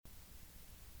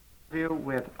interview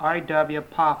with I.W.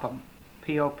 Popham,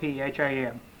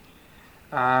 Popham,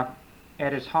 uh,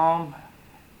 at his home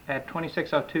at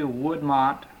 2602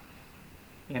 Woodmont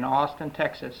in Austin,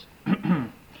 Texas.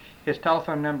 His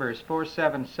telephone number is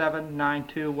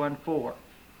 477-9214.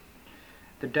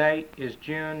 The date is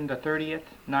June the 30th,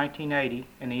 1980,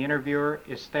 and the interviewer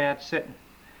is Thad Sitton.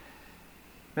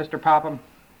 Mr. Popham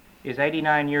is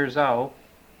 89 years old.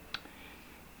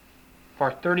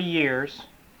 For 30 years,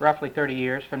 roughly 30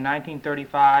 years, from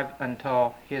 1935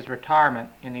 until his retirement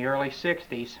in the early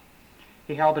 60s,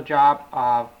 he held the job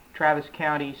of Travis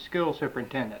County School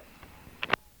Superintendent.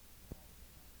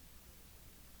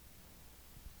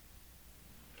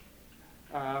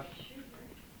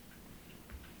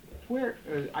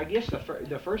 I guess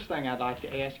the first thing I'd like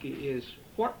to ask you is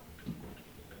what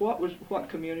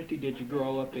community did you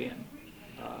grow up in?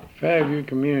 Fairview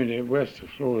community west of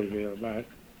Floresville, about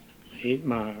 8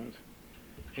 miles.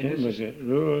 And it was a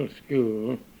rural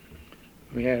school.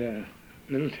 We had a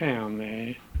little town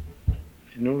there,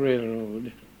 no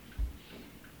railroad.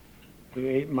 We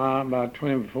were 8 miles, about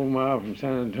 24 miles from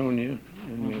San Antonio,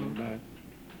 and we were about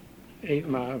 8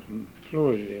 miles from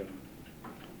Floresville.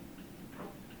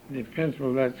 The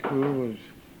principal of that school was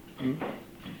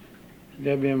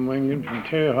W.M. Wingen from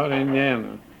Terre Haute,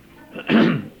 Indiana.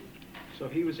 So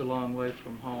he was a long way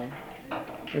from home.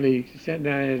 Well, he sent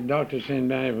down, his doctor sent him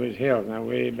down for his health, now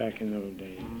way back in those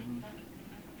days.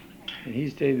 And he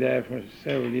stayed there for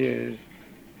several years.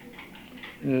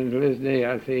 And to this day,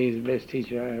 I say he's the best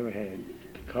teacher I ever had,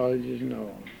 colleges and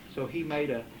all. So he made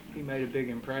a big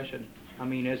impression. I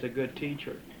mean, as a good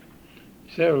teacher.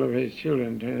 Several of his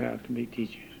children turned out to be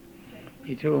teachers.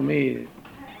 He told me,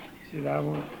 he said, I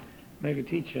want to make a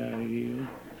teacher out of you.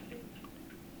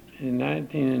 In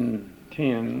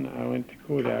 1910, I went to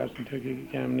courthouse and took an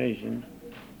examination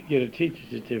to get a teacher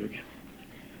certificate.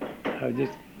 I was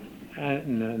just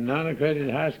in a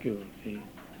non-accredited high school, see.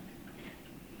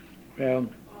 Well,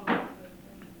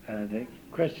 the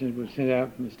questions were sent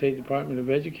out from the State Department of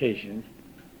Education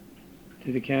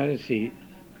to the county seat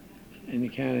and the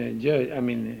county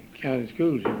the county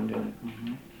school superintendent.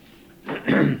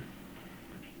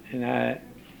 And I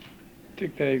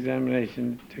took that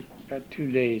examination. It took about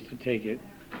 2 days to take it.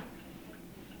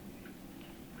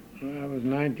 Well, I was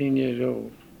 19 years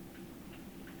old,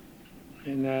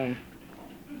 and I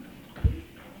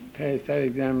passed that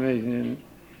examination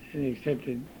and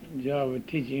accepted a job of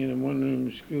teaching in a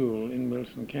one-room school in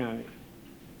Wilson County.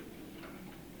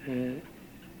 I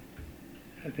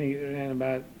think it ran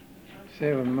about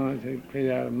 7 months. They paid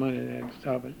out of money and I had to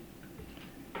stop it.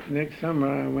 The next summer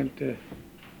I went to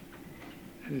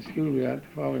the school we got. The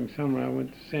following summer I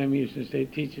went to Sam Houston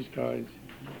State Teachers College.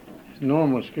 It's a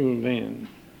normal school then.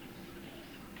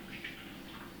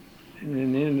 And then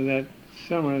at the end of that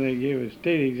summer they gave a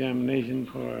state examination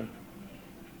for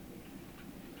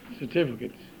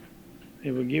certificates.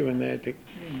 They were given that, the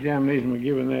examination were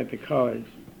given that at the college.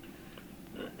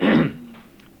 It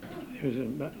was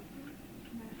about,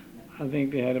 I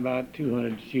think they had about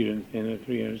 200 students then, or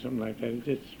 300, something like that. It's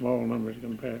just small numbers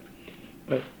compared.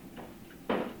 But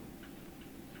I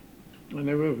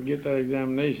never will forget that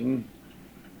examination.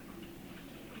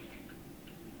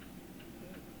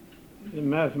 The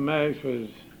mathematics was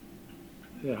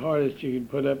the hardest you could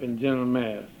put up in general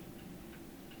math.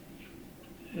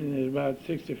 And there's about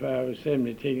 65 or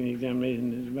 70 taking the examination.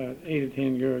 There's about 8 or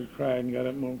 10 girls cried and got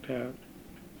up and walked out.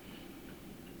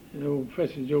 And old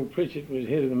Professor Joe Pritchett was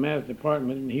head of the math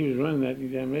department, and he was running that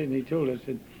examination. He told us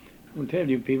that, I'm going to tell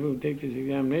you people who take this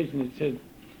examination, it said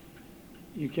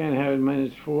you can't have as many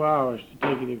as 4 hours to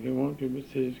take it if you want to, but it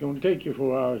says it's going to take you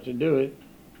 4 hours to do it.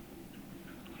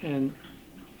 And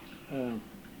I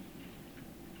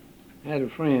had a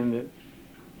friend that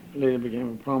later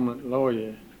became a prominent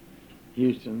lawyer,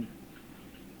 Houston.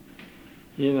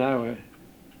 He and I were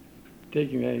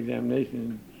taking that examination,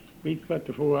 and we put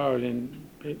the 4 hours in,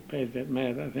 passed that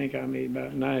math. I think I made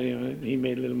about 90 on it, and he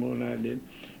made a little more than I did.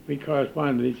 We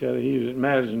corresponded with each other. He was at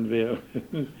Madisonville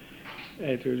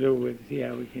after it was over with to see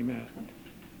how we came out. And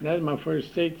that was my first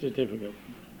state certificate.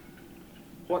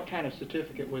 What kind of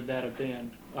certificate would that have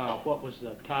been? What was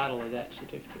the title of that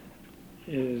certificate?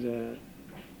 It is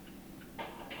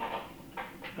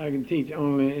I can teach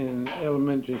only in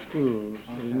elementary schools.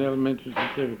 Okay. It's an elementary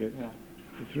certificate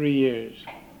for 3 years.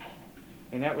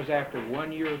 And that was after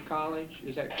 1 year of college,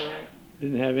 is that correct?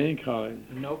 Didn't have any college.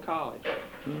 No college.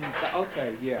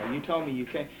 Okay, yeah, you told me you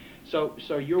can't. So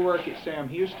your work at Sam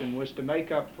Houston was to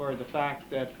make up for the fact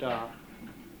that the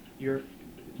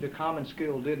common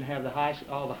school didn't have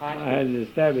all the high schools. I had to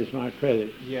establish my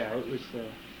credit. Yeah, it was.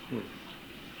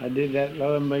 I did that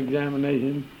Lubbock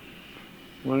examination,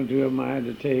 One or two of them I had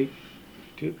to take.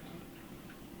 Two,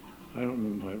 I don't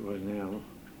remember what it was now.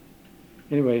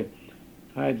 Anyway,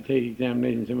 I had to take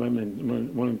examinations, some of them,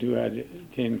 and one or two I had to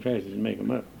attend classes and make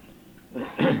them up.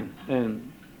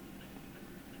 And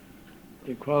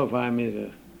they qualified me as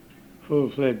a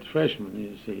full-fledged freshman,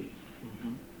 you see.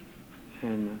 Mm-hmm.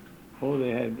 And they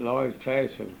had a large class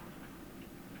of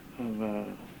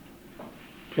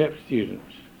prep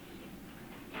students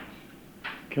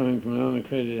coming from an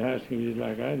unaccredited high school just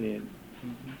like I did.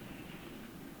 Mm-hmm.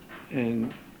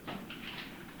 And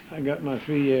I got my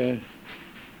 3-year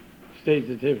state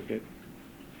certificate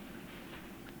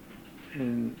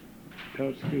and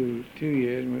taught school 2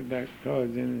 years and went back to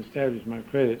college and established my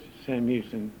credits at Sam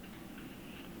Houston.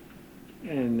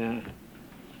 And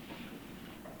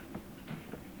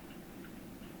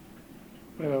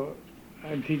well,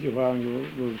 I'd teach a while and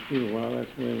go to school a while.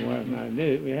 That's the way the wife and I did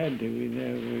it. We had to. We didn't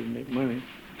have a way to make money.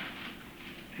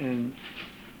 And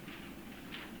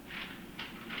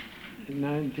in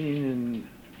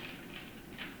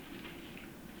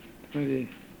 1920,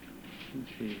 let's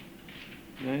see,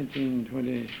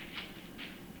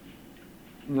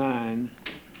 1929,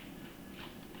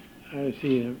 I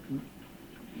received a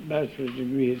bachelor's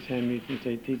degree at Sam Houston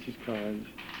State Teachers College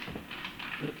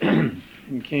and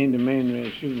came to Manor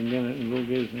as superintendent and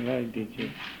vocational ag teacher.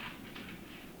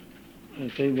 I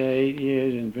stayed there 8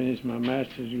 years and finished my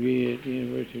master's degree at the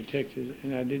University of Texas,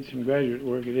 and I did some graduate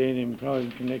work at A&M College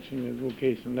in connection with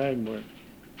vocational ag work.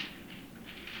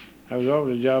 I was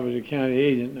offered a job as a county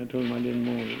agent, and I told them I didn't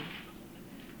want it.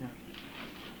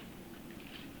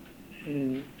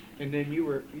 Yeah. And then you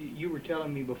were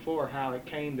telling me before how it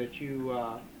came that you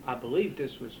I believe I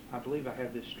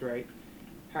have this straight,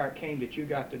 how it came that you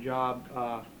got the job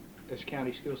as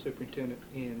county school superintendent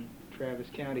in Travis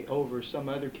County over some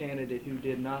other candidate who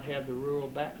did not have the rural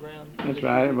background. That's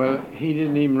right. Well, he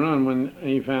didn't even run when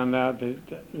he found out that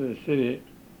the city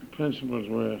principals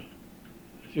were,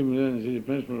 superintendent and city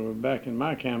principals were backing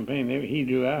my campaign. He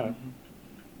drew out.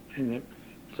 Mm-hmm. And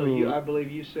so I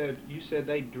believe you said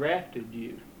they drafted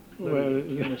you. Well,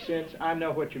 in a sense, I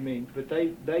know what you mean, but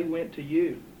they went to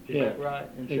you. Is that right?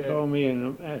 And they called me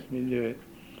and asked me to do it.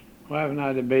 Wife and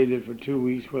I debated for 2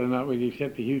 weeks whether or not we'd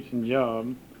accept the Houston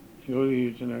job, go to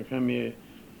Houston or come here.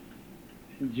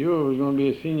 Jewel was going to be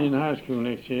a senior in high school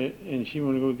next year, and she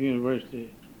wanted to go to the university.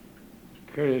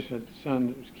 Curtis, her son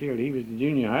that was killed, he was the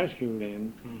junior high school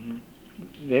then. Mm-hmm.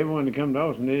 They wanted to come to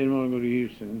Austin. They didn't want to go to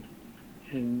Houston.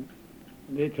 And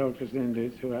they talked us into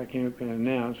it, so I came up and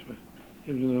announced.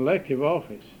 It was an elective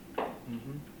office.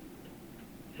 Mm-hmm.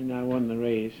 And I won the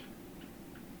race.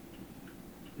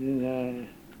 Then I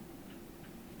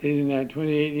did in that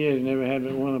 28 years, never had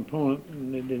but one opponent,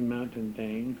 and they did mountain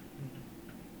thing.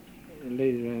 The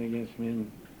lady ran against me,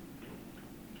 and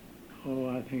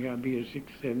I think I beat her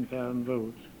 7,000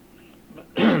 votes.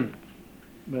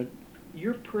 But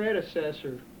your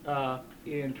predecessor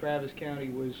in Travis County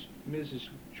was Mrs.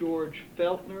 George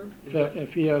Feltner?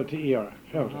 Felter.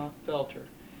 Felter.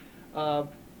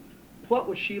 What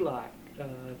was she like?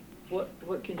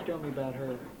 What can you tell me about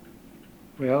her?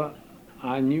 Well,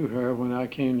 I knew her when I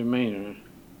came to Manor,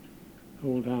 the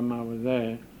whole time I was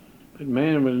there. But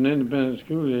Manor was an independent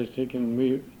school district,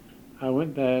 and I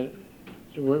went there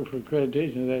to work for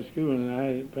accreditation of that school, and I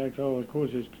had, in fact, all the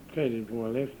courses credited before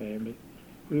I left there. But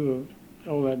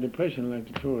all that depression like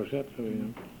to tore us up, so, you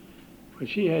know. But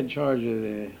she had charge of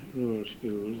the rural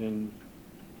schools, and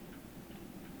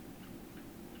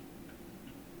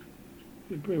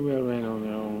they pretty well ran on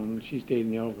their own. She stayed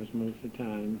in the office most of the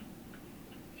time.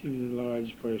 She was a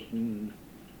large person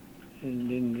and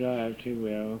didn't drive too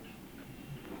well.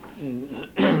 And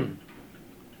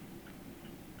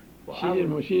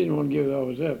she didn't want to give the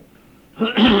office up.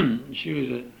 She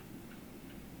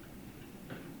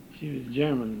was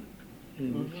German,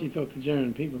 and mm-hmm. she thought the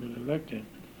German people would elect her.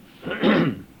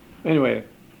 Anyway,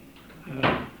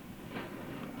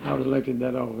 I was elected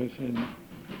that office, and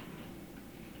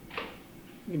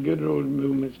the Good Road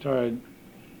movement started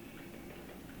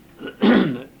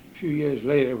a few years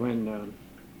later when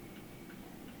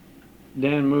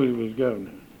Dan Moody was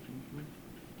governor. Mm-hmm.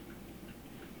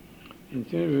 And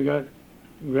as soon as we got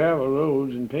gravel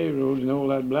roads and paved roads and all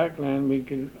that black land, we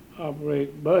could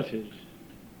operate buses.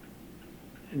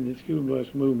 And the school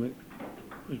bus movement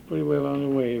was pretty well on the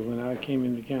way when I came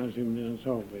into the county superintendent's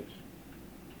office.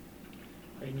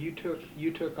 And you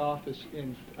took office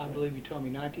in, I believe you told me,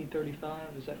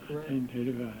 1935, is that correct?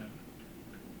 1935.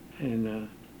 And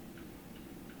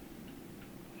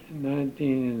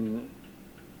 19,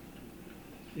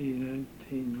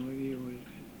 what year was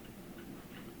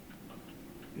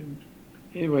it?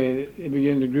 Anyway, they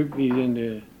began to group these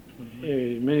into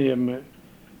areas. Many of them are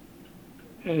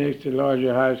annexed to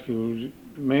larger high schools.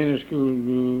 Manor School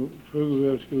grew,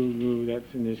 Pflugerville School grew,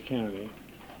 that's in this county.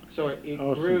 So it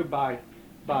Awesome. grew by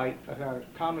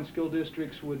common school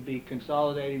districts would be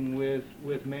consolidating with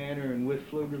Manor and with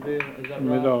Pflugerville, is that And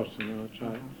right? with Austin, that's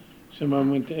right. Some of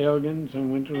them went to Elgin,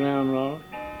 some went to Round Rock.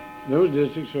 Those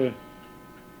districts are,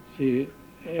 see,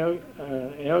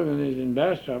 Elgin is in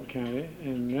Bastrop County,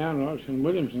 and Round Rock's in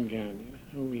Williamson County,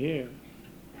 over here,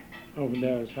 over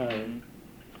Dallas Highway.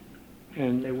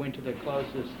 And They went to the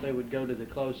closest, they would go to the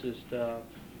closest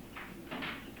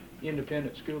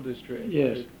independent school district.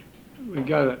 yes, we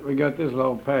got this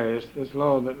law passed, this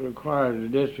law that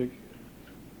required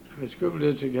the school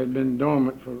district had been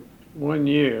dormant for 1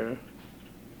 year.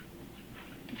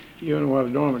 You don't know what a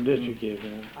dormant district is,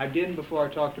 huh? I didn't before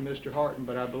I talked to Mr. Harton,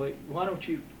 but I believe, why don't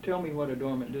you tell me what a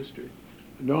dormant district?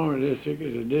 A dormant district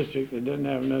is a district that doesn't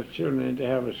have enough children in it to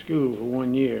have a school for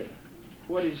 1 year.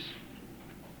 What is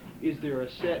there a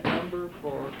set number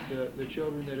for the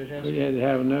children that it has? We had to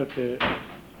have enough to,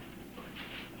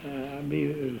 I believe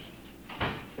it was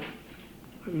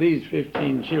at least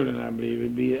 15 children, I believe.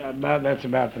 It'd be about, that's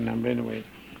about the number anyway.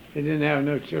 They didn't have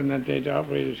enough children out there to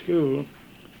operate a school,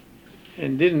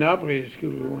 and didn't operate a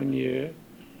school for 1 year.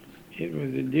 It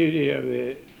was the duty of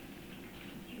the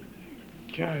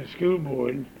county school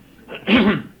board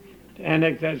to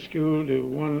annex that school to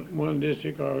one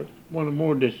district or one or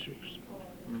more districts.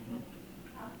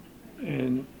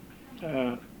 And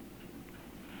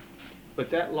But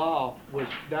that law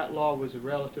was a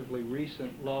relatively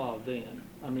recent law then.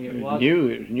 I mean, it it was.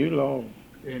 was new law.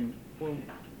 And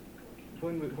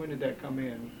when did that come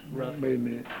in? Roughly? Wait a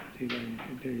minute, see if I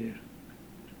can tell you.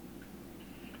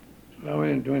 Well, I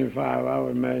went in 25, I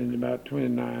would imagine about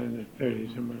 29 to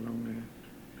 30, somewhere along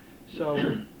So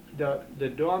the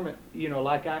dormant, you know,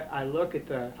 like I look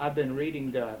at I've been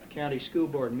reading the county school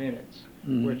board minutes,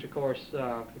 Mhm. which of course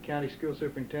the county school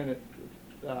superintendent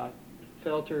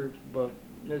Felter,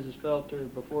 Mrs.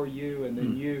 Felter before you, and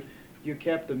then you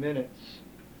kept the minutes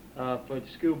for the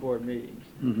school board meetings.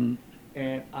 there. Mm-hmm.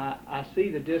 And I see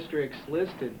the districts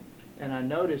listed, and I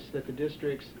notice that the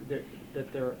districts,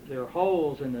 that there are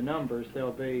holes in the numbers.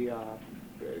 There'll be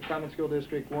Common School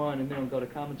District 1, and then we'll go to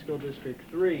Common School District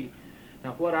 3.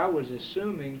 Now, what I was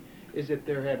assuming is that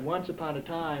there had once upon a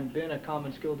time been a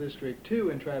Common School District 2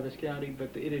 in Travis County, but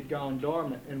it had gone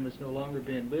dormant and was no longer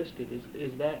being listed.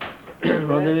 Is that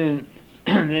Well,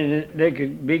 they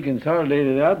could be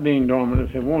consolidated without being dormant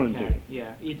if they wanted to. okay?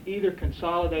 Yeah, it's either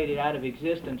consolidated out of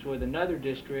existence with another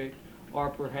district, or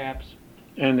perhaps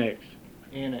Annexed.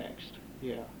 annexed,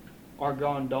 yeah, or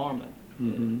gone dormant.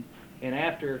 Mm-hmm. And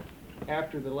after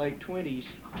the late 20s,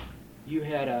 you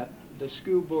had the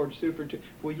school board superintendent.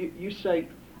 Well, you say,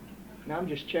 now I'm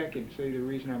just checking, see the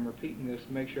reason I'm repeating this,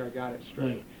 to make sure I got it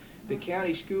straight. Yeah. The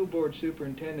county school board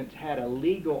superintendents had a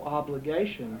legal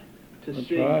obligation to That's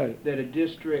see right. that a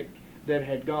district that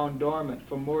had gone dormant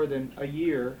for more than a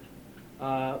year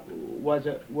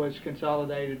was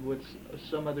consolidated with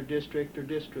some other district or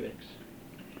districts.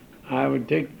 I would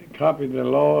take a copy of the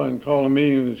law and call a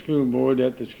meeting of the school board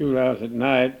at the schoolhouse at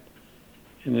night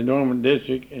in the dormant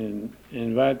district and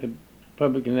invite the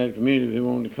public in that community if they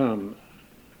wanted to come.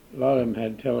 A lot of them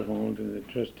had telephones, and the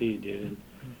trustees did. And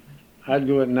I'd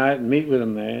go at night and meet with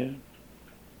them there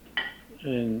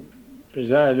and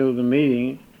preside over the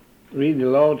meeting, read the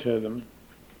law to them.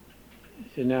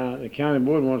 I said, now, the county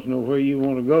board wants to know where you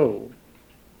want to go.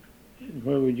 And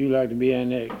where would you like to be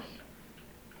annexed?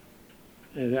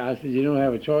 And I said, you don't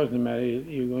have a choice in the matter.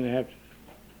 You're going to have to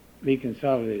be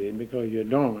consolidated because you're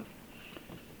dormant.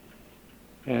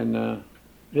 And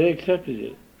they accepted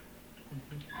it.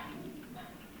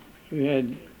 We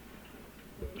had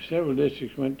several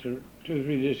districts two or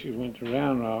three districts went to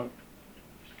Round Rock.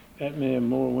 That many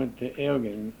more went to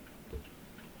Elgin.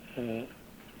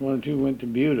 One or two went to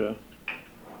Buda.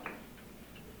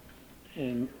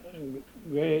 And a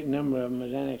great number of them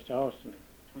was annexed to Austin.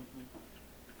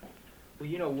 Well,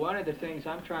 you know, one of the things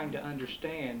I'm trying to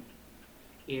understand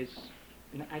is,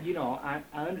 you know, I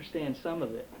understand some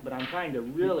of it, but I'm trying to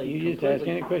really You just ask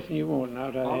any question you want, and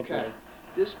I'll try to answer Okay. it.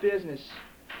 This business,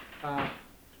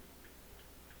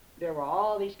 there were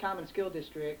all these common school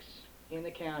districts in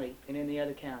the county and in the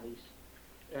other counties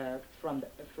from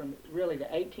really the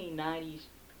 1890s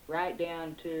right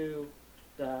down to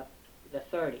the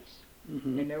 30s.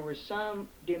 Mm-hmm. And there was some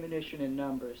diminution in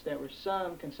numbers. There was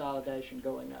some consolidation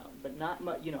going on, but not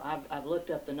much. You know, I've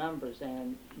looked up the numbers,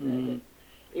 and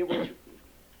it was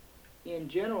in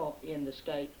general in the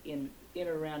state in and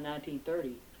around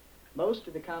 1930. Most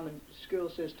of the common school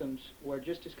systems were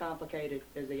just as complicated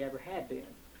as they ever had been,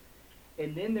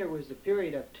 And then there was a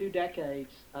period of 2 decades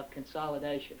of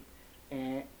consolidation.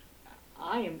 And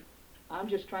I'm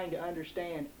just trying to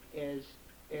understand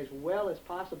as well as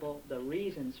possible the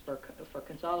reasons for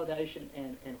consolidation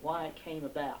and why it came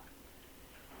about.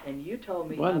 And you told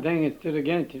me... One thing that stood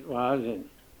against it was that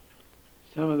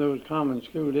some of those common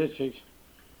school districts,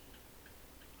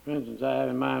 for instance, I had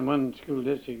in mind one school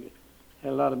district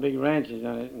had a lot of big ranches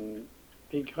on it and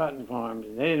big cotton farms,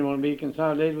 and they didn't want to be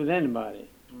consolidated with anybody.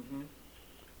 Mm-hmm.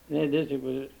 And their district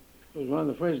was one of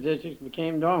the first districts that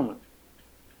became dormant.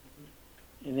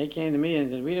 And they came to me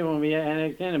and said, we didn't want to be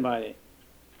annexed to anybody.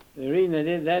 The reason they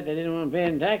did that, they didn't want to pay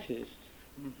in taxes.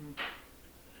 Mm-hmm.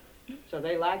 So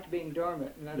they liked being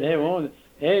dormant.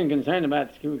 They ain't concerned about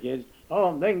the school kids.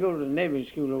 Oh, they can go to the neighboring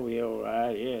school over here, all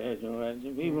right. Yeah, that's all right.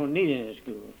 We won't need any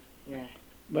school. Yeah.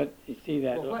 But you see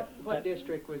that. Well, what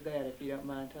district was that, if you don't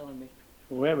mind telling me?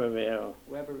 Weberville.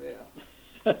 Weberville.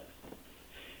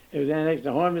 It was annexed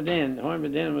to Hornby Den. Hornby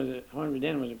Den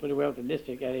was a pretty wealthy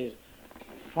district. That is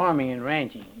farming and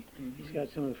ranching. Mm-hmm. It's got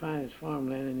some of the finest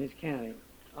farmland in this county.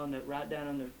 Right down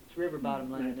on the river bottom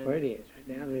land. That's where it is,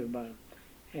 right down the river bottom.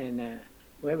 And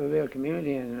Weberville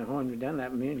community and Hornby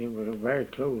Dunlap community were very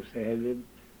close. They had the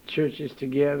churches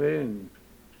together, and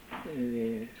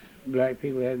the black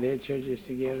people had their churches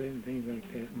together and things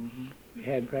like that. Mm-hmm. We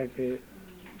had practically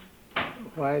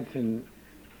whites and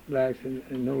blacks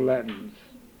and no Latins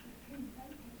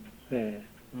there.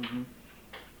 Mm-hmm.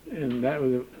 And that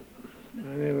was, I'll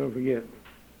never forget,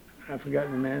 I've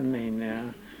forgotten the man's name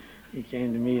now. He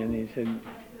came to me and he said,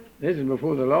 this is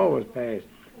before the law was passed.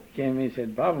 He came to me and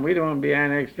said, Papa, we don't want to be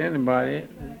annexed to anybody.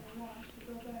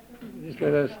 Just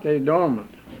let us stay dormant.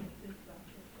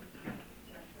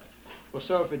 Well,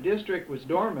 so if a district was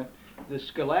dormant, the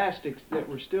scholastics that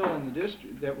were still in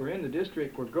the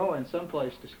district, were going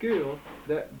someplace to school.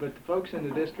 But the folks in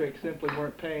the district simply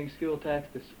weren't paying school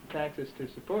taxes to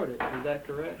support it. Is that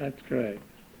correct? That's correct.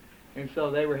 And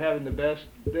so they were having the best.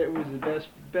 It was the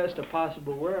best of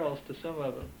possible worlds to some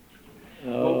of them.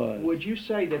 Oh, Well, would you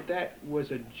say that was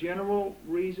a general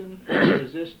reason for the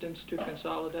resistance to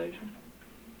consolidation?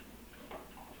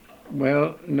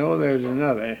 well, no, there's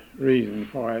another reason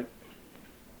for it.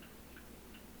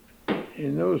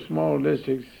 In those small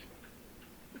districts,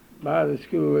 by the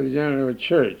school was generally a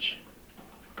church.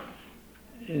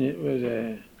 And it was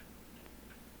a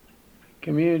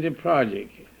community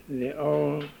project.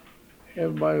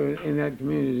 Everybody in that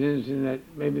community was interested in that.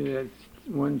 Maybe that's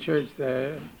one church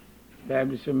there,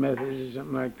 Baptist or Methodist or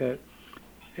something like that.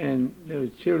 And those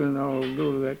children all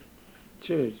go to that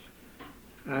church.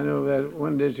 I know that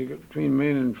one district between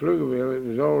Maine and Pflugerville, it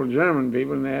was all German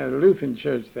people, and they had a Lutheran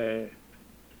church there.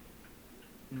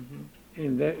 Mm-hmm.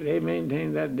 And they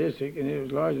maintained that district, and it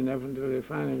was large enough until they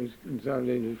finally was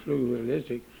consolidated with Pflugerville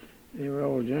district. They were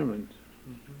all Germans.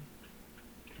 Mm-hmm.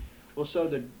 Well, so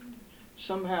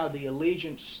somehow the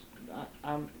allegiance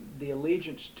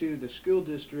to the school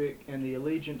district and the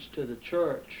allegiance to the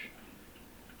church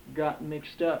got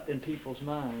mixed up in people's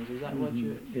minds. Is that what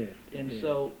you? Yes. And yes.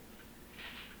 so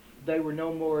they were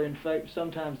no more in favor.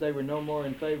 Sometimes they were no more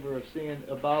in favor of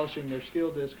abolishing their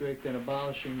school district than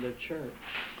abolishing their church.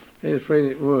 They were afraid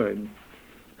it would.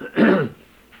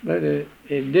 But it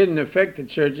didn't affect the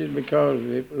churches because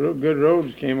the good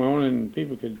roads came on and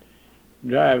people could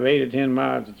drive 8 or 10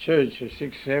 miles to church or 6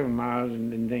 or 7 miles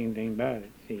and didn't think anything about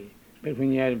it. See, but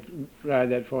when you had to ride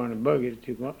that far in a buggy, it's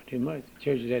too much. The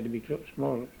churches had to be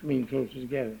closer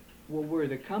together. Well, were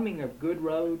the coming of good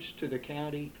roads to the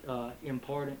county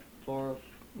important for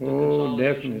the Oh,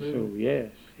 consolidation definitely so.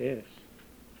 movement? Yes.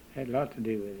 Had a lot to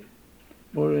do with it,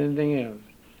 more than anything else.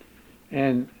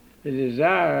 And the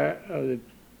desire of the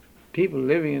people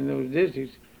living in those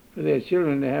districts for their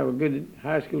children to have a good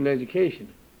high school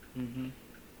education. Mm-hmm.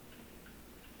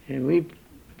 And we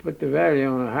put the value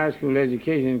on a high school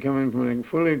education coming from a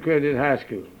fully accredited high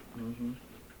school. Mm-hmm.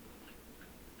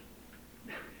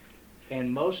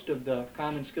 And most of the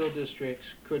common school districts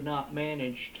could not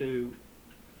manage to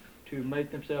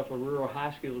make themselves a rural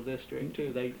high school district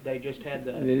too. They just had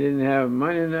the. They didn't have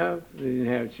money enough. They didn't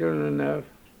have children enough.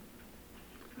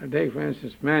 I take, for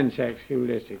instance, Manchac School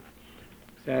District.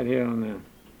 It's out here on the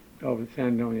off the San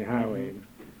Antonio Highway.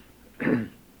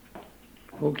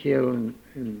 Oak Hill and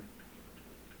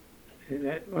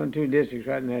that 1 or 2 districts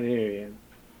right in that area.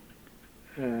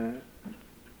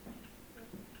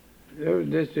 Those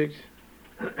districts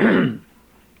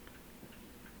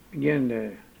began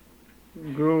to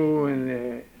grow, and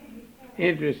the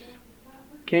interest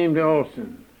came to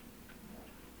Austin.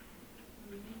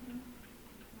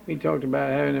 We talked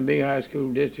about having a big high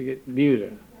school district at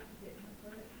Buda.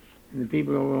 And the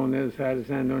people over on the other side of the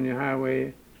San Antonio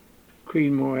Highway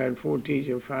Creedmoor had 4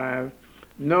 teachers, 5.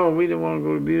 No, we didn't want to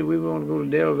go to Butte. We wanted to go to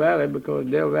Del Valley because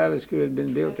Del Valley School had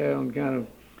been built there on kind of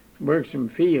Berksham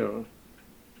Field.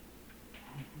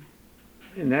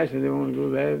 And that's why they wanted to go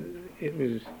there. It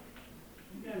was,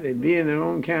 they'd be in their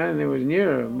own county, and it was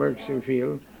near Berkshire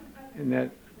Field. And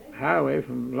that highway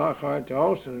from Lockhart to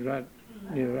Austin was right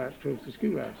close to the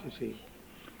schoolhouse, you see.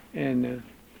 And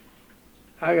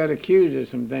I got accused of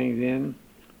some things then.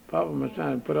 Papa was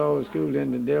trying to put all the schools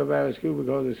into Del Valley School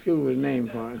because the school was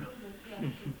named for him.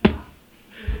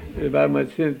 There's about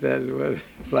much sense that as well,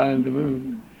 flying to the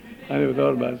moon. I never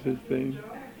thought about such things.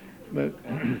 But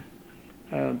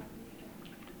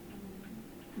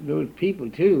those people,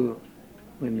 too,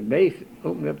 when the base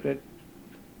opened up that,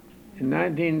 in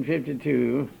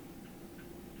 1952,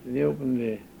 they opened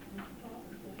the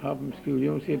Popham School.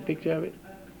 You don't see a picture of it?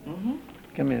 Mm-hmm.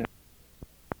 Come in.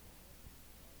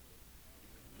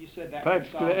 You said that.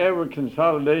 Practically every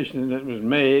consolidation that was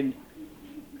made,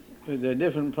 there are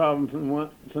different problems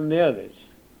from the others.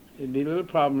 There'd be little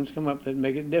problems come up that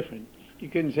make it different. You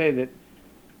couldn't say that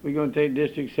we're going to take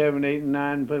District 7, 8, and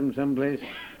 9 and put them someplace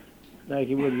like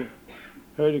you would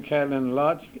herd of cattle in a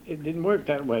lot. It didn't work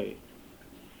that way.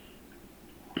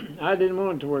 I didn't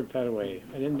want it to work that way.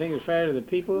 I didn't think it was fair to the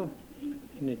people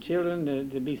and the children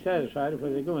to be satisfied with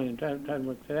where they're going and try to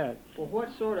work that out. Well, what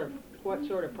sort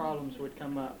of problems would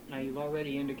come up? Now, you've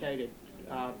already indicated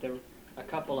there were a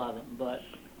couple of them, but...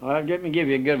 All right, let me give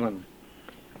you a good one.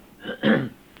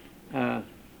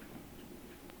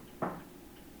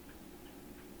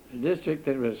 The district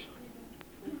that was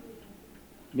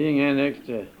being annexed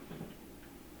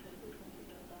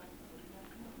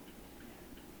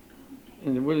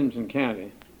into Williamson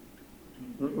County,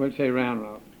 let's say Round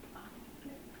Rock,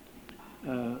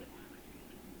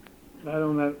 right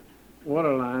on that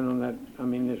water line, on that,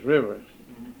 this river,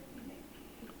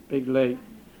 big lake,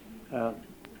 a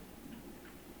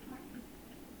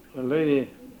lady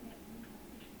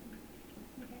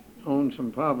owned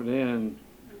some property, and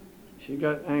she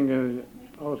got angry with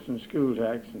Austin school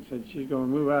tax and said she's going to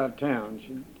move out of town.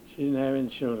 She didn't have any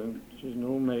children. She was an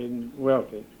old maid and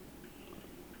wealthy.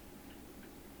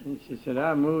 And she said,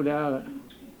 I moved out.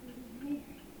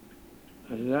 I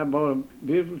said, I bought a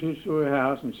beautiful 2-story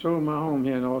house and sold my home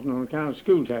here in Austin on account of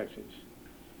school taxes.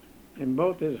 And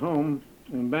bought this home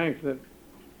on the banks of the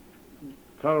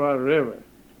Colorado River.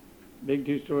 Big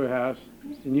 2-story house.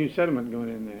 It's a new settlement going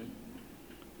in there.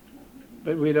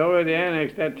 But we'd already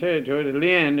annexed that territory to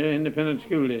Leander Independent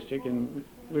School District in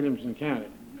Williamson County.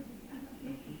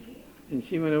 And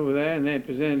she went over there, and they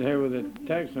presented her with a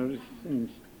tax notice. And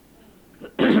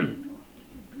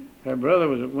her brother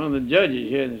was one of the judges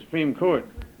here in the Supreme Court.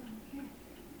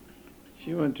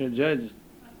 She went to a judge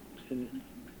and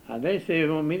said, they say they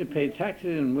want me to pay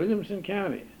taxes in Williamson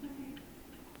County.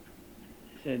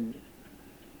 He said,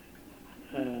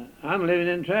 I'm living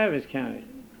in Travis County.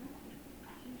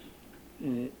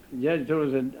 And the judge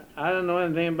told her, I don't know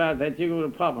anything about that. You go to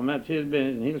Popham. That's his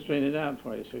business, and he'll straighten it out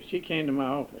for you. So she came to my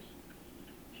office.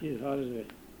 She's as hot as a...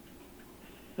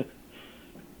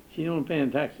 She don't pay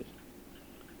any taxes.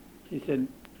 She said,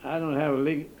 I don't have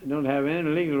any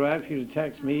legal right for you to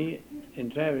tax me in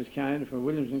Travis County for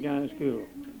Williamson County School.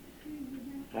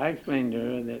 I explained to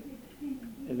her that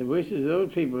the wishes of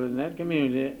those people in that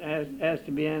community asked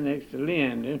to be annexed to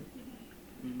Leander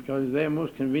because it's their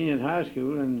most convenient high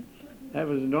school, and that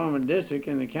was a dormant district,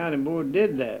 and the county board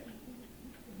did that.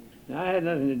 Now, I had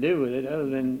nothing to do with it other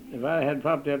than if I had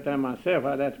property up there myself,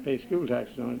 I'd have to pay school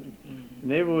taxes on it. Mm-hmm.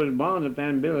 And they voted bonds up there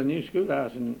and built a new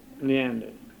schoolhouse in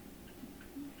Leander.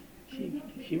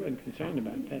 She wasn't concerned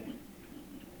about that.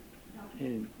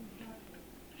 And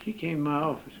she came to my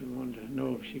office and wanted to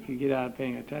know if she could get out of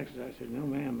paying her taxes. I said, no,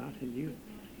 ma'am. I said,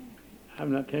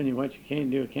 I'm not telling you what you can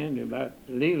do or can't do about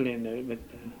legally in there, but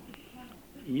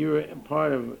you're a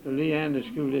part of the Leander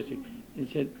School District. And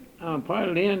she said, I'm a part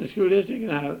of the Leander School District,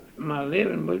 and I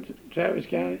live in Travis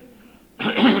County.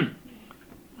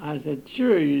 I said,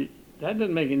 sure, that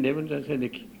doesn't make any difference. I said, the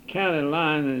county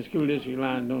line and the school district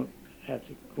line don't have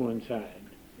to coincide.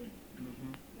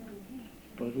 Mm-hmm.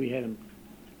 But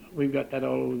we've got that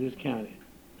all over this county.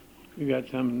 We've got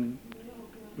some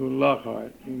go to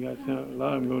Lockhart. We've got a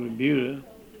lot of them go to Butte.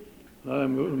 A lot of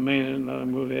them go to Maynard. A lot of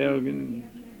them go to Elgin,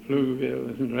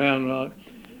 Pflugerville, and Round Rock.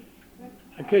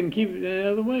 I couldn't keep it any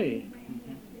other way.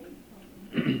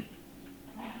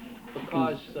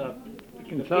 Because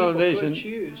consolidation, the people could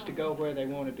choose to go where they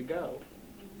wanted to go.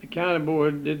 The county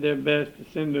board did their best to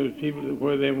send those people to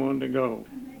where they wanted to go.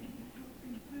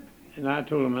 And I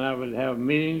told them that I would have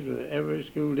meetings with every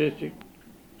school district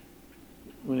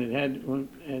when it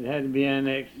had to be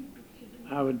annexed.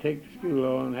 I would take the school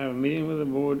law and have a meeting with the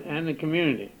board and the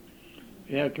community.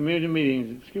 We have community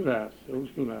meetings at the schoolhouse, the old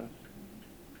schoolhouse.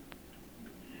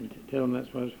 And to tell them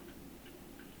that's what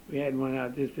we had one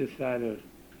out this side of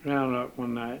Round Rock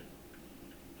one night,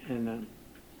 and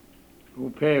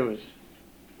old Perry was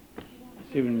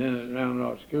superintendent at Round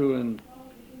Rock School, and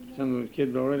some of those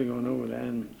kids were already going over there,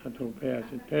 and I told Perry, I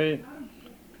said, Perry,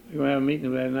 we're going to have a meeting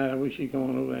over there tonight. I wish you'd come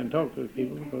on over there and talk to those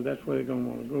people, because that's where they're going to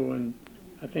want to go, and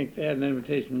I think if they had an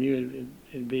invitation from you,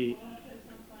 it'd be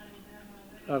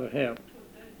a lot of help.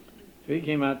 So he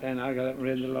came out there, and I got up and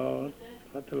read the law,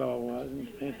 what the law was,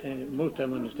 and most of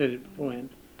them understood it beforehand.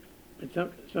 But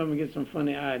some of them get some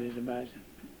funny ideas about it.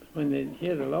 When they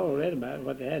hear the law read about it,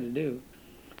 what they had to do,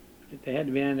 that they had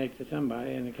to be annexed to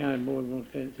somebody, and the county board was going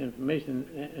to send this information,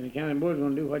 and the county board was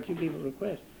going to do what you people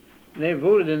request. And they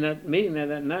voted in that meeting there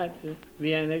that night to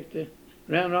be annexed to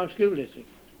Round Rock School District.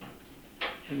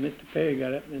 And Mr. Perry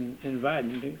got up and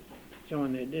invited me to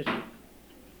join their district.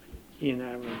 He and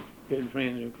I were good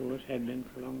friends, of course, had been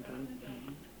for a long time.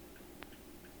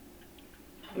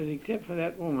 But except for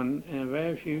that woman, in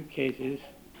very few cases,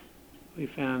 we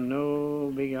found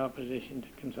no big opposition to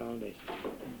consolidation.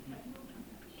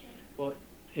 Well,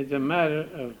 it's a matter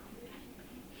of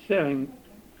selling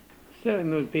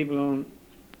those people on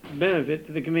benefit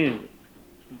to the community.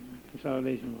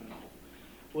 Consolidation was.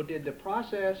 Well, did the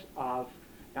process of,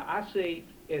 now I see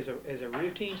as a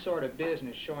routine sort of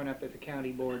business showing up at the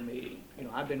county board meeting. You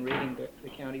know, I've been reading the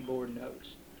county board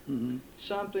notes. Mm-hmm.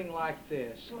 Something like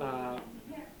this, some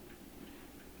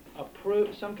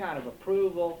kind of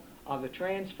approval of the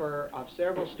transfer of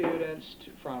several students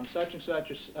from such and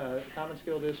such a common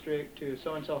school district to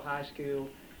so-and-so high school,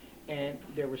 and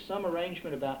there was some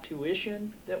arrangement about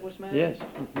tuition that was made? Yes.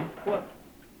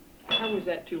 Mm-hmm. How was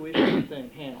that tuition thing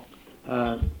handled?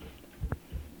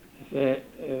 If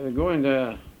they're going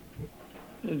to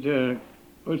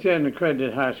what's that, an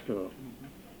accredited high school.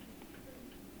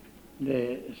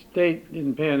 The state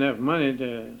didn't pay enough money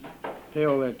to pay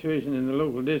all that tuition, and the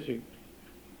local district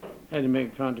had to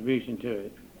make a contribution to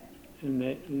it. And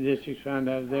the districts found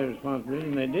out their responsibility,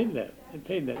 and they did that. They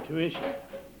paid that tuition.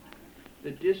 The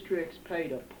districts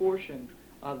paid a portion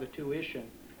of the tuition.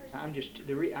 I'm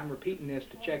repeating this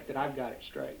to check that I've got it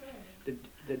straight.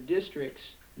 The districts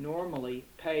normally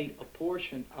paid a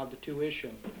portion of the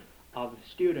tuition of the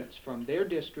students from their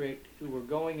district who were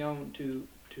going on to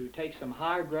take some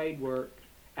higher grade work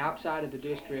outside of the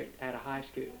district at a high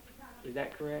school. Is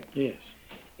that correct? Yes.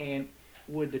 And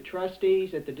would the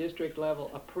trustees at the district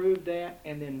level approve that,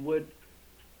 and then would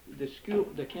the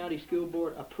county school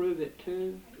board approve it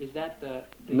too? Is that the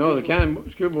No, the county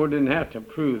school board didn't have to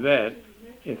approve that.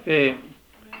 If they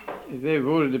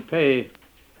voted to pay,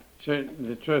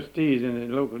 the trustees in the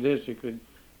local district would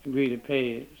agree to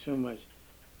pay so much.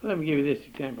 Let me give you this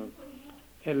example.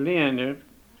 At Leander,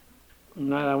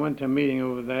 I went to a meeting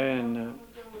over there, and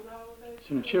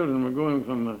some children were going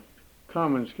from a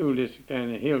common school district there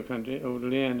in the hill country over to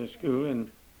Leander School,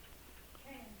 and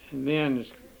Leander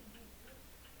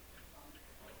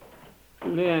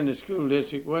School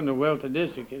District wasn't a wealthy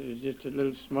district. It was just a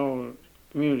little small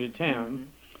community town.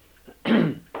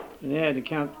 And they had to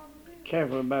count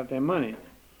careful about their money.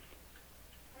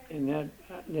 And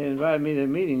they invited me to a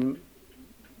meeting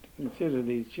to consider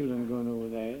these children going over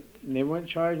there. And they weren't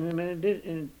charging them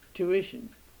in tuition.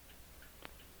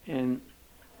 And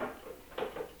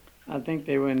I think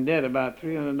they were in debt about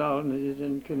 $300, and they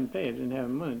just couldn't pay it, didn't have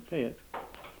money to pay it.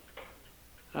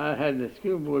 I had the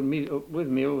school board meet with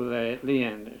me over there at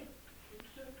Leander.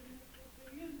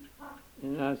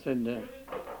 And I said,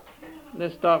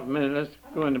 let's stop a minute, let's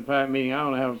go into a private meeting. I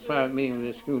want to have a private meeting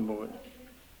with the school board.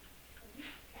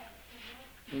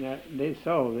 And they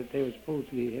saw that they were supposed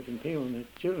to be having pay on the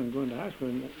children going to high school,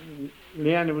 and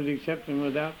Leander was accepting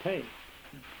without pay.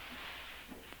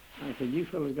 I said, you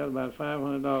fellas got about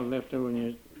 $500 left over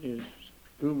in your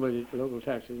school budget, local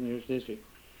taxes in your district.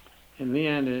 And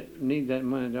Leander needs that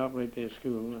money to operate their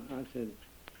school. I said,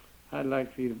 I'd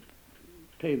like for you to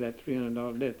pay that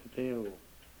 $300 debt that they owe.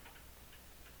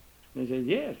 They said,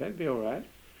 yes, that'd be all right.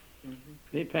 Mm-hmm.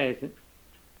 They passed it.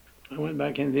 I went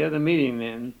back into the other meeting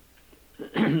then,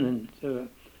 and so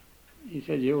he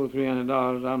said, you owe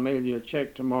 $300. I'll mail you a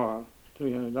check tomorrow,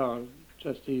 $300.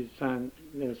 Trustees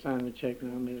they'll sign the check,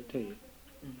 and I'll mail it to you.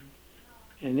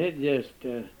 Mm-hmm. And it just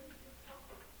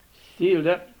sealed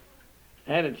up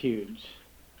attitudes.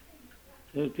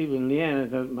 Those people in Leander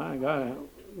thought, my God,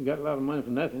 we got a lot of money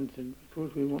for nothing. Said, of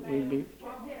course we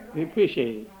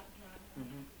appreciate it.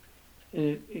 Mm-hmm.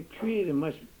 And it created a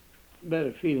much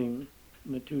better feeling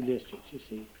in the two districts, you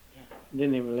see. Yeah.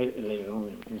 Then they were later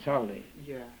on consolidated.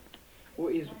 Yeah.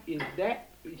 Well, is that,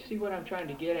 you see what I'm trying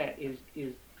to get at, is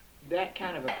that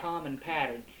kind of a common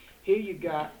pattern? Here you've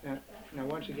got, now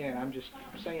once again, I'm just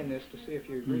saying this to see if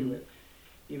you agree with it.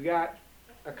 You've got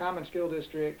a common school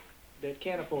district that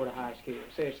can't afford a high school.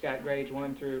 Say it's got grades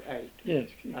 1 through 8. Yes.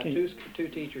 Two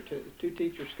teacher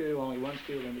school, only one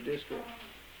school in the district.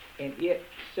 And it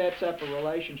sets up a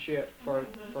relationship for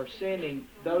sending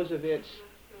those of its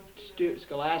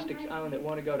scholastics own that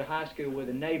want to go to high school with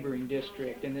a neighboring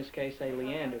district, in this case, say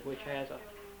Leander, which has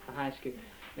a high school.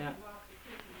 Now,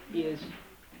 is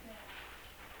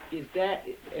that,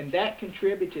 and that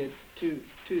contributed to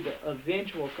the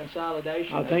eventual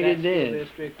consolidation of that school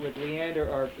district with Leander,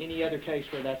 or any other case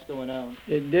where that's going on?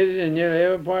 It did it in nearly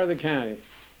every part of the county.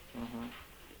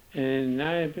 And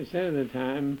 90% of the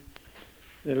time,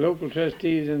 the local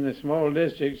trustees in the small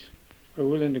districts were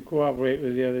willing to cooperate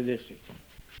with the other districts.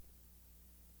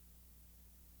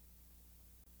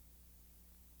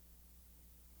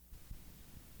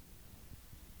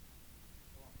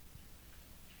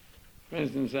 For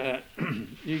instance,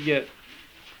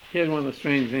 here's one of the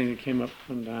strange things that came up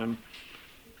one time.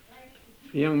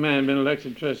 A young man had been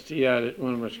elected trustee out at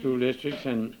one of our school districts,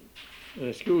 and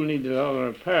the school needed all their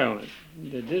apparel.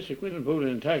 The district wasn't putting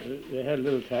in taxes. They had a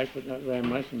little tax, but not very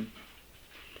much. And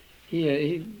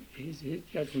he's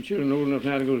got some children old enough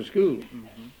now to go to school,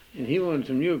 and he wanted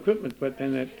some new equipment put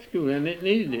in that school, and it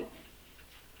needed it.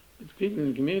 But the people in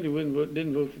the community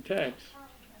didn't vote the tax.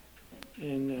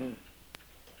 And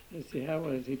let's see, how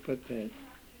was he put that?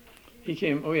 He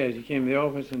came to the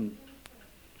office, and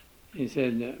he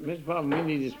said, Mr. Popham, we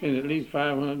need to spend at least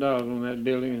 $500 on that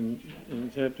building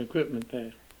and set up the equipment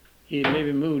there. He had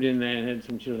maybe moved in there and had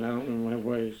some children. I don't remember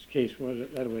where his case was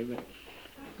that way, but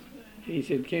he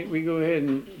said, can't we go ahead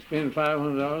and spend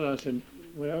 $500? I said,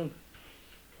 well,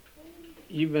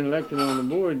 you've been elected on the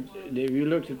board. Have you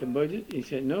looked at the budget? He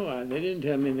said, no, they didn't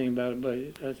tell me anything about a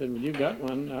budget. I said, well, you got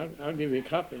one. I'll give you a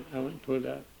copy. I went and pulled it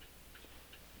out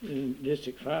in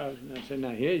District 5. And I said,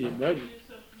 now, here's your budget.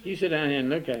 You sit down here and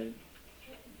look at it.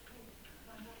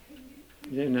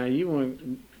 He said, now, you want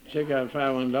to check out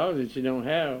 $500 that you don't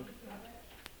have.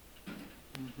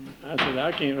 I said,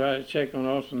 I can't write a check on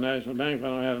Austin National Bank if I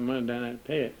don't have the money down there to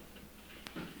pay it.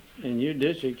 And your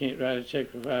district can't write a check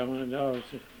for $500.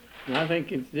 And I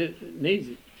think it needs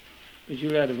it. But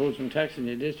you'll have to vote some tax in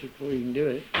your district before you can do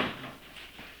it.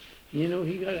 You know,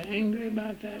 he got angry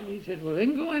about that. He said, well, they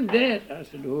can go in debt. I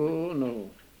said, oh, no.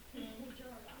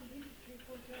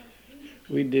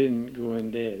 We didn't go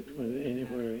in debt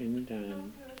anywhere,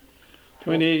 anytime.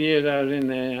 28 years I was in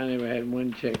there, I never had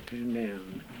one check turned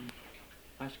down.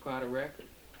 That's quite a record.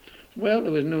 Well,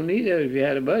 there was no need of it if you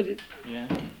had a budget. Yeah.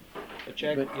 A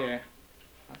check, but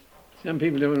some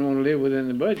people don't want to live within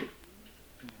the budget.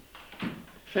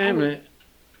 Family,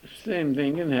 same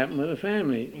thing can happen with a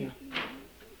family. Yeah.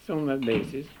 It's on that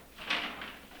basis.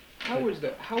 How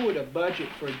would a budget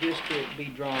for a district be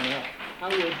drawn up?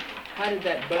 How did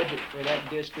that budget for that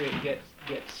district get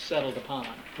settled upon?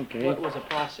 Okay. What was the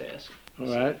process? All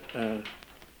right.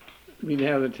 We'd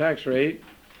have the tax rate.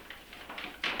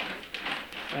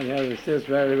 I'd have the assessed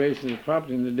valuation of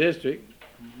property in the district.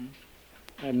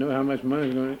 I'd know how much money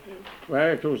is going to,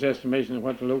 very close estimation of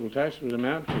what the local tax would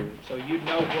amount to. So you'd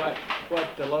know what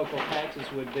the local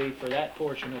taxes would be for that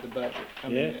portion of the budget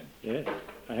coming in. Yeah.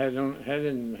 I had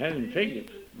them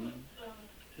figured,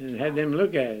 and had them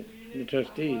look at it, the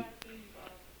trustees.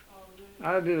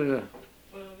 I did a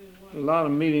lot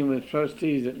of meeting with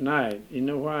trustees at night. You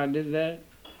know why I did that?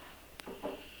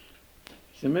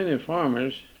 So many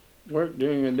farmers work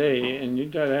during the day, and you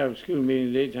try to have a school meeting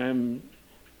in the daytime,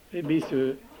 they'd be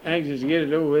so anxious to get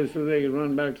it over with so they could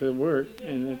run back to work,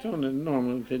 and it's only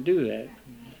normal to do that.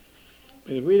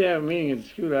 But if we'd have a meeting at the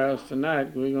schoolhouse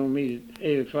tonight, we're going to meet at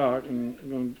 8 o'clock and we're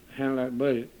going to handle that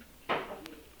budget.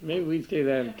 Maybe we'd stay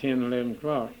there at 10, 11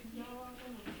 o'clock.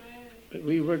 But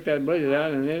we worked that budget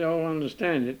out, and they'd all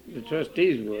understand it. The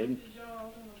trustees would.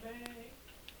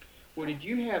 Well, did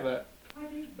you have a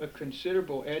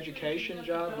considerable education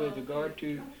job with regard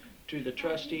to the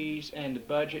trustees and the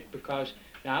budget? Because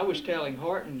now I was telling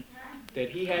Horton that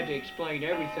he had to explain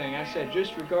everything. I said,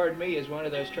 just regard me as one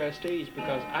of those trustees,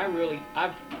 because I'm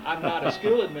not a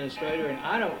school administrator, and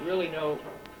I don't really know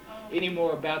any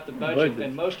more about the budget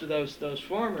than most of those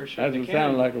farmers from the county. Doesn't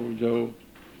sound like it, Joe.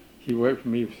 He worked for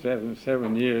me for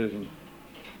seven years, and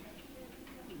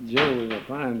Joe was a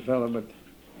fine fellow, but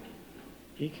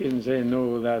he couldn't say no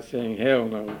without saying hell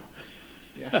no.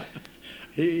 Yeah.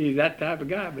 He's that type of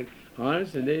guy, but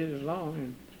honest, the days is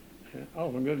long, and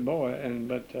awful good boy,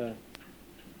 but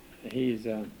he's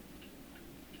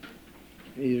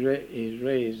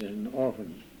raised an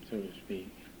orphan, so to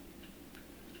speak.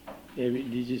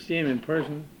 Did you see him in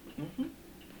person? Mm-hmm.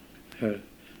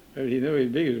 Well, you know he's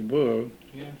big as a bull,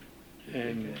 Yeah.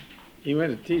 and Okay. he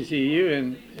went to TCU,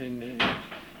 and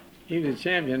he was a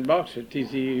champion boxer at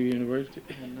TCU University.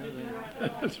 I know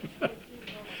that.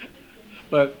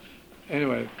 But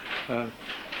anyway,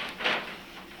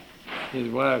 his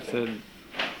wife said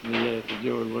the day after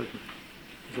Joe was working,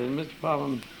 she said, Mr.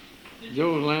 Popham,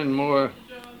 Joe's learned more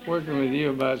working with you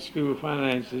about school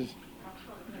finances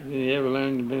than he ever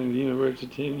learned to be in the university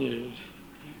 10 years.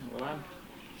 Well, I'm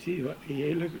See,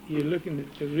 you're looking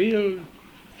at the real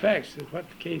facts of what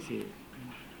the case is.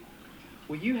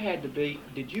 Well, you had to be,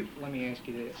 let me ask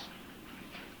you this.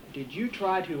 Did you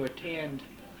try to attend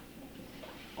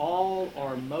all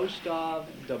or most of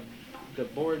the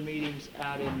board meetings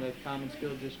out in the common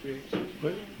school districts?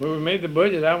 When we made the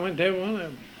budget, I went to every one of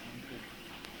them.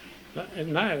 At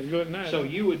night, it was good at night. So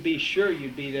you would be sure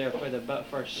you'd be there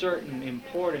for a certain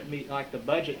important meet, like the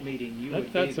budget meeting, you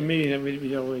would That's be the meeting that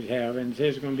we always have, and it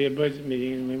says it's going to be a budget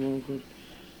meeting, and we won't go.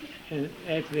 And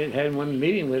after they had one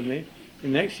meeting with me, the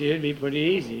next year it'd be pretty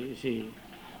easy, you see.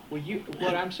 Well,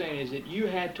 what I'm saying is that you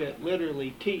had to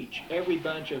literally teach every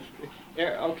bunch of,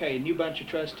 okay, a new bunch of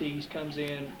trustees comes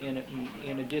in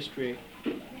a district.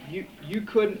 You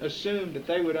couldn't assume that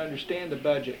they would understand the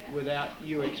budget without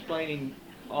you explaining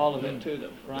all of it to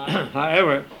them, right?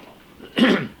 However,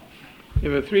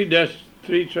 there were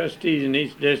three trustees in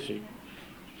each district.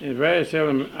 And very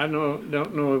seldom, I don't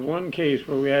know of one case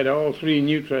where we had all three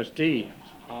new trustees.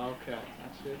 Okay,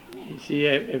 that's it. You see,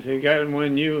 if they got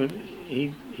one new,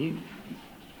 he'd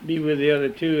be with the other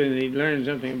two, and he'd learn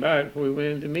something about it before we went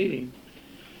into the meeting.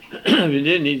 If he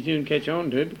didn't, he'd soon catch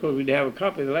on to it because we'd have a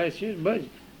copy of the last year's budget.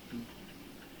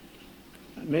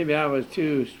 Maybe I was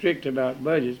too strict about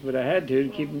budgets, but I had to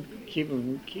keep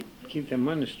them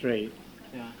money straight.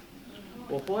 Yeah.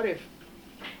 Well,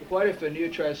 what if a new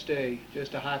trustee,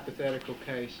 just a hypothetical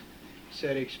case,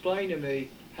 said, "Explain to me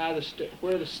how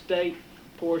where the state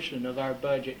portion of our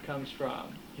budget comes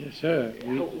from"? Yes, sir.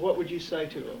 What would you say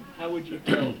to them? How would you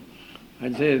tell them?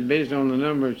 I'd say it's based on the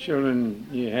number of children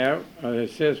you have, or the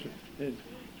assessment.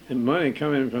 The money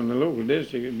coming from the local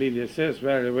district would be the assessed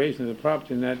valuation of the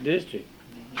property in that district.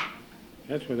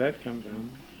 That's where that comes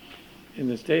from. In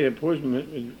the state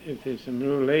apportionment, if there's some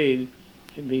rural aid,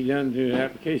 it'd be done through the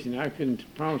application. I couldn't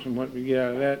promise them what we get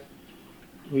out of that.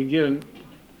 We'd get a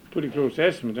pretty close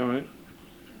estimate on it,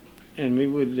 and we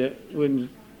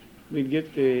we'd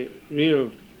get the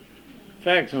real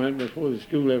facts on it before the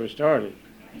school ever started.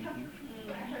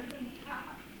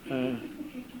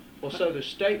 Well, so the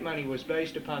state money was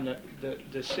based upon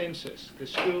the census, the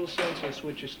school census,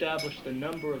 which established the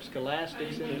number of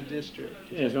scholastics in the district.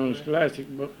 Yes, on a scholastic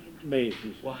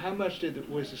basis. Well, how much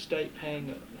was the state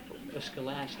paying a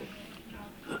scholastic?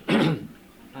 I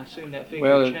assume that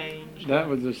figure changed. That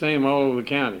was the same all over the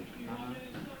county.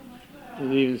 It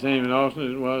was even the same in Austin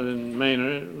as it was in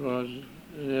Maynard, it was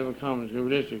in every common school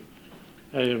district.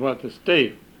 That is what the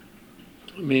state,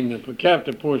 the per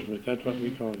capita apportionment, that's what we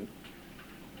call it.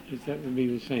 That would be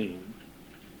the same.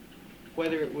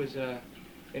 Whether it was an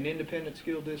independent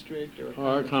school district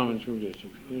or a common school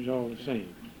district, it was all the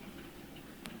same.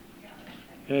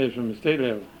 That is from the state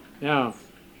level. Now,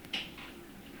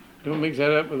 don't mix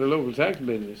that up with the local tax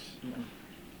business.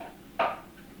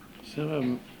 Some of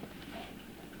them,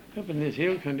 up in this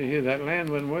hill country here, that land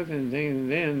wasn't worth anything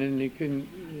then, and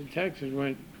the taxes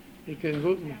weren't, they couldn't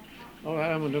go. Oh,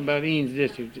 I'm talking about Eanes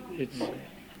district.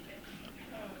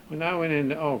 When I went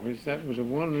into office, that was a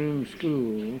one-room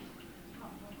school,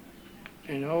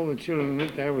 and all the children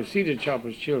went there were Cedar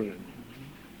Chopper's children.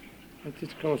 That's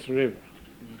just across the river.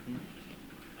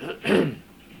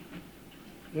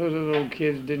 Those little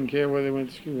kids didn't care whether they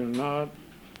went to school or not.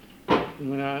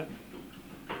 And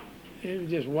it was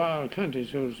just wild country,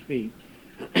 so to speak.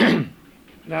 When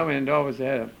I went into office, I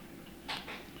had a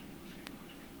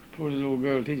poor little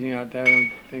girl teaching out there. I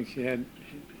don't think she had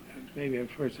maybe her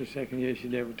first or second year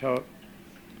she'd ever taught.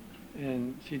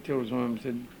 And she told someone,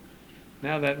 said,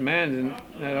 now that man's in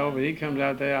that office, he comes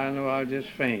out there, I know I'll just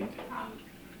faint.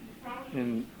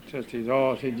 And trustees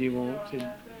all said, you won't.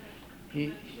 Said,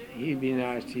 he'd be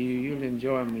nice to you. You'll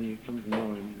enjoy him when you come to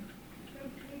know him.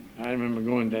 I remember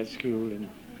going to that school, and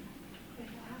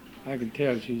I could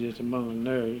tell she was just a bundle of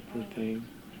nerves, poor thing.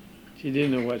 She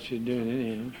didn't know what she was doing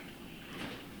anyhow.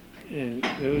 And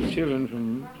those children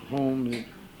from homes that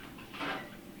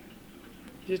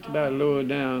just about lower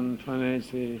down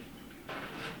financially,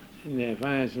 and their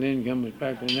financial income was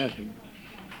practically nothing,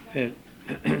 that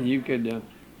you could,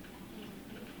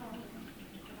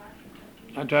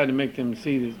 I tried to make them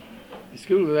see that the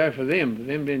school was there for them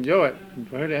to enjoy it, and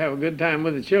for her to have a good time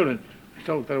with the children.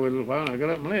 talked to her a little while, and I got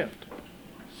up and left.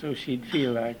 So she'd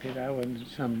feel like that I wasn't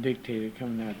some dictator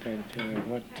coming out there to tell her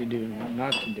what to do and what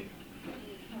not to do.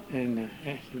 And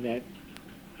after that,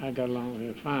 I got along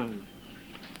with her fine.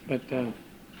 But, well,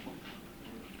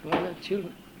 that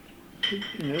children,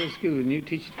 in another school, a new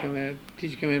teacher come in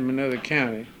from another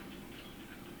county,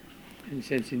 and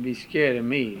said she'd be scared of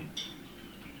me.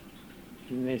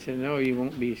 And they said, no, you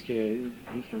won't be scared.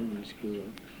 He comes to school.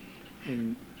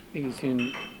 And we can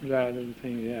soon dry those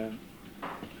things out.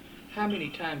 How many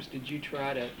times did you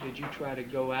try to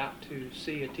go out to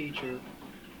see a teacher?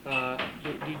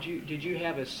 Did you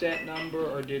have a set number,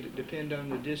 or did it depend on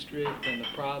the district and the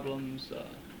problems?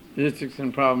 Districts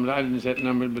and problems, I didn't set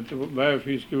numbers, but there were very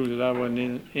few schools that I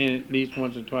wasn't in at least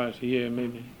once or twice a year,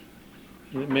 maybe.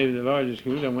 Maybe the larger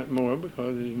schools I went more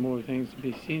because there's more things to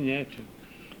be seen after.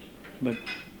 But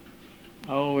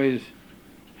I always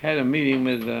had a meeting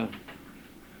with the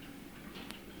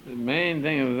main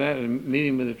thing of that, a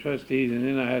meeting with the trustees, and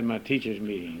then I had my teachers'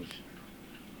 meetings.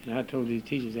 And I told these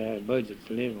teachers I had a budget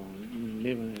to live on,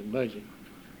 live on that budget.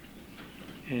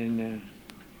 And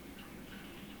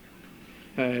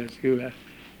I had a school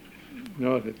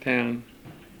north of town.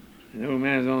 And the old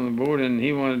man's on the board, and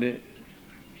he wanted to,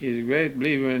 he's a great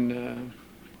believer in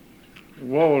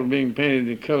walls being painted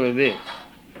the color of this,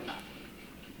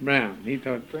 brown. He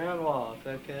thought Brown walls,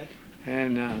 okay.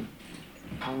 and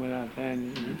I went out there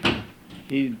and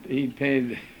he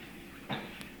painted.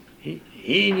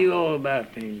 He knew all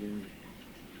about things.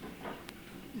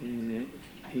 And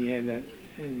he had that.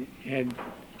 And he had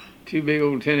two big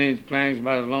old 10-inch planks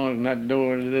about as long as that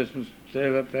door to this was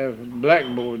set up there for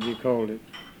blackboards, he called it.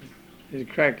 There's a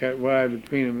crack cut wide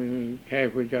between them, and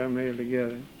halfway got them nailed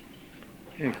together.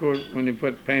 And of course, when they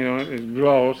put paint on it, it's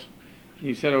gloss.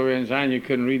 You sat over inside and you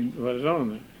couldn't read what was on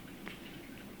there.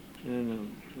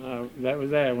 And that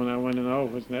was there when I went in the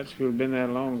office, and that school had been there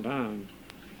a long time.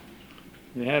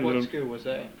 They had What school was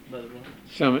that, by the way?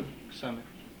 Summit. Summit.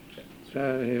 Okay. It's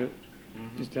out here.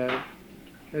 Just out.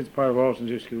 That's part of Austin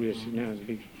Zoo School District now.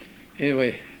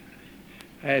 Anyway,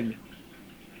 I had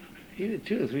either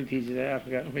 2 or 3 teachers there. I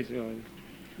forgot which it was,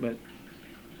 but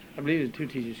I believe it was 2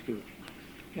 teacher school,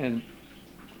 and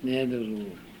they had those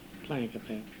little plank up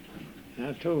there. And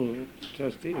I told the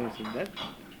trustee, I said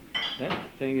that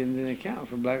thing isn't account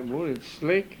for blackboard. It's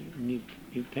slick, and you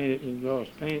paint it with gloss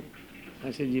paint.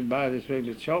 I said, you buy this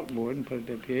regular chalkboard and put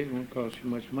it up here. It won't cost you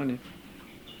much money.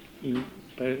 You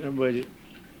put it in a budget,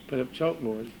 put up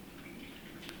chalkboard.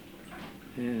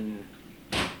 And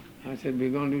I said,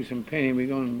 we're going to do some painting. We're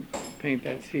going to paint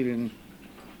that ceiling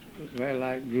very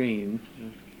light green,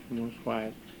 almost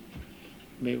white.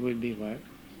 Maybe it would be white.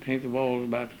 Paint the walls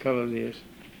about the color of this.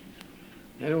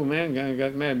 That old man kind of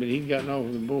got mad, but he'd gotten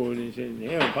off the board. He said,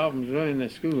 hell, Papa's running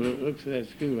that school. It looks at that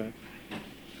school.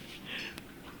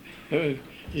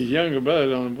 His younger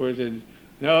brother on the board said,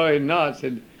 no, he's not.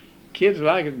 Said, kids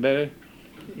like it better.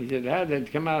 He said, how'd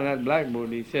that come out of that blackboard?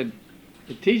 He said,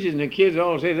 the teachers and the kids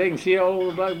all say they can see all over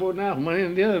the blackboard now from one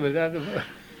end to the other,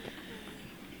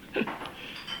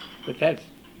 but that's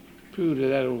proved to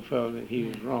that old fellow that he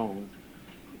was wrong.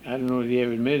 I don't know if he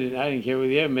ever admitted it. I didn't care whether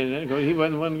he ever admitted it because he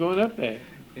wasn't the one going up there.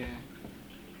 Yeah.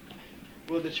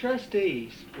 Well, the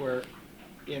trustees were,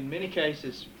 in many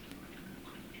cases,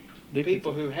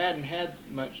 people who hadn't had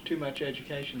too much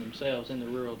education themselves in the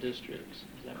rural districts.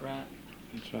 Is that right?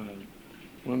 That's right.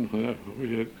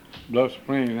 We had Bluff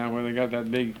Springs now where they got that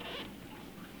big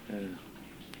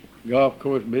golf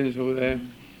course business over there.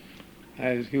 I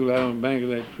had a school out on the bank of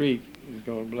that creek. It was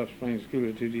called Bluff Springs School,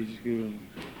 a 2-teacher school.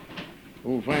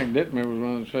 Old Frank Dittmer was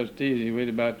one of the trustees. He weighed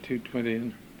about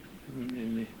 220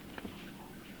 and they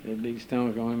had a big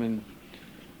stomach on him. And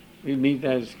we'd meet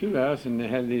at the schoolhouse and they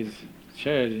had these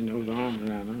chairs and those arms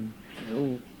around them.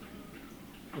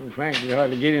 Old Frank could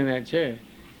hardly get in that chair.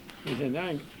 He said,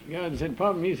 God said,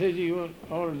 Papa, you said you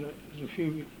ordered a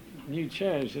few new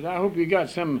chairs. He said, I hope you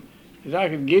got some that I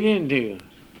could get into.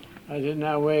 I said,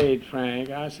 now wait,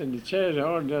 Frank. I said, the chairs I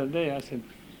ordered the other day. I said,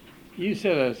 you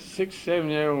set a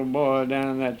 6-7-year-old boy down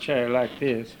in that chair like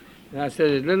this. And I said,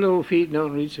 his little old feet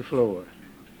don't reach the floor.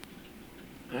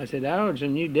 I said, I ordered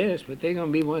some new desks, but they're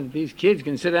going to be ones that these kids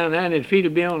can sit down there and his feet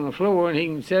will be on the floor and he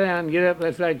can sit down and get up.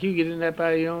 That's like you getting up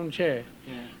out of your own chair.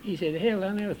 Yeah. He said, hell, I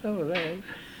never thought of that.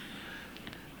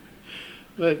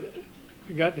 But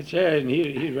we got the chairs, and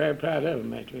he's very proud of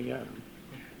them after we got them.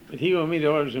 But he wanted me to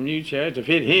order some new chairs to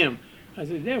fit him. I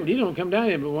said, Dad, he don't come down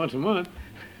here but once a month.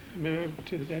 Remember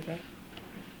that time?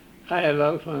 I had a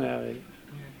lot of fun out of it.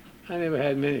 I never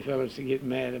had many fellows to get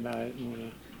mad about it.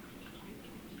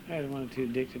 I had 1 or 2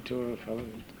 dictatorial fellows.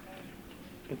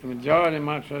 But the majority of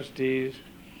my trustees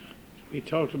We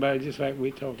talked about it just like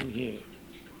we're talking here.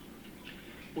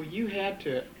 Well, you had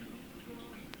to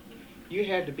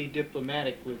be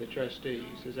diplomatic with the trustees,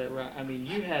 is that right? I mean,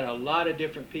 you had a lot of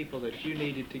different people that you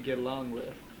needed to get along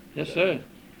with. Yes, So- sir.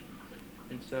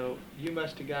 And so you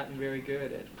must have gotten very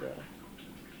good at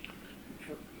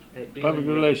dealing Public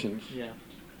with- relations. Yeah.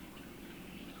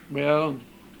 Well,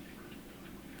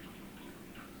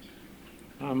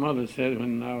 my mother said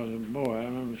when I was a boy, I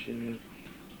remember she said,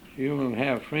 if you want to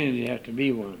have friends, you have to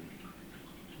be one.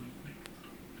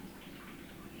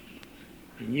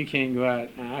 And you can't go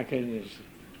out, now I couldn't just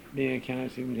be a county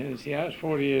superintendent. See, I was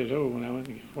 40 years old when I went,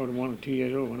 41 or 2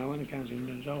 years old when I went to county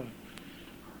superintendent's office.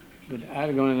 But I'd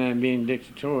have gone in there and being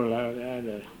dictatorial, I'd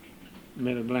have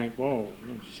made a blank wall,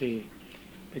 don't you see.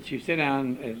 But you sit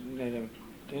down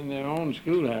in their own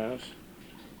schoolhouse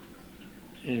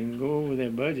and go over their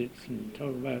budgets and talk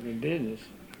about their business.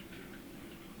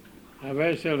 I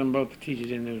very seldom brought the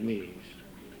teachers in those meetings.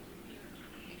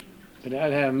 But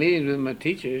I'd have meetings with my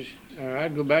teachers, or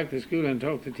I'd go back to school and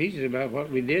talk to teachers about what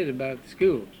we did about the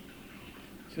school.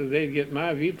 So they'd get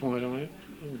my viewpoint on it,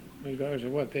 in regards to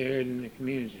what they heard in the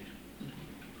community.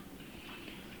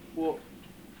 Well,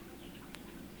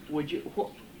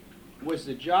 was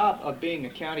the job of being a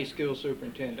county school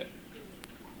superintendent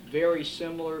very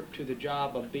similar to the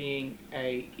job of being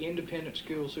a independent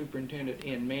school superintendent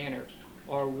in Manor,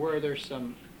 or were there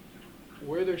some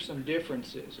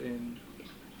differences in?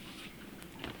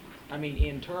 I mean,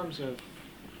 in terms of,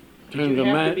 did you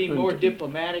have to be more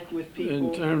diplomatic with people?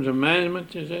 In terms of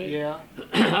management, you say? Yeah.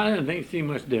 I didn't see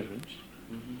much difference.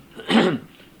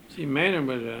 See, Manor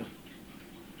was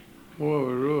more of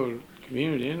a rural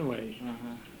community anyway.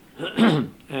 Uh-huh.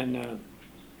 And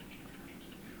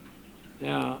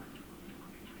now,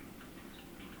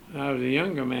 when I was a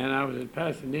younger man, I was at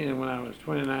Pasadena when I was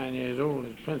 29 years old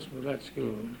as principal of that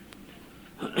school.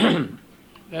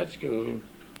 That school,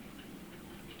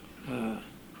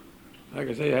 like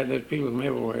I say, I had those people from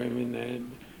everywhere. I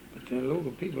mean, but the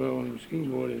local people on the school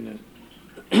board and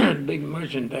the big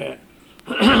merchant there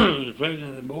was the president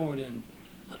of the board, and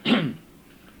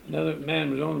another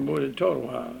man was on the board that taught a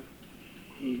while.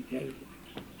 He had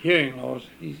hearing loss.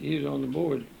 He was on the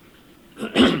board.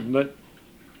 But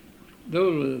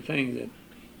those were the things that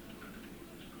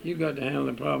you got to handle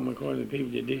the problem according to the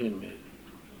people you're dealing with.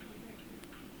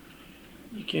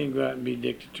 You can't go out and be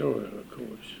dictatorial, of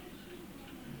course.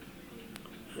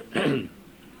 And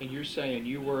you're saying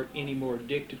you weren't any more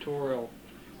dictatorial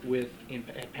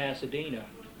at Pasadena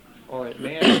or at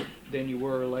Manor than you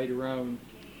were later on.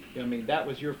 I mean, that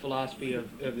was your philosophy of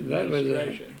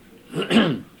administration.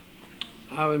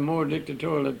 I was more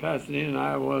dictatorial at Pasadena than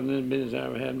I was in the business I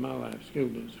ever had in my life, school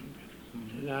business.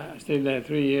 And I stayed there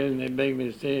 3 years, and they begged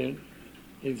me to stay.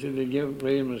 They said they'd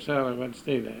raise my salary if I'd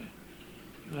stay there.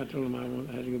 And I told them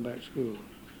I had to go back to school.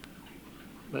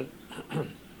 But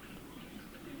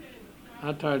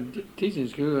I started teaching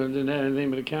school and didn't have anything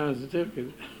but a county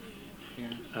certificate.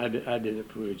 Yeah. I did a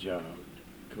poor job,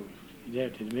 of course. You'd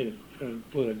have to admit it, for a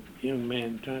poor young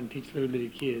man trying to teach little bitty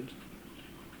kids.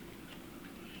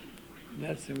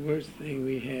 That's the worst thing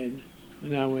we had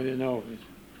when I went in office.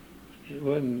 It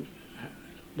wasn't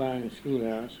buying a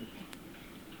schoolhouse.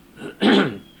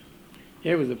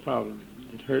 Here was the problem.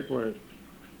 It hurt worse.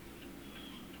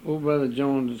 Old Brother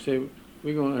Jones would say,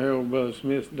 we're going to have old Brother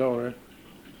Smith's daughter.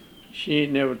 She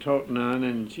ain't never taught none,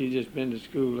 and she's just been to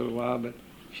school a little while, but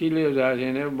she lives out here,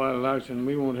 and everybody likes her, and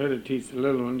we want her to teach the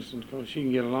little ones because she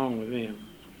can get along with them.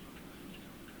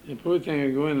 The poor thing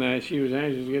would go in there, she was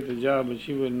anxious to get the job, but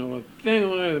she wouldn't know a thing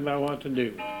on earth about what to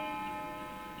do.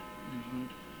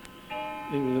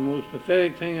 It was the most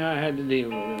pathetic thing I had to deal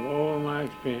with. Of all my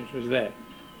experience was that.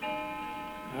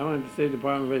 I went to the State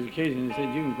Department of Education and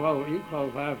said, you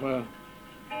qualify for a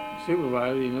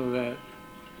supervisor, you know that.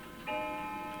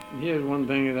 And here's one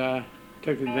thing that I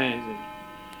took advantage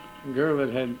of. A girl that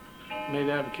had made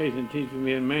the application to teach with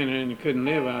me in Manor and couldn't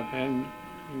live out there, and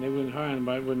they wouldn't hire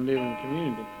anybody that wouldn't live in the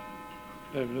community.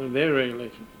 That was their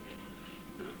regulation.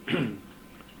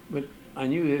 But I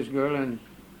knew this girl, and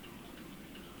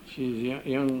she's a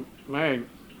young married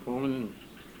woman, and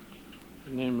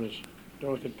her name was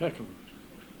Dorothy Peckham.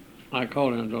 I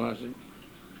called her and told her, I said,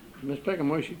 Miss Peckham,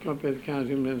 why she come up here to the county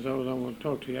superintendent's office? I want to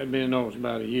talk to you. I'd been in office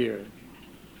about a year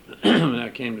when I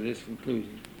came to this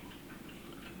conclusion.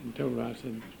 And told her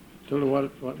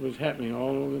what was happening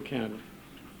all over the county.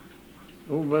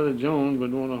 Old Brother Jones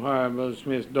would want to hire Brother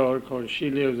Smith's daughter because she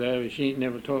lives there, but she ain't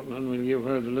never taught nothing. We'll give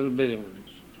her the little bitty ones.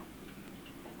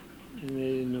 And they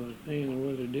didn't know a thing in the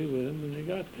world to do with them when they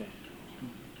got there.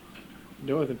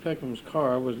 Dorothy Peckham's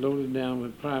car was loaded down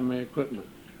with primary equipment.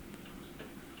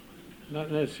 not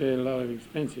necessarily a lot of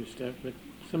expensive stuff, but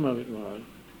some of it was.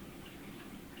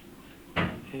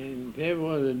 And if there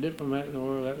was a diplomat in the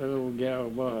world, that little gal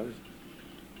was.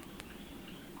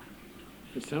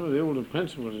 And some of the older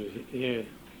principals here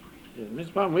said,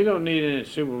 Mr. Popham, we don't need any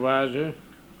supervisor.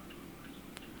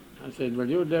 I said, well,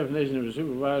 your definition of a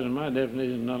supervisor and my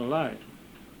definition is not alike.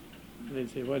 They'd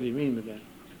say, what do you mean by that?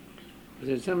 I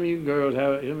said, some of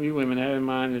you women have in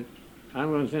mind that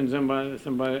I'm going to send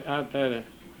somebody out there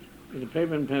with a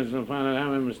paper and pencil and find out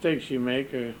how many mistakes you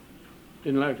make or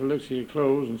didn't like the looks of your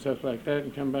clothes and stuff like that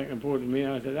and come back and report to me.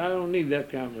 I said, I don't need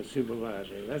that kind of a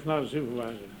supervisor. That's not a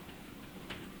supervisor.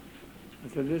 I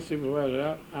said, this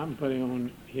supervisor I'm putting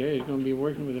on here is going to be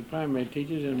working with the primary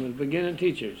teachers and with beginner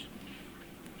teachers.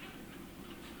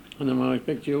 And I'm going to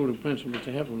expect the older principals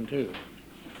to help them too.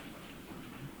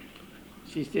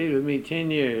 She stayed with me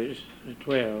 10 years, or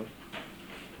 12.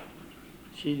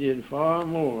 She did far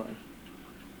more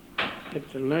at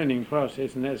the learning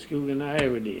process in that school than I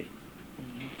ever did.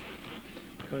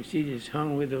 Because she just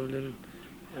hung with those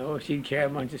little, she'd carry a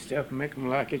bunch of stuff and make them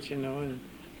like it, and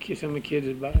some of the teachers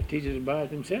would buy it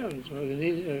themselves. So they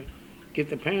needed to get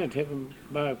the parents to help them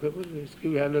buy equipment. The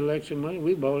school had a little extra money,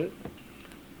 we bought it.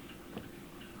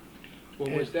 Well,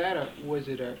 was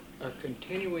it a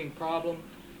continuing problem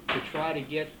to try to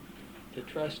get the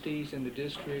trustees and the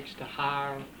districts to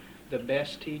hire the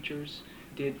best teachers?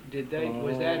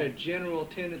 Was that a general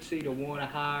tendency to want to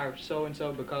hire so and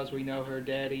so because we know her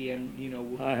daddy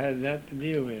and I had that to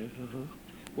deal with.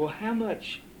 Well, how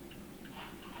much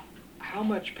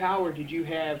power did you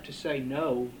have to say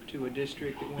no to a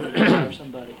district that wanted to hire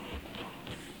somebody?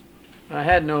 I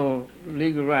had no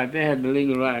legal right. They had the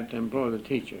legal right to employ the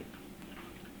teacher,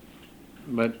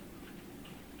 but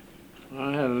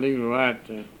I had a legal right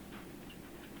to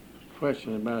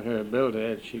question about her ability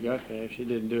after she got there. If she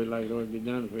didn't do it like it ought to be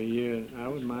done for a year, I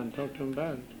wouldn't mind talking to them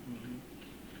about it.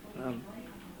 I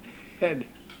had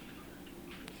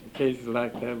some cases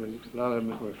like that, but a lot of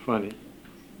them were funny.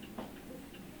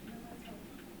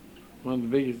 One of the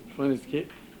biggest, funniest,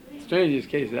 strangest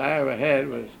cases I ever had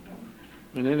was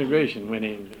when integration went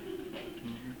in.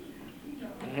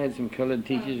 I had some colored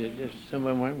teachers that just, some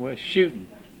of them were shooting.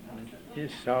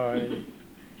 Just saw it.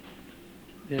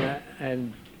 Then I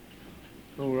had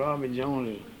old Robbie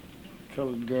Jones, a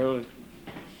colored girl, that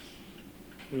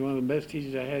was one of the best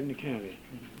teachers I had in the county.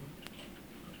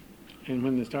 And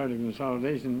when they started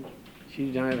consolidation, she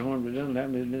was down at Hornby Dunlap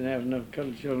and didn't have enough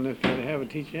colored children left to have a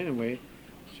teacher anyway.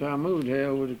 So I moved her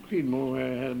over to Creedmoor,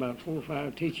 where I had about 4 or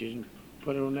 5 teachers and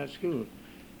put her on that school.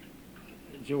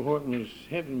 Joe Horton was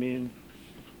helping me, and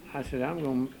I said, I'm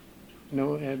going to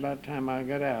know at about the time I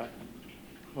got out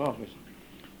of office.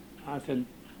 I said,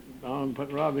 I'm going to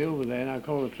put Robbie over there, and I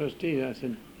called the trustees. I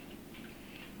said,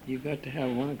 you've got to have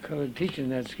one colored teacher in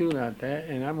that school out there,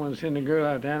 and I'm going to send a girl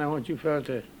out there, and I want you fellas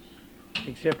to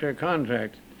accept her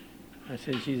contract. I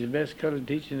said, she's the best colored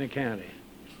teacher in the county.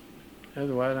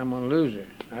 Otherwise, I'm going to lose her.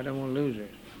 I don't want to lose her.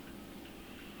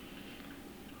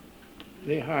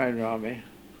 They hired Robbie.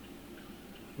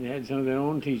 They had some of their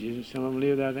own teachers. Some of them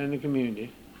lived out there in the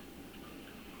community.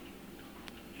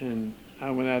 And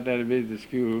I went out there to visit the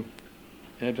school.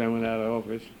 After I went out of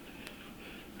office,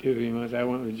 2 or 3 months, I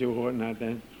went with Joe Horton out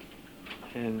there.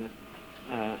 And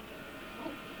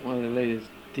one of the ladies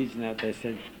teaching out there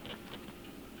said,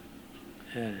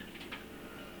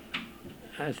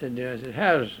 I said,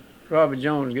 how's Robert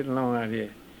Jones getting along out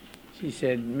here? She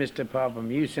said, Mr. Popham,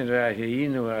 you sent her out here. You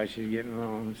know how she's getting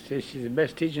along. She said, she's the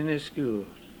best teacher in this school.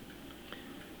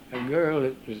 A girl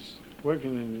that was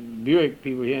working in Buick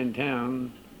people here in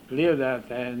town lived out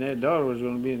there, and their daughter was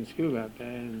going to be in school out there,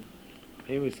 and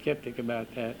they were skeptic about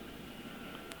that.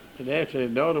 But after their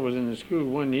daughter was in the school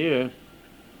 1 year,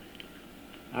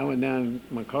 I went down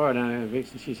my car down there and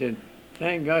fixed it. She said,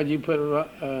 thank God you put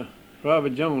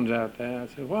Robert Jones out there. I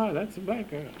said, wow, that's a black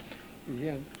girl.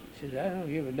 Yeah. She said, I don't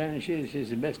give a damn. She's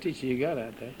the best teacher you got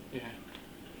out there. Yeah.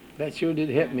 That sure did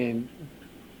help me in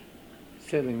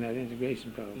settling that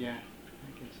integration problem. Yeah,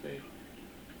 I can see.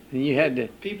 And you had to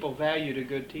people valued a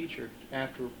good teacher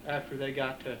after they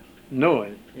got to know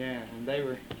it. Yeah, and they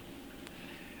were.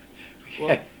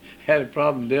 Well, had a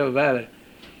problem in Dell Valley.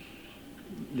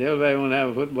 Dell Valley wanted to have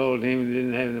a football team and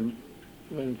didn't have them.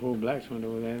 Wasn't 4 blacks went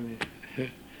over there. And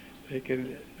they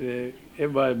could.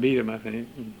 Everybody beat them, I think.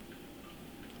 And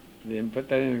then put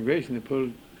that integration to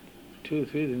pull 2 or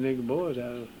 3 of the nigger boys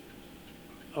out of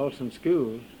Austin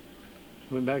School.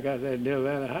 Went back out there to Dell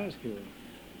Valley High School.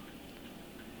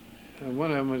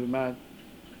 One of them was about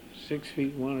 6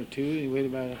 feet 1 or 2. He weighed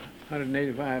about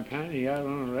 185 pounds. He got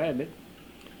on a rabbit,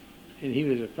 and he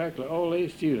was a faculty all-A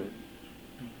student.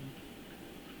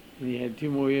 And he had 2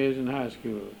 more years in high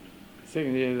school. The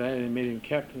second year of that, they made him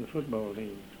captain of the football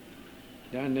team.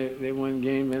 Down there, they won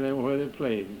games everywhere they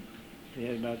played. They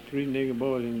had about 3 nigger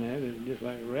boys in there that just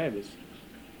like rabbits.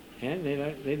 And they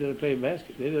did play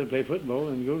they did play football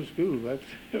and go to school. That's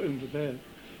that.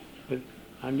 But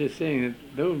I'm just saying that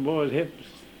those boys helped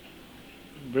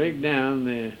break down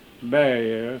the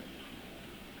barrier.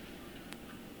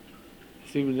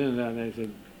 The superintendent out there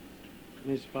said,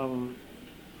 Mr. Popham,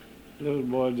 those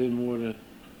boys did more to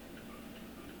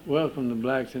welcome the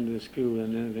blacks into the school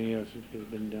than anything else that could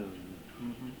have been done.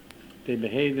 Mm-hmm. They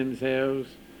behaved themselves.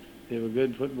 They were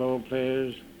good football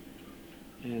players,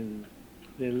 and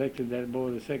they elected that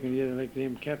boy the second year. They elected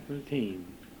him captain of the team.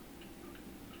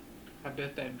 I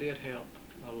bet that did help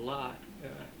a lot.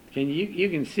 You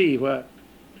can see what,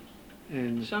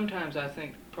 and Sometimes I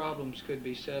think problems could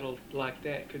be settled like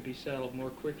that, could be settled more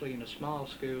quickly in a small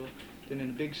school than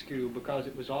in a big school because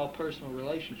it was all personal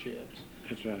relationships.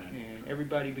 that's right. And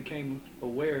everybody became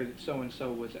aware that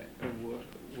so-and-so was an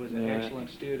Yeah. excellent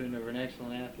student or an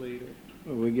excellent athlete.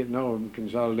 Well, we're getting all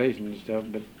consolidation and stuff,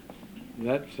 but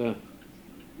that's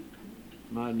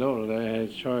my daughter there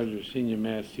has charge of senior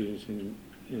math students in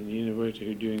the university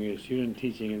who are doing a student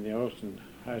teaching in the Austin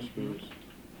high schools,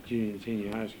 junior and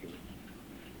senior high school.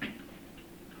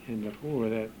 And before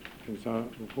that,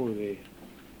 before they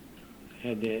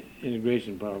had the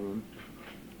integration problem,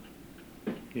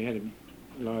 they had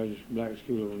a large black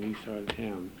school on the east side of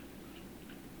town.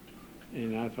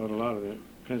 And I thought a lot of the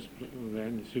principal there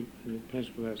and the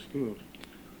principal of that school,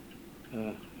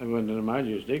 I wasn't under my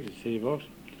jurisdiction, the city of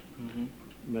Austin. Mm-hmm.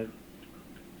 But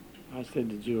I said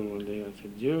to Jewel one day, I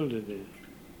said, Jewel, did they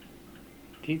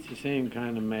teach the same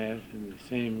kind of math and the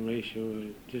same ratio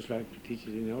just like the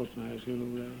teachers in the Austin High School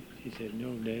over there? She said,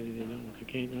 no, Daddy, they don't. You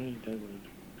can't learn it that way.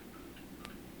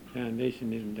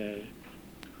 Foundation isn't there.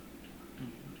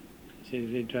 She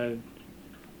said, they try to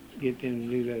get them to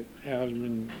do that algebra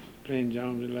and plain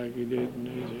geometry like we do it in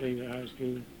the regular high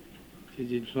school. She said,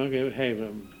 you'd flunk out half of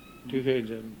them, 2/3 of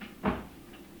them.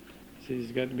 She said,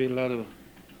 there's got to be a lot of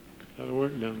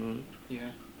work done on it.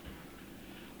 Yeah.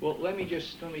 Well, let me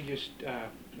just. Now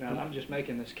I'm just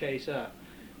making this case up,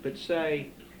 but say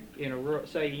in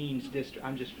say Eanes district.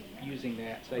 I'm just using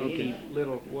that. Say Okay. any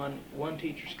little one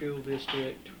teacher school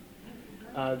district.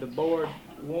 The board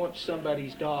wants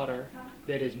somebody's daughter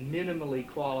that is minimally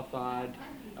qualified.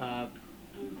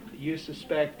 You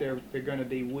suspect they're going to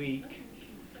be weak.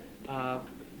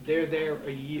 They're there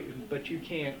a year, but you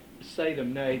can't say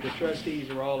them nay. The trustees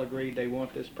are all agreed they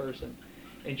want this person,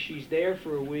 and she's there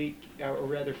for a week, or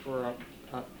rather for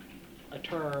a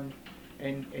term,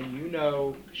 and you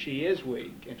know she is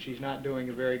weak and she's not doing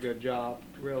a very good job,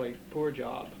 really poor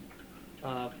job.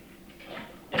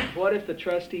 And what if the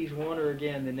trustees want her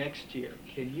again the next year?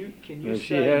 Can you If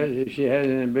say? she has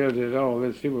any ability at all,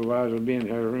 this supervisor will be in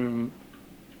her room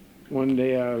one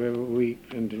day out of every week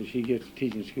until she gets to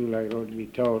teaching school like it ought to be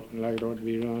taught and like it ought to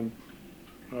be run.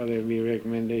 Or there'll be a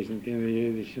recommendation at the end of the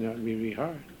year that she not be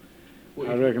rehired. Well,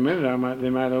 I recommended they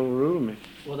might overrule me.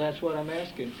 well, that's what I'm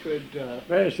asking. Could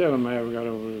Very seldom I ever got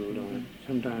overruled on it.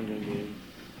 Sometimes I did.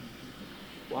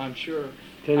 well, I'm sure.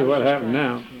 Tell I you was what just happened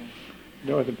trying- now. yeah.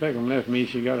 Dorothy Peckham left me.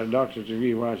 She got a doctor's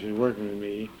degree while she was working with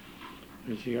me.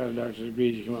 And she got a doctor's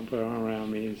degree. She came up and put her arm around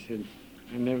me and said,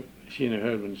 she and her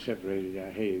husband separated.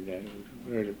 I hated that.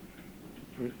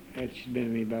 She'd been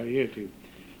with me about a year or two.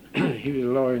 He was a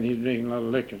lawyer and he was drinking a lot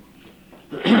of liquor.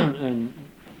 And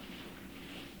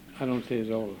I don't say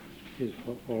it's all his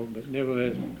fault, but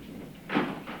nevertheless,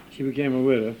 she became a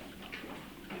widow.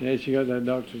 And as she got that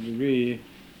doctor's degree,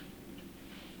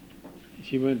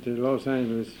 she went to Los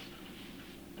Angeles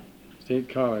State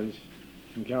College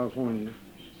in California,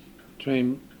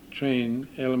 train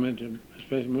elementary,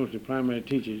 especially mostly primary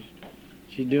teachers.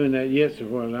 She's doing that yet, so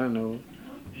far as I know.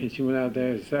 And she went out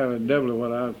there and salary double of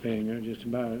what I was paying her, just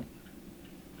about. And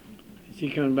she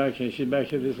comes back here. She's back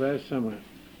here this last summer.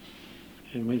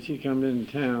 And when she comes into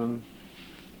town,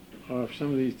 or if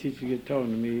some of these teachers get talking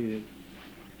to me, that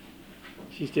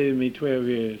she stayed with me 12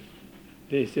 years.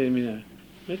 They say to me now,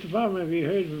 Mr. Popham, have you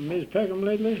heard from Ms. Peckham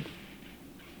lately?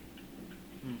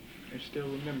 I still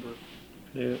remember.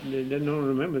 They didn't only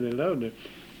remember, they loved her.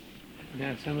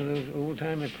 Now, some of those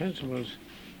old-timey principals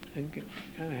kind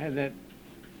of had that,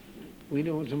 we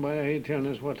don't want somebody out here telling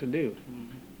us what to do.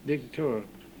 Dictatorial.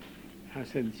 I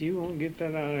said, you won't get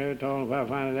that out of her at all. If I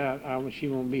find it out, she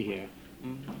won't be here.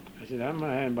 I said, I'm not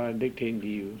having anybody dictating to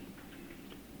you.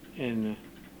 And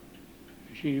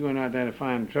she's going out there to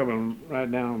find trouble and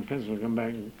write down on pencil and come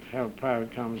back and have a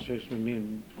private conversation with me.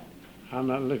 And I'm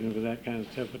not looking for that kind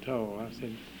of stuff at all. I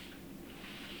said,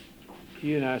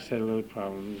 you and I settled those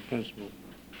problems, the principal.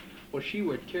 Well, she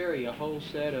would carry a whole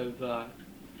set of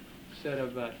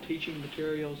teaching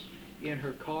materials in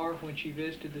her car when she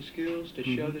visited the schools to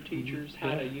show Mhm, the teachers how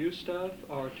yeah. to use stuff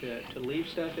or to leave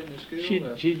stuff in the school.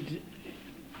 or-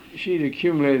 She'd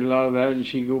accumulate a lot of that, and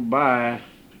she'd go by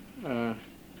of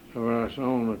us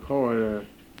on the corridor.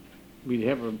 We'd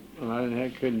help her.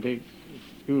 Well, couldn't take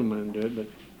schoolmen to do it, but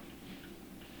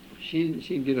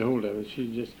she'd get a hold of it.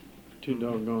 She's just too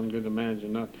doggone good a manager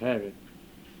not to have it.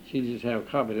 She'd just have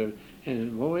copies of it.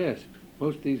 And oh yes,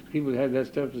 most of these people that had that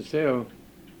stuff to sell,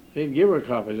 they'd give her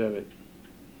copies of it.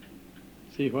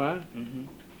 See why? Mhm.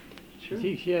 Sure.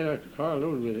 She had a car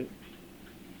loaded with it.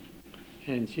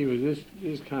 And she was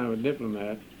this kind of a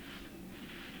diplomat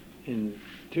in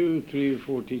 2, 3, or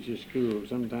 4 teacher schools.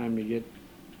 Sometimes you get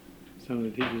some of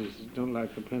the teachers don't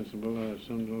like the principal, or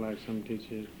some don't like some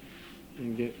teachers,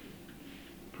 and get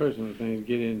personal things,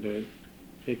 get into it.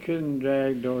 They couldn't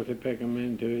drag Dorothy Peckham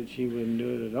into it. She wouldn't do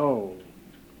it at all.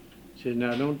 She said,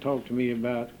 now don't talk to me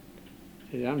about,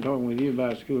 she said, I'm talking with you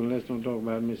about school, and let's don't talk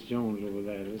about Miss Jones over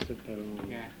there. Let's set that alone.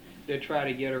 Yeah. They'd try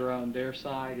to get her on their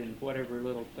side and whatever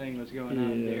little thing was going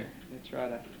on Yeah. there. They'd try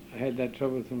to. I had that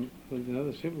trouble with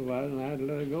another supervisor, and I had to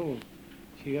let her go.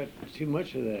 She got too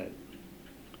much of that.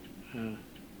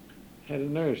 Had a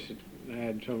nurse that I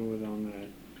had trouble with on that.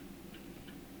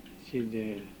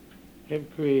 She'd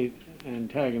help create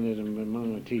antagonism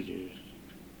among the teachers.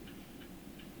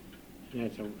 And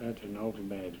that's an awful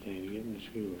bad thing to get in the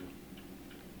school.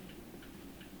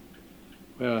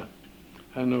 Well,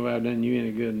 I don't know if I've done you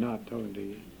any good not talking to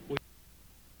you.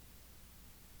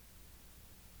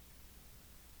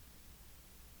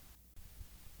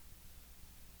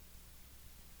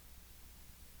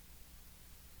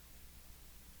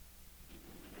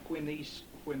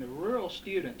 When the rural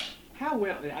students, how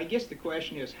well, I guess the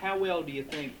question is, how well do you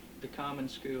think the common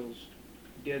schools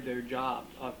did their job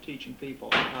of teaching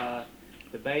people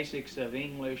the basics of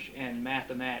English and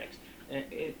mathematics?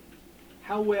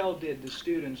 How well did the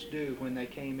students do when they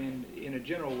came in a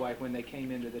general way, when they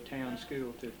came into the town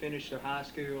school to finish their high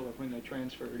school or when they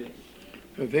transferred in?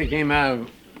 If they came out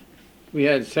of, we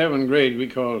had 7 grades, we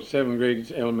called 7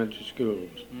 grades elementary schools.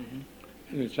 Mm-hmm.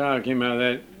 And the child came out of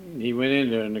that, he went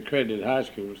into an accredited high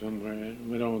school somewhere and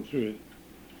went on through it.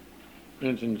 For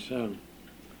instance, I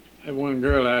had one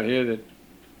girl out here that,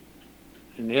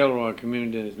 in the Elroy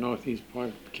community in the northeast part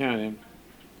of the county,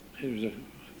 it was a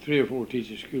 3 or 4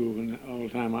 teacher school when all the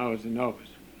time I was in office.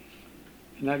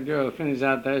 And that girl finished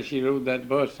out there, she rode that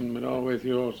bus and went all the way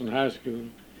through Austin High School.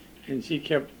 And she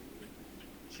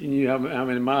knew how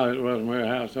many miles it was from her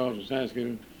house to Austin High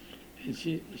School. And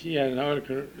she had an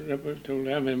article that told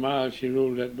how many miles she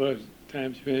rode that bus the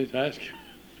time she finished high school.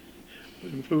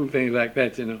 Fool things like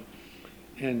that, you know.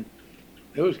 And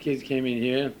those kids came in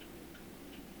here.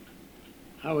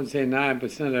 I would say 9%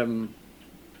 of them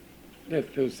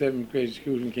left those 7th grade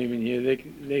schools and came in here. They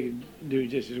could do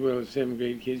just as well as 7th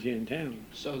grade kids here in town.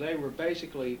 So they were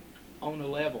basically on a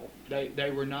level. They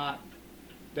were not.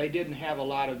 They didn't have a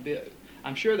lot of.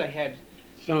 I'm sure they had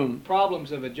Some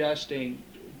problems of adjusting.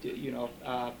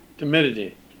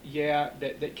 timidity. Yeah,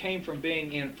 that came from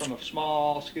being from a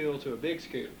small school to a big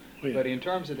school. Oh, yeah. But in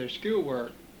terms of their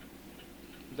schoolwork,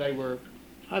 they were.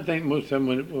 I think most of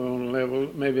them were on a level,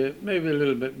 maybe a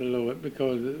little bit below it,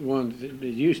 because the ones that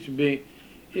used to be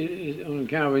on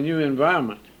kind of a new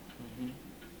environment.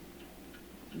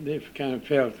 Mm-hmm. They kind of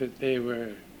felt that they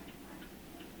were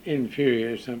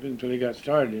inferior or something until they got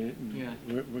started in it and Yeah.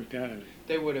 worked out of it.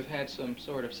 They would have had some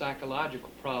sort of psychological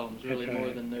problems, really, That's more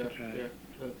right, than their that's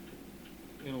right.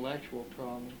 intellectual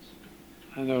problems.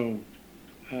 I know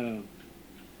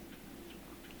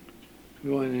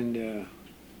going and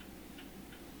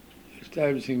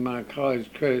establishing my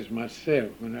college credits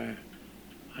myself when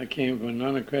I came from an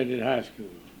unaccredited high school.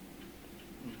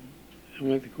 Mm-hmm. I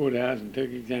went to the courthouse and took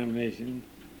examination.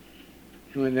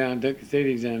 I went down and took the state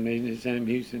examination at Sam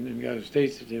Houston and got a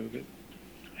state certificate.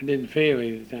 I didn't fail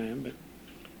either time, but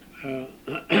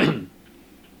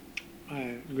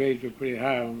my grades were pretty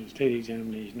high on the state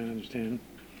examination, I understand.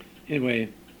 Anyway,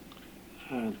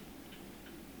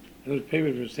 those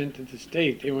papers were sent to the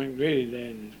state. They weren't graded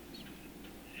there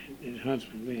in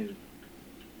Huntsville then.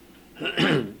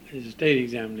 It's a state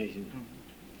examination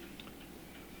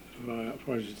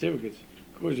for certificates.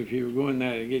 Of course, if you were going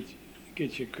there to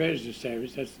get your credits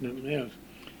established, that's nothing else.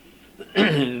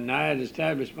 And I had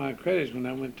established my credits when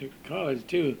I went to college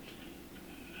too.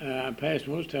 I passed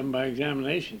most of them by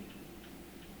examination.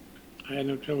 I had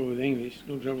no trouble with English,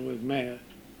 no trouble with math.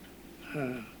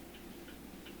 I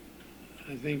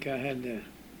think I had to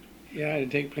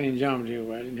take plain geometry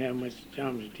over. I didn't have much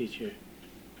geometry teacher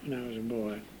when I was a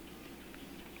boy.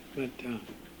 But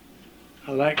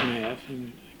I like math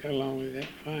and got along with that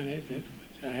fine at that.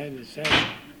 But I had to say,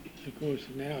 of course,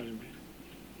 in algebra.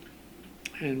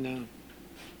 And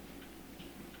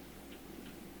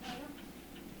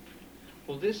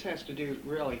Well, this has to do,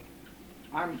 really,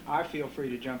 I feel free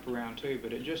to jump around too,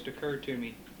 but it just occurred to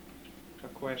me, a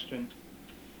question.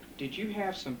 Did you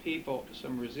have some people,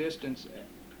 some resistance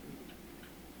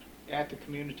at the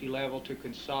community level to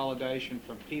consolidation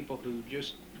from people who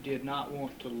just did not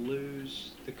want to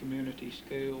lose the community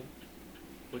school?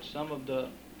 With some of the...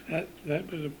 that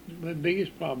was the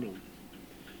biggest problem.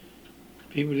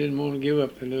 People didn't want to give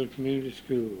up the little community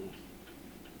school.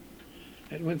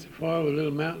 That went so far with a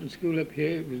little mountain school up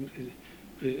here.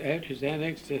 It was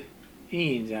annexed to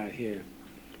Eanes out here.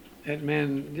 That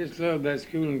man just loved that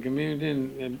school and community,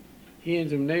 and he and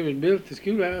some neighbors built the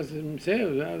schoolhouse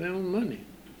themselves out of their own money.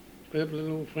 Put up a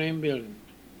little old frame building.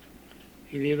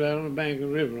 He lived out on the bank of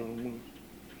the river almost.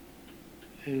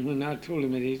 And when I told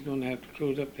him that he's going to have to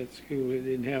close up that school, it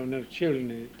didn't have enough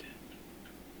children in it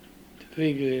to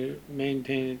legally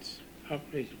maintain its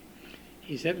operation,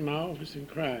 he sat in my office and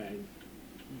cried.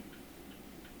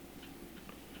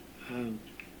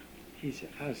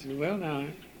 I said, well, now,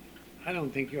 I don't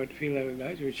think you ought to feel that way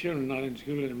about it. Your children are not in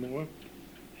school anymore.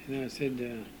 And I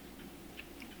said,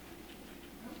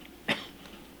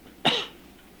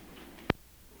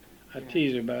 I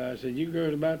teased her about it. I said, you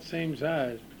girls about the same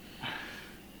size.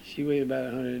 She weighed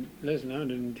about 100, less than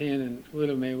 110, and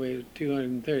Willow May weighed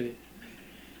 230.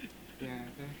 Yeah,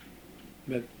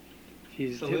 But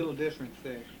she's it's a little difference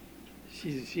there.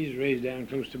 She's raised down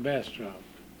close to Bastrop.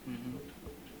 Mm-hmm.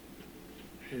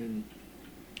 And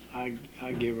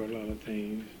I give her a lot of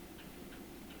things.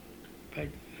 In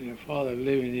fact, her father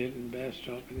living here in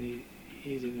Bastrop, and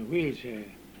he's in a wheelchair.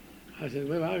 I said,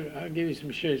 well, I'll give you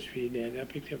some shirts for you, Dad. I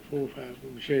picked up 4 or 5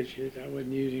 old shirts I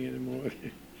wasn't using anymore.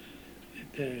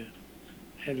 that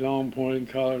had long pointed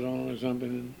collars on or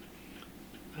something.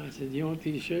 And I said, you want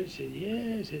these shirts? He said,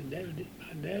 yeah. I said,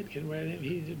 my dad can wear them.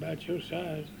 He's about your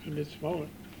size, a little bit smaller.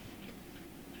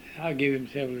 I'll give him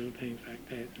several little things like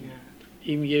that. Yeah.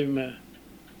 Even give him a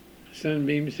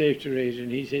Sunbeam safety razor,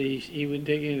 and he said he wouldn't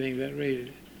take anything that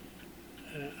razor.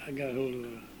 I got a hold of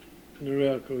a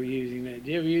Norelco using that.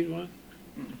 Do you ever use one?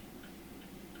 Mm-mm.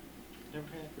 Never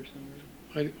had for some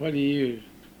reason. What do you use?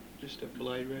 Just a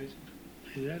blade razor.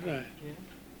 Is that right? Yeah.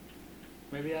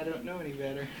 Maybe I don't know any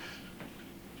better.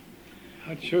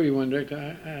 I'll show you one,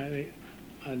 Director.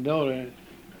 My daughter,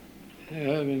 her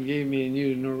husband gave me a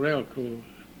new Norelco.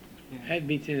 Yeah. That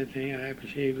beats anything I ever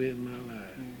shaved with in my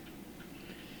life. Yeah.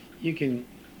 You can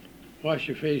wash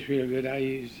your face real good. I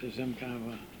use some kind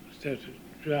of a stuff to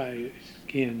dry your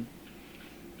skin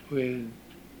with.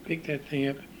 Pick that thing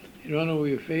up and run over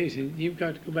your face, and you've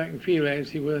got to go back and feel that and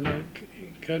see whether or not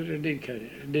it cut it or did cut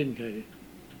it or didn't cut it.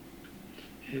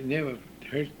 It never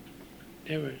hurts,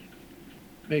 never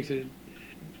makes it,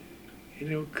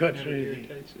 cuts Never or anything.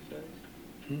 irritates the face.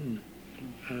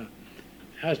 Mm-mm.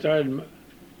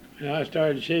 I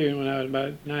started shaving when I was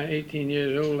about 18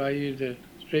 years old. I used a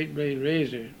straight blade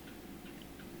razor,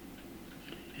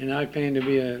 and I claimed to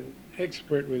be an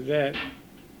expert with that,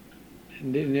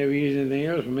 and didn't ever use anything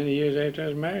else for many years after I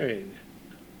was married.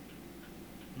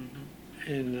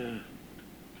 Mm-hmm. And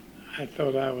I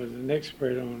thought I was an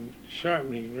expert on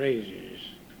sharpening razors.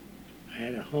 I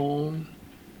had a home,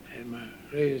 had my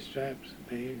razor straps and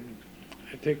things.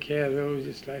 I took care of those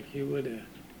just like you would a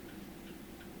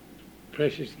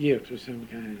precious gift of some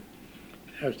kind.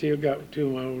 I've still got 2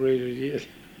 of my old razors yet.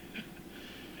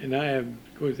 And of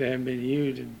course, they haven't been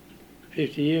used in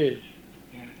 50 years.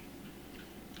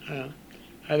 Yeah.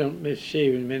 I don't miss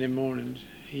shaving many mornings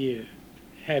a year.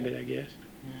 Habit, I guess.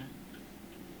 Yeah.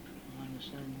 Well, I'm the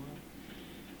same way.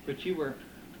 But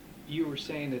you were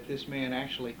saying that this man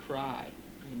actually cried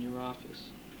in your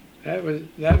office. That was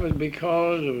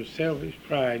because of selfish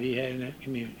pride he had in that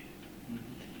community. Mm-hmm.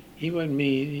 He wasn't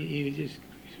mean. He was just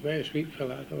a very sweet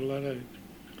fellow. I thought a lot of him.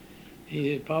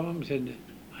 He said, Papa said,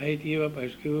 I hate to give up our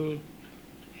school.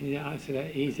 He said, I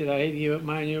hate to give up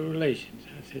mine and your relations.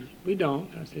 I said, we don't.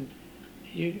 I said,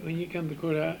 when you come to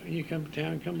when you come to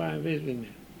town, come by and visit me.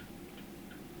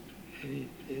 And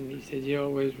he said, you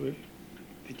always were,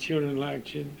 the children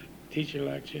liked you, the teacher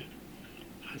liked you.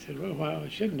 I said, well, why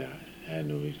shouldn't I? I had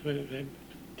no reason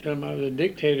to tell him I was a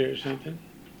dictator or something.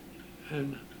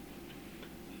 And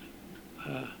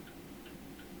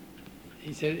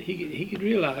he said he could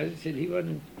realize, he said he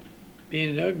wasn't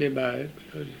being ugly about it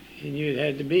because he knew it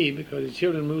had to be because the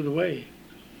children moved away.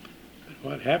 But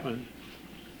what happened,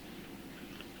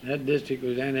 that district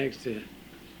was annexed to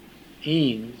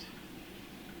Eanes,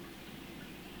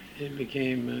 it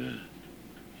became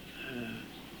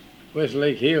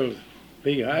Westlake Hills,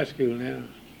 big high school now.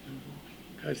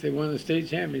 Because they won the state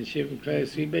championship in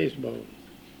Class C baseball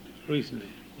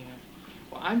recently. Yeah.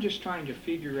 Well, I'm just trying to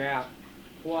figure out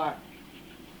what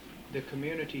the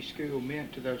community school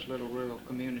meant to those little rural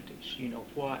communities. You know,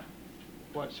 what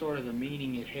sort of the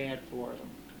meaning it had for them.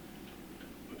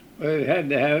 Well, it had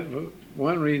to have,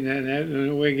 one reason it had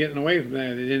no way of getting away from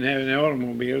that. They didn't have any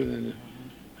automobiles, and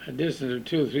a distance of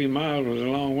 2 or 3 miles was a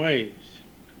long ways.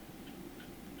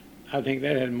 I think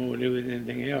that had more to do with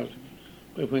anything else.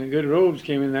 But when good roads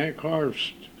came in, that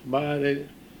cars by,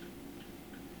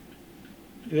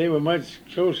 they were much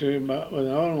closer with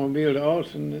an automobile to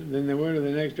Austin than they were to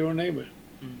the next door neighbor.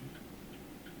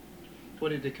 Well,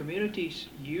 did the communities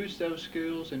use those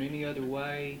schools in any other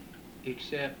way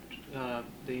except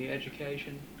the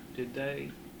education? Did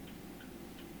they?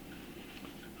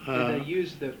 Did they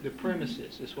use the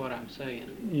premises? Is what I'm saying.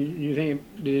 You think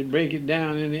did it break it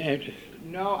down in the?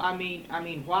 No, I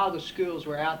mean, while the schools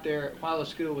were out there, while the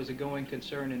school was a going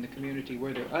concern in the community,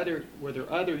 were there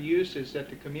other uses that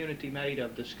the community made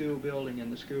of the school building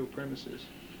and the school premises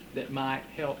that might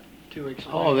help to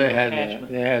explain? Oh, the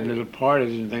attachment? they had little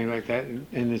parties and things like that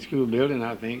in the school building.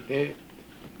 I think the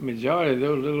majority of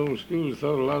those little old schools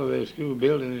thought a lot of their school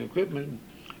building and equipment.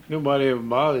 Nobody ever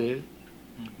bothered it.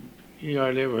 You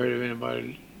hardly ever heard of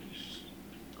anybody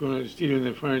going to stealing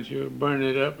the furniture or burning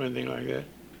it up or anything like that.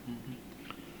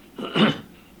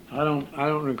 I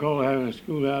don't recall having a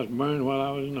schoolhouse burned while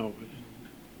I was in office.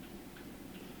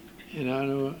 And I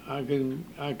know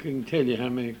I couldn't tell you how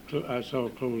many I saw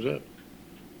close up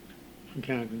from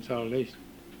kind of consolidation.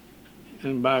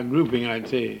 And by grouping, I'd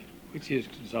say, which is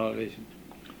consolidation.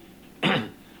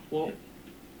 Well,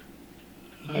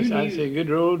 I'd say good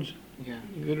roads. Yeah.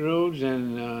 Good roads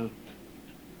and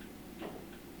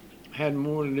had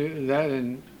more to do with that,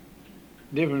 and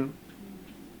different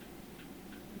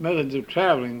methods of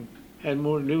traveling had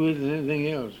more to do with it than anything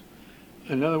else.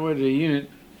 In other words, you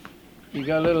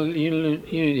got a little unit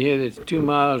here that's 2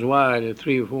 miles wide or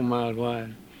 3 or 4 miles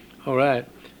wide. All right,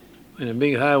 when a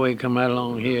big highway come right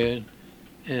along here,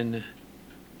 and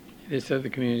this other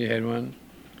community had one,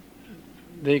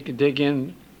 they could take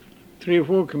in 3 or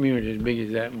 4 communities as big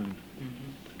as that one,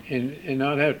 and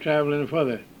not have to travel any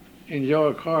further. Enjoy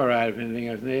a car ride, if anything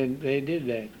else. They did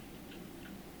that.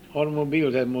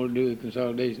 Automobiles had more to do with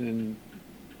consolidation than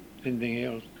anything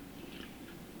else.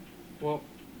 Well,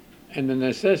 and the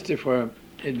necessity for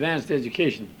advanced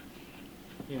education.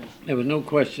 Yeah. There was no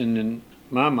question in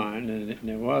my mind, and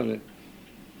there was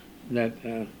that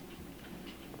the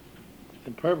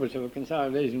purpose of a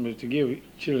consolidation was to give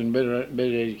children better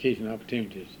education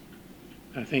opportunities.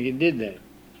 I think it did that.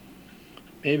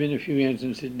 Maybe in a few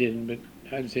instances it didn't, but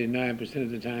I'd say 9% of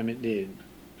the time it did.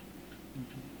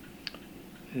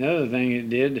 Another thing it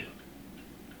did,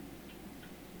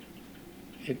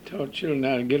 it taught children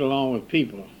how to get along with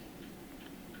people.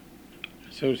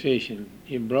 Association.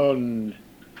 It broadened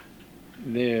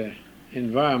their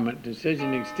environment to such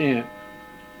an extent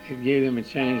it gave them a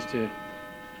chance to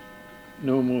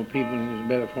know more people and it was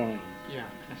better for them. Yeah,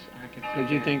 I can see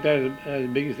Don't you that. think that was the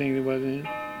biggest thing there was in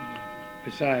it?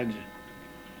 Besides,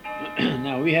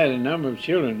 now we had a number of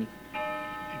children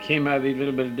that came out of these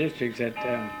little bit of districts that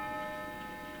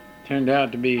turned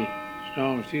out to be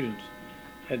strong students.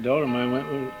 That daughter of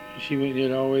mine she went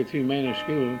here all the way through Manor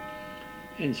School,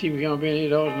 and she became being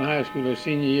at Austin High School her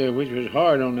senior year, which was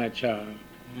hard on that child.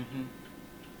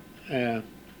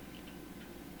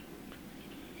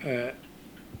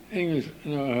 English,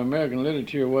 American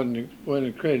literature wasn't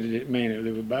accredited at Manor.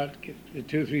 There were about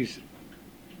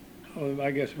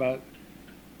about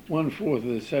 1/4 of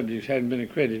the subjects hadn't been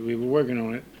accredited. We were working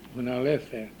on it when I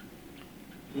left there.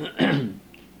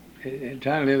 And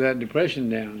trying to live that depression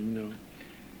down,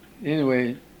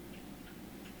 Anyway,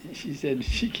 she said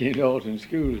she came to Alton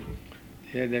School.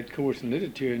 They had that course in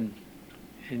literature,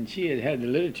 and she had the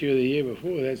literature the year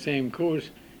before, that same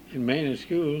course in Manor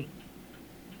School,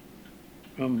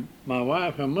 from my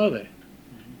wife, her mother.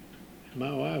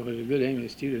 My wife was a good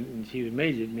English student, and she was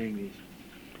majored in English.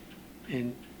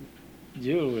 And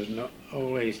Jill was an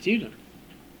all-A student.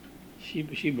 She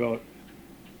brought,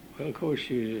 well, of course,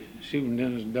 she was a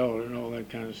superintendent's daughter and all that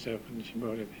kind of stuff, and she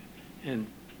brought it. And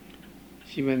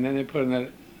she went, and then they put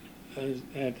her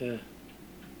at the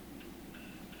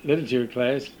literature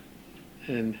class,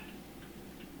 and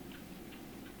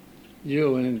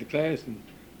Jill went into class, and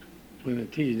when the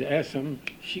teacher asked something,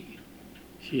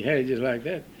 she had it just like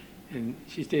that. And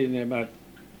she stayed in there about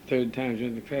 3rd time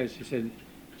during the class. She said,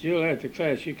 Jill, after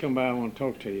class, you come by, I want to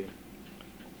talk to you.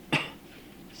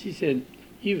 She said,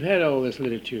 you've had all this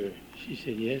literature. She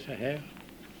said, yes, I have.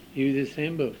 Use this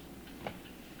same book.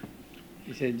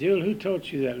 He said, Jewel, who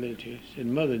taught you that literature? She said,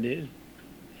 Mother did.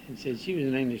 And said she was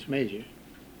an English major.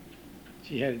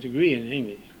 She had a degree in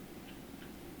English.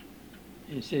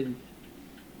 And said,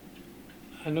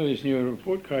 I noticed in your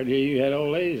report card here you had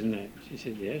all A's in that. She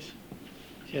said, yes.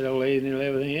 She had all A's in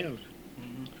everything else.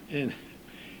 Mm-hmm. And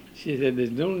she said,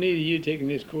 there's no need of you taking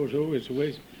this course over. It's a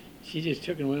waste. She just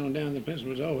took and went on down to the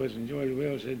principal's office, and George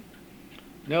Wells said,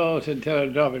 no, said, tell her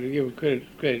to drop it and give her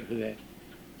credit for that.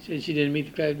 Said she didn't meet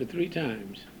the class but 3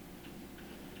 times.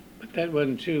 But that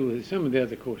wasn't true with some of the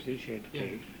other courses she had to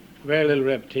take. Very little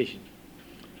repetition.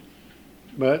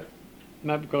 But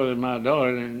not because of my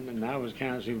daughter, and I was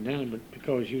county superintendent, but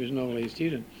because she was an all-A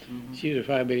student. Mm-hmm. She was a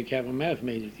Phi Beta Kappa math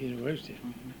major at the university.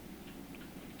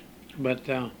 Mm-hmm. But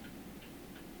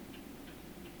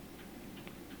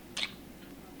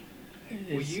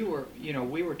Well,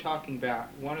 we were talking about,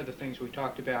 one of the things we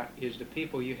talked about is the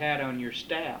people you had on your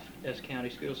staff as county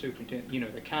school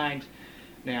superintendent, the kinds.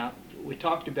 Now, we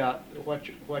talked about what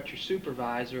your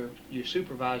supervisors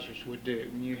would do.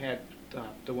 And you had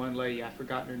the one lady, I've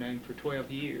forgotten her name, for 12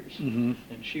 years, mm-hmm.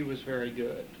 and she was very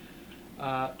good.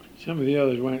 Some of the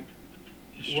others weren't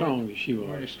as strong as she was.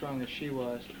 Weren't as strong as she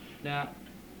was. Now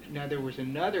there was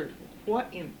another,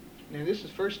 now this is the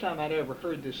first time I'd ever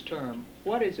heard this term.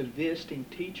 What is a visiting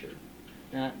teacher?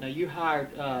 Now you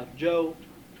hired Joe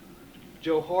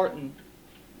Horton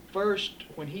first,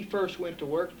 when he first went to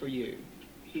work for you,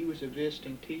 he was a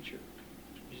visiting teacher.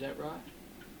 Is that right?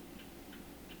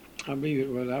 I believe it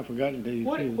was. I've forgotten to tell you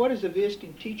the truth. What does a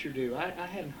visiting teacher do? I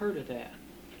hadn't heard of that.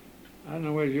 I don't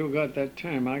know where you got that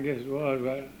term. I guess it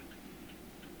was.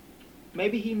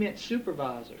 Maybe he meant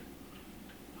supervisor.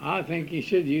 I think he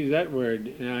should use that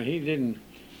word. Now, he didn't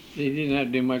have to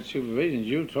do much supervision.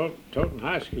 You taught in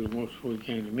high school most before he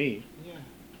came to me.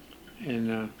 Yeah.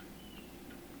 And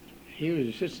he was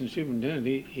assistant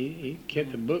superintendent. He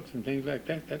kept the books and things like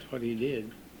that. That's what he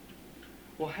did.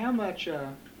 Well, how much,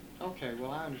 okay, well,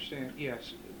 I understand,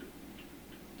 yes.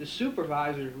 The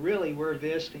supervisors really were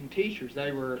visiting teachers.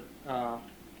 They were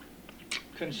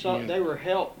they were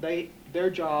their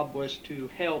job was to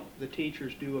help the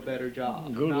teachers do a better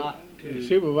job, The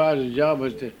supervisor's job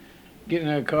was to get in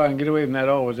that car and get away from that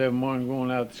office every morning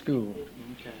going out to school.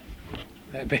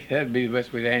 Okay. That'd be the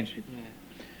best way to answer it. Yeah.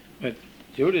 But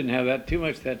Joe didn't have too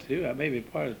much of that to do. Maybe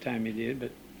part of the time he did,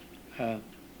 but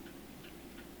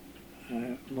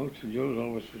most of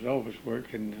Joe's was office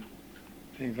work and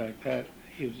things like that.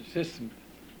 He was assistant.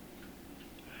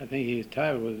 I think his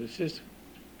title was assistant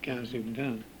county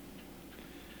superintendent.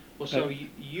 Well, so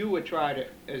you would try to,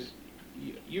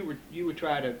 you would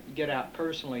try to get out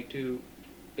personally to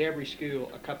every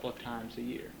school a couple of times a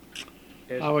year.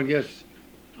 I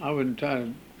wouldn't try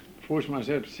to force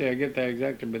myself to say I get that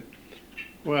exactly, but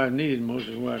where I needed most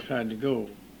is where I tried to go.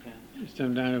 Yeah.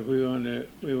 Sometimes if we were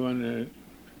on the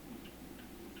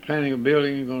planning a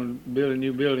building, going to build a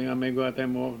new building, I may go out there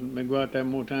more often, may go out there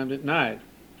more times at night.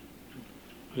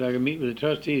 Because I could meet with the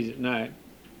trustees at night.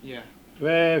 Yeah.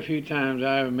 Very few times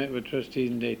I ever met with trustees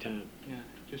in daytime. Yeah,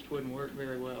 just wouldn't work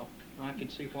very well. I can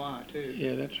see why, too.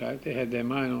 Yeah, that's right. They had their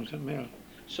mind on something else.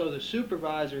 So the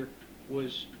supervisor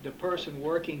was the person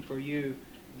working for you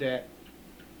that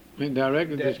Went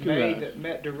directly to the schoolhouse. that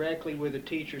met directly with the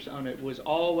teachers on it, was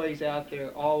always out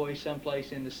there, always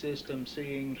someplace in the system,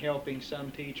 helping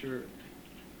some teacher.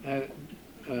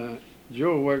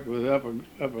 Joe worked with upper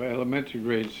elementary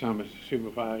grades some as a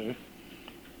supervisor.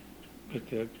 But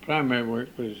the primary work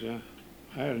was, I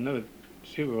had another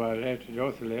supervisor after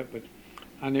Dorothy left, but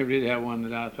I never did have one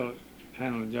that I thought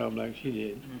handled the job like she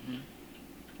did. Mm-hmm.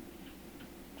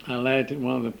 I laughed at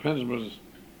one of the principals,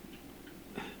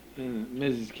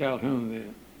 Mrs. Calhoun, the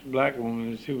black woman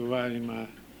who was supervising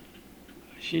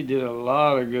she did a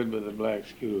lot of good with the black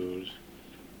schools.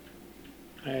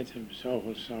 I had some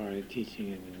awful sorry teaching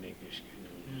in the nigger schools.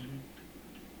 Mm-hmm.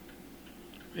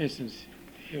 For instance,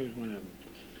 here was one of them.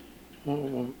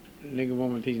 One nigger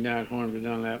woman teaching down at Hornsby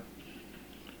Dunlap.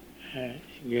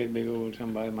 She had a big old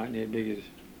somebody, might need as big as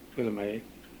William A.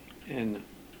 And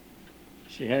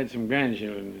she had some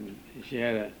grandchildren. And she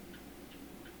had a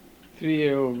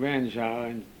 3-year-old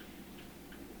grandchild,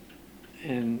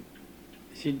 and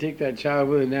she'd take that child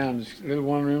with her down to this little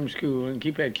one-room school and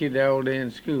keep that kid there all day in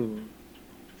school,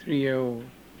 3-year-old.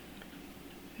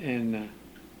 And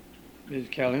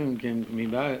Mrs. Calhoun came to me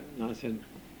about it, and I said,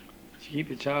 she keep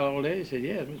the child all day? He said,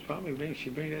 yes, Miss Palmer,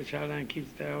 she brings that child down and keeps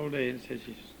it there all day. And said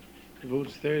she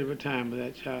devotes a third of her time with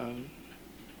that child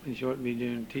when she ought to be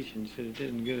doing teaching. She said it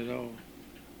isn't good at all.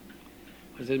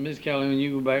 I said, Miss Calhoun,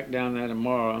 you go back down there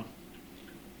tomorrow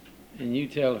and you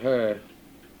tell her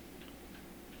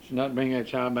not bring that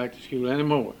child back to school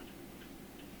anymore.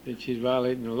 That she's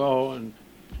violating the law, and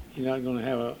you're not going to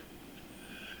have a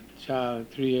child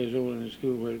 3 years old in a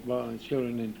school where it's violating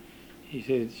children. And he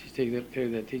said she's taking up care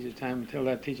of that teacher's time and tell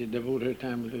that teacher to devote her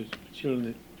time with those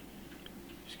children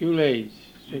at school age,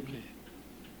 strictly.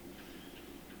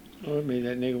 Well, it made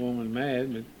that nigger woman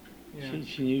mad, but Yeah.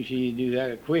 she knew she'd do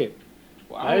that or quit.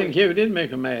 Well, I didn't care if it didn't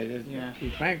make her mad. Yeah. To be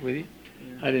frank with you,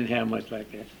 Yeah. I didn't have much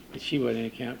like that. But she wasn't an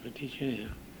account for a teacher anyhow.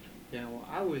 Yeah, well,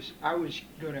 I was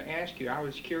going to ask you. I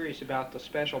was curious about the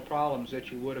special problems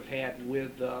that you would have had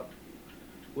with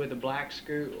the black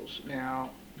schools.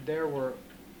 Now, there were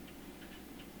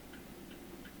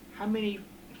how many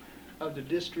of the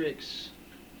districts,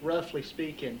 roughly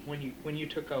speaking, when you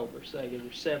took over? Say there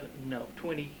were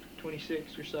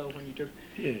 26 or so when you took.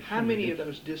 Yes, How many of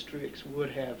those districts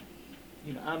would have,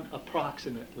 I'm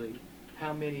approximately,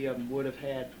 how many of them would have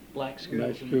had black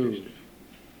schools? Black in the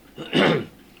schools. district?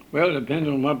 Well, it depends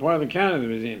on what part of the county it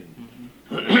was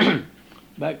in.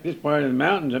 Back this part of the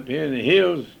mountains up here in the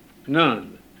hills,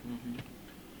 none. Mhm.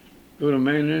 Go to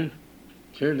Manor,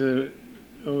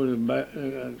 over to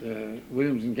the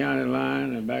Williamson County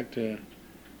line, or back to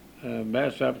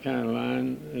Bastrop County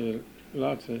line.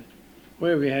 Lots of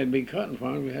where we had big cotton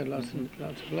farms, we had lots of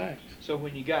blacks. So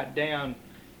when you got down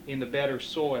in the better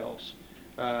soils,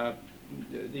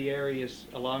 the areas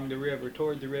along the river,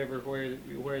 toward the river,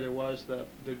 where there was the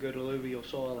good alluvial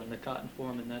soil and the cotton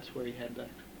farming, that's where you had the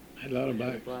Had a lot of you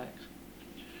had the blacks.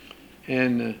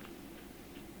 And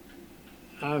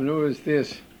I've noticed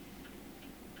this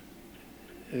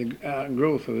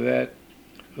growth of that.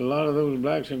 A lot of those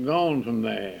blacks are gone from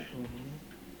there.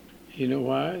 You know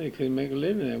why? They couldn't make a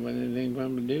living there. Wasn't anything for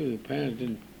them to do. The parents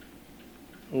didn't.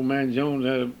 Old man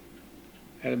Jones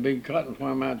had a big cotton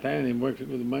farm out there, and he worked it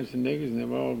with a bunch of niggers, and they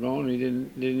were all gone. He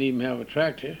didn't even have a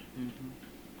tractor.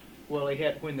 Well, they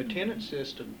had when the tenant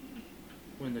system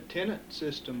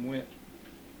went.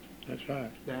 That's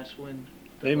right. That's when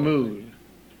They whole moved. thing-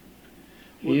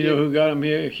 Well, You know who got them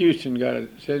here? Houston got it.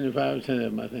 75%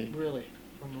 of them, I think. Really,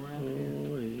 from around here.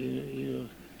 Oh, you know.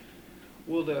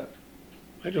 Well,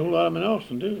 There's a whole lot of them in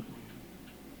Austin, too.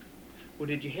 Well,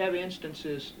 did you have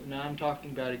instances? Now I'm talking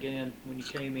about again when you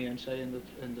came in, say in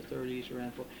the 30s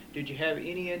around. Did you have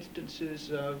any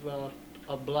instances of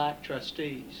black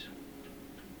trustees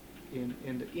in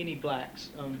any blacks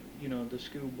on the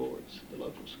school boards, the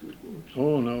local school boards?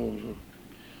 Oh, no.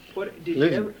 What did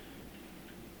Listen. you ever?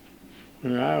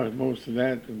 When I was most of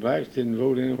that, the blacks didn't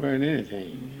vote anywhere in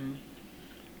anything.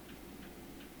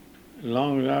 As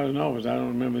long as I was in office, I don't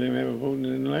remember them ever voting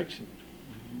in an election.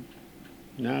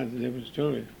 Now it's a different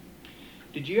story.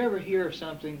 Did you ever hear of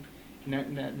something?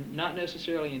 Not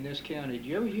necessarily in this county. Did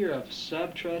you ever hear of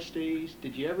sub-trustees?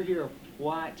 Did you ever hear of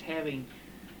whites having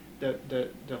the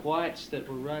whites that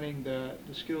were running the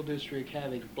school district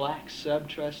having black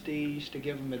sub-trustees to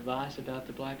give them advice about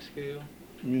the black school?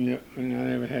 I mean, I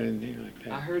never had anything like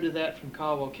that. I heard of that from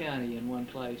Caldwell County in one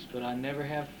place, but I never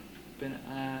have been.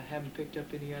 I haven't picked up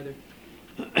any other.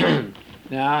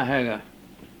 Now I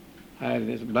had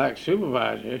this black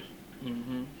supervisor,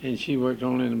 and she worked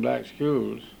only in the black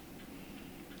schools.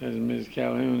 That was Mrs.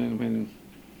 Calhoun, and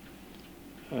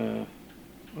when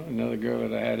another girl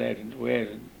that I had we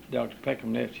had Dr.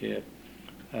 Peckham left here.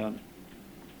 One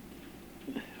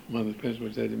of the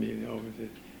principals said to me in the office,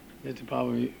 "Mr.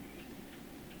 Palmer,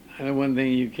 I know one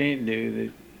thing you can't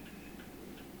do.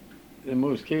 That the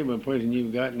most capable person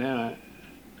you've got now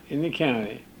in the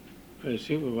county for a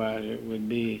supervisor would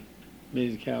be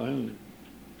Mrs. Calhoun.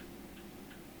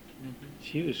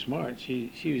 She was smart.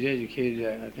 She was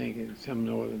educated, I think, in some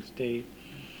northern state,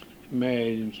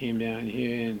 married and came down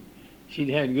here, and she'd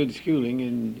had good schooling,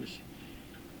 and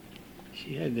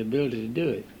she had the ability to do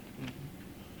it.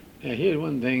 Now, here's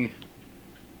one thing.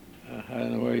 I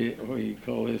don't know where you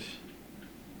call this.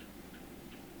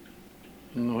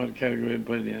 I don't know what category to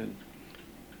put it in.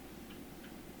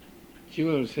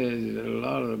 Jewel says that a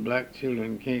lot of the black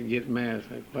children can't get math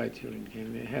like white children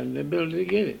can. They have the ability to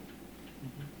get it.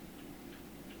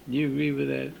 Do you agree with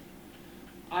that?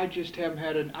 I just haven't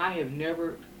had I have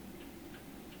never.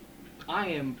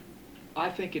 I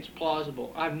think it's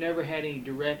plausible. I've never had any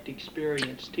direct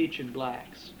experience teaching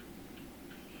blacks,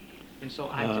 and so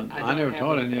I don't never have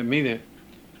taught a- any of them either.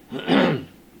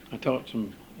 I taught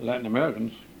some Latin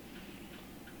Americans,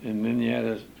 and then you had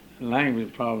a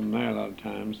language problem there a lot of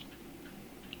times.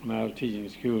 When I was teaching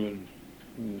school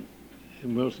in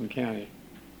Wilson County,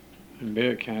 in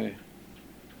Bexar County.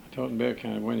 I taught in Bexar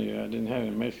County 1 year. I didn't have any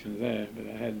Mexicans there, but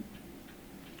I had,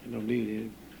 nobody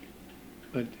did.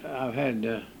 But I've had,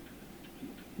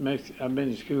 I've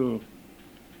been to school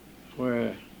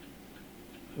where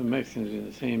the Mexicans in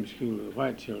the same school as the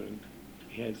white children.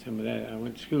 We had some of that. I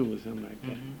went to school with something like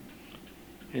that.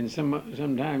 Mm-hmm. And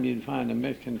sometimes you'd find a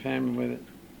Mexican family with it.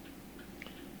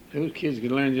 Those kids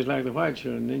could learn just like the white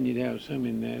children. Then you'd have some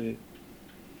in there that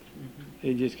Mm-hmm.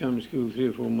 they just come to school 3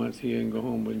 or 4 months here and go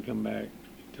home, wouldn't come back.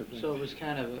 Stuff like So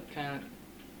that.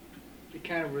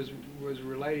 it was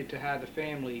related to how the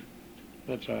family,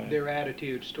 That's right. their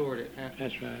attitudes toward it. Huh?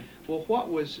 That's right. Well, what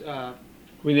was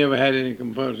We never had any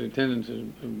compulsory attendance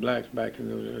of blacks back in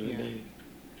those early Yeah. days.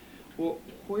 well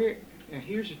where? And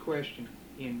here's a question: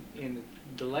 in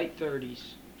the late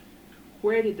 '30s,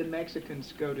 where did the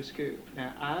Mexicans go to school?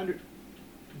 Now,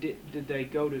 did they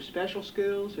go to special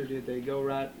schools, or did they go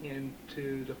right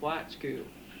into the white school?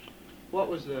 What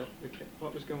was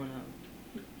what was going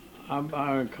on?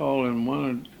 I recall in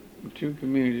one or two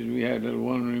communities we had little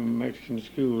one-room Mexican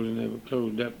schools, and they were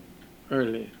closed up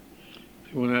early.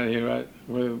 The one out here, right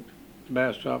where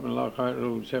Bastrop and Lockhart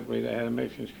Road separate, I had a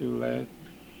Mexican school there.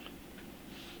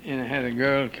 And I had a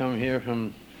girl come here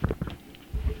from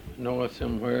north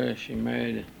somewhere. She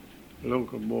married a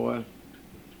local boy.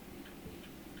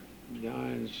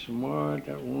 Darn smart,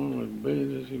 that woman was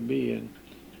brilliant as could be,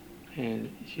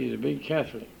 and she's a big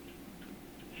Catholic.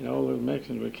 And all those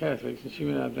Mexicans were Catholics, and she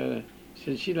went out there and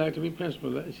said she'd like to be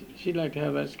principal. She'd like to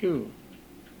have that school,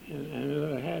 and we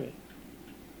let her have it.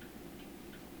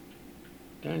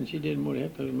 Darn, she did more to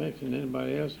help those Mexicans than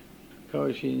anybody else,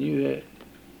 because she knew that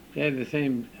they had the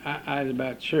same eyes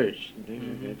about church and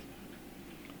things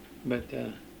like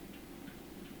that.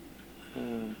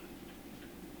 But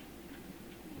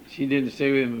she didn't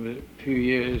stay with him a few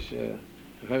years. Her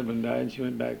husband died, and she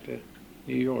went back to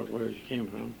New York, where she came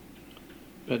from.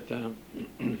 But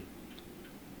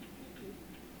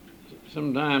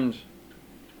sometimes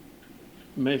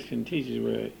Mexican teachers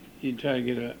were, you'd try to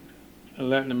get a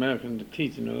Latin American to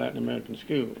teach in a Latin American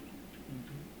school.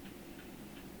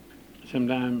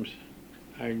 Sometimes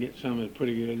I get some that's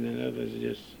pretty good, and then others are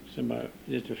just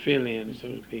a fill-in, so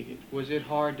to speak. Was it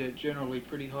generally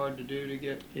pretty hard to do to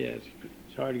get Yeah,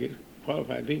 it's hard to get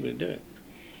qualified people to do it.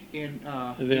 in?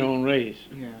 Of their own race.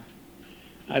 Yeah.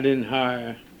 I didn't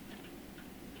hire.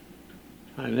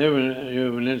 I never knew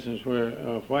of an instance where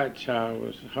a white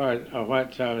child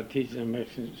to teach a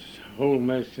whole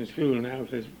Mexican school. Now,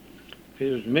 if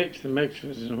it was mixed, the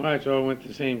Mexicans and whites all went to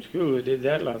the same school. They did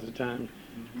that lots of times.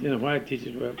 Mm-hmm. Then the white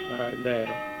teachers were hired there.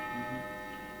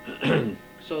 Mm-hmm.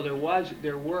 So there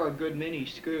were a good many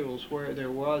schools where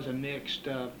there was a mixed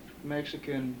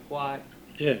Mexican white.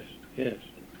 Yes.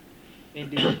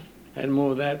 And did, Had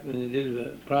more of that than they did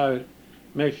the private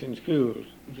Mexican schools.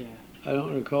 yeah. I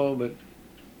don't recall, but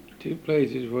 2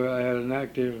 places where I had an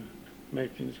active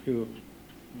Mexican school,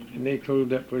 and they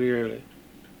closed up pretty early.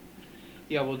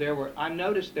 Yeah, well, I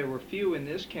noticed there were few in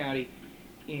this county.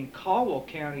 In Caldwell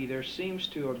County, there seems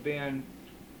to have been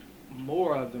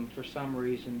more of them for some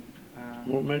reason.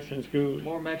 More Mexican schools.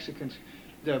 More Mexicans.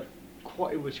 It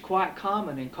was quite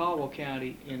common in Caldwell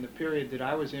County in the period that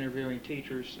I was interviewing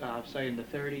teachers, say in the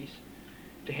 30s,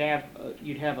 to have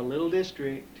you'd have a little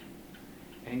district,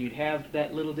 and you'd have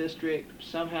that little district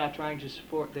somehow trying to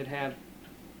support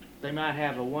they might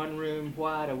have a one-room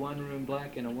white, a one-room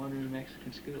black, and a one-room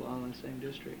Mexican school all in the same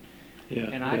district.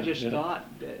 Yeah. And I just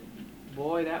thought that,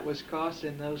 boy, that was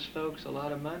costing those folks a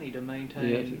lot of money to maintain.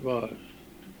 Yes, it was.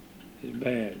 It's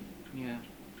bad. Yeah.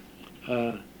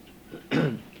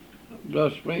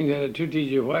 Bluff Springs had a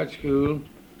 2-teacher white school,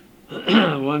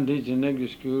 1 teacher negro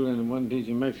school, and 1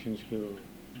 teacher Mexican school.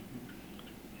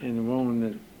 And the woman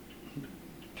that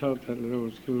taught that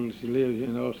little school, she lives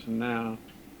in Austin now.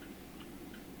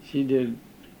 She did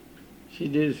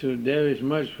so devilish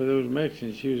much for those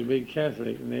Mexicans. She was a big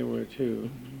Catholic, and they were too.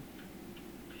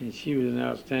 And she was an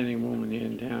outstanding woman here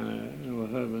in town.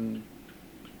 Her husband,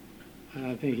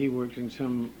 I think he worked in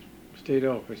some state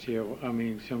office here.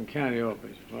 Some county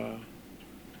office. Wow.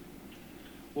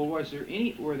 Well, were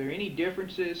there any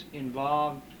differences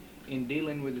involved in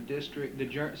dealing with the district,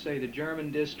 say the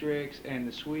German districts and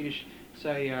the Swedish?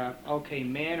 Say,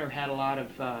 Manor had a lot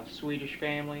of Swedish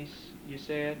families, you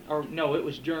said? Or no, it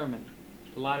was German.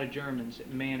 A lot of Germans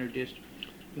at Manor district.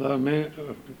 A lot of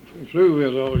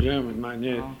Pflugerville's all German, mind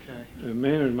you. Okay.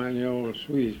 Manor's mind you, all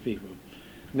Swedish people.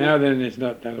 Now then, it's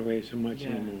not that way so much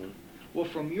anymore. Well,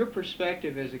 from your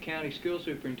perspective as a county school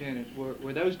superintendent,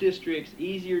 were those districts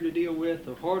easier to deal with,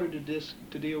 or harder to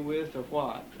deal with, or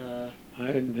what? I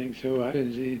didn't think so. I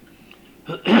didn't see.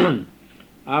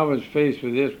 I was faced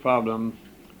with this problem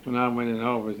when I went in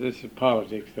office. This is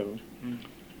politics, though.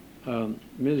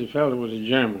 Mrs. Felder was a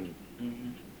German.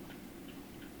 Mm-hmm.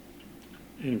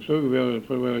 And Pflugerville was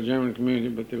pretty well a German community,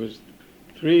 but there was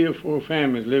 3 or 4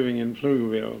 families living in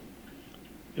Pflugerville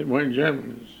that weren't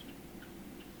Germans.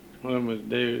 One of them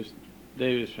was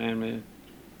Davis family,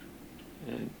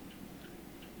 and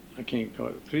I can't call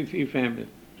it, three families.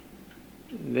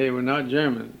 They were not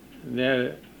German. They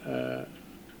had a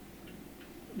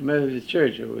Methodist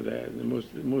church over there. Most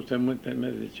of them went to that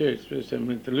Methodist church. The rest of them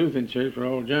went to Lutheran church, were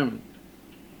all German.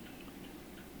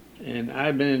 And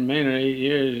I'd been in Manor 8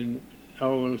 years, and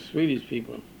all those Swedish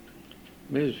people.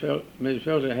 Mrs.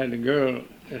 Felter had a girl,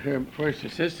 her first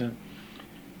assistant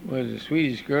was a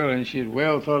Swedish girl, and she was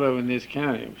well thought of in this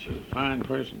county. She was a fine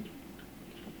person.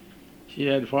 She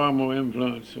had far more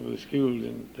influence over the school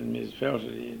than Mrs.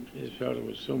 Felter did. Mrs. Felter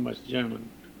was so much German.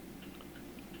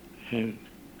 And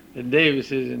the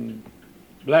Davises and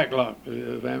Blacklock,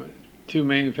 the 2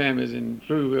 main families in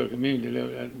Pflugerville community,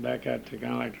 lived back out to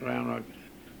kind of like Round Rock,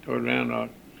 toward Round Rock.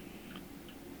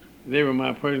 They were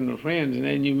my personal friends, and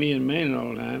they knew me and Manor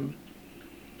all the time.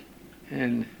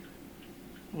 And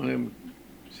one of them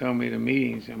saw me at a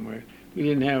meeting somewhere. We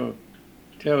didn't have a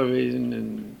television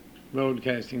and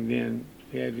broadcasting then.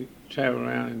 We had to travel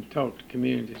around and talk to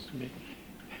communities.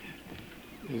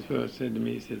 This fellow said to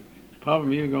me, he said,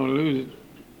 "Papa, you're going to lose it.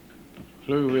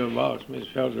 Pflugerville box. Miss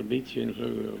Felter beat you in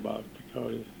Pflugerville box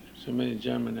because there's so many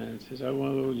German." And he says, "I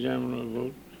want a little German will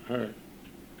vote her."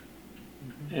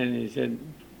 Mm-hmm. And he said,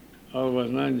 "All of us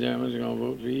non-Germans are going to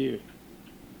vote for you."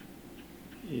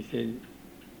 He said,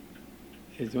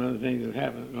 "It's one of the things that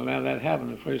happened." Well, now that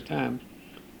happened the first time.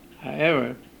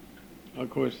 However, of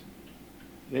course,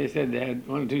 they said they had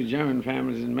 1 or 2 German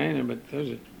families in Manor, but there's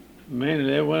a Manor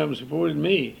there, one of them supported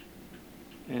me.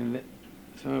 And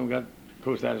some of them got, of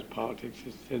course, that was politics.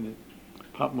 It said that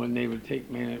Pop wasn't able to take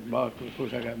Manor at box, but of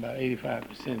course I got about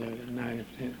 85% of it,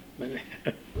 90%. But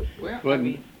Well, I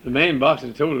mean, the main box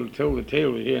that told the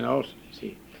tale was here in Austin, you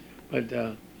see. But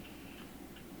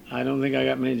I don't think I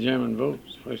got many German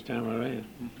votes the first time I ran.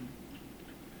 Mm-hmm.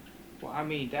 Well, I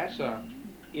mean,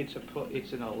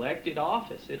 it's an elected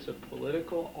office. It's a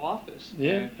political office.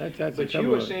 Yeah, that's But the you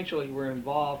trouble. essentially were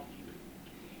involved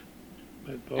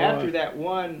But boy,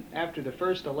 after the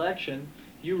first election.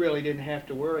 You really didn't have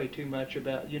to worry too much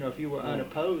about, if you were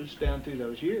unopposed down through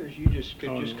those years, you just could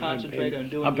concentrate on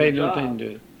doing your job. I paid no attention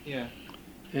to it. Yeah.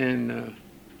 And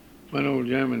one old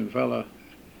German fella,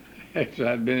 after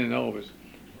I'd been in office,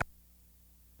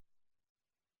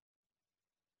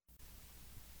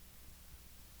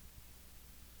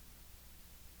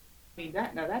 I mean,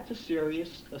 that's a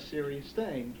serious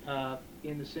thing,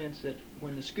 in the sense that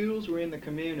when the schools were in the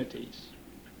communities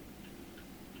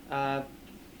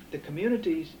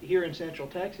here in Central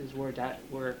Texas were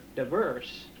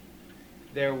diverse.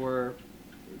 There were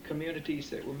communities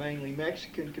that were mainly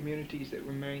Mexican, communities that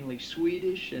were mainly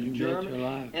Swedish and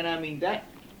German, and I mean that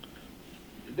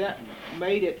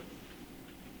made it.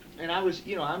 And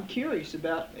I'm curious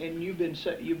about, and you've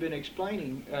been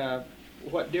explaining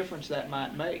what difference that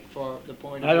might make for the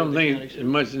point of view. I don't think it's as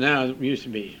much now as it used to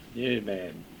be. It's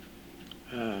bad.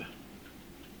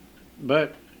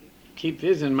 But keep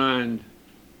this in mind.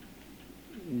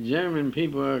 German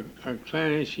people are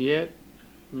clannish yet.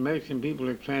 Mexican people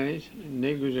are clannish.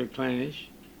 Negroes are clannish.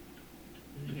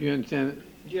 Mm-hmm. If you understand.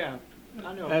 Yeah,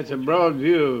 I know. That's a broad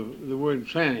view of the word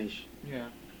clannish. Yeah.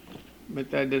 But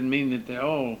that doesn't mean that they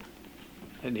all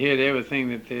adhere to everything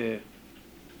that the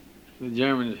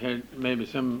Germans had. Maybe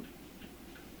some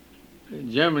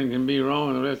German can be wrong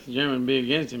and the rest of the German be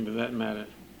against him, for that matter.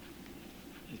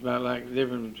 It's about like the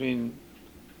difference between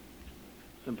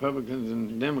Republicans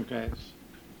and Democrats.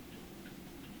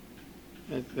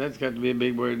 That's got to be a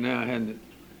big word now, hasn't it?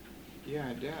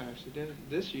 Yeah, it does.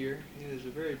 This year, it is a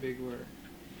very big word.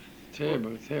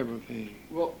 Terrible thing.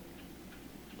 Well,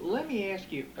 let me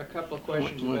ask you a couple of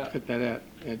questions I want about. to cut that out.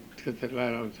 Cut that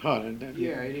light on. It's hot.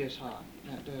 Yeah, it is hot.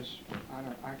 That does.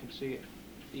 I can see it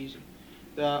easy.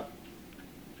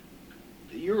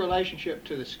 Your relationship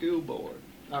to the school board,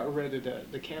 or rather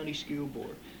the county school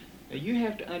board. Now you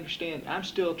have to understand. I'm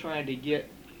still trying to get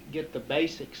the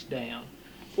basics down.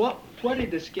 What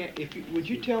did would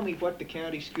you tell me what the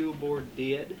county school board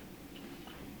did?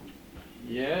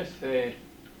 Yes, they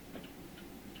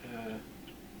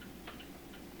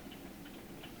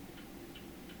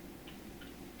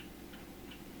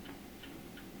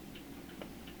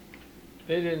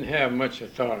didn't have much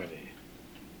authority.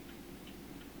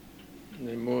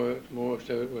 And most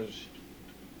of it was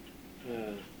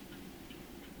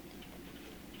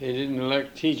they didn't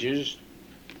elect teachers.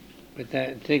 But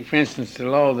take, for instance, the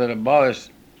law that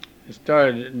abolished,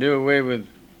 started to do away with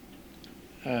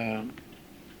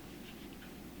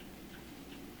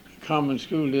common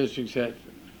school districts that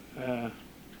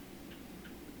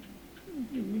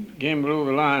came below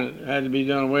the line, had to be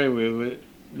done away with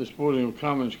disposing of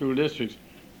common school districts.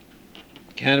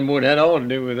 County board had all to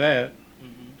do with that,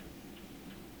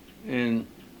 and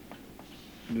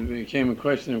it became a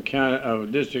question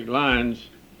of district lines.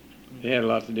 They had a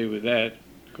lot to do with that.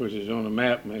 Of course, it's on the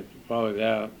map and they followed it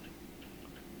out.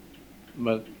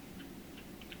 But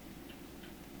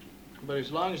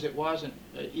as long as it wasn't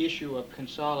an issue of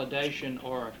consolidation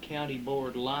or of county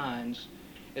board lines,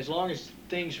 as long as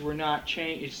things were not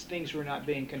things were not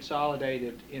being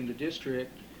consolidated in the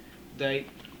district, I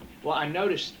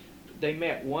noticed they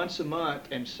met once a month,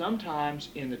 and sometimes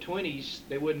in the 20s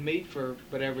they wouldn't meet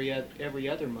but every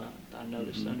other month. I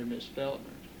noticed under Miss Feltner.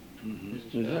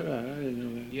 Is that right? I didn't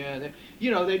know that.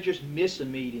 Yeah, they just miss a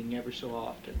meeting every so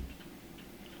often.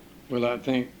 Well, I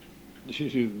think she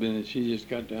just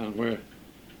got down where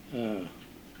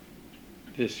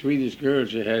this Swedish girl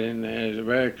she had in there is a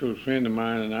very close friend of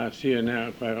mine, and I see her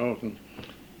now quite often.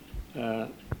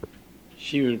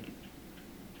 She was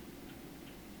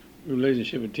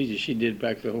relationship with teacher. She did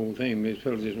back the whole thing. Miss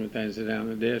Phillips just went down and sat down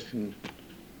at the desk and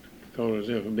called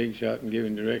herself a big shot and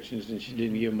giving directions, and she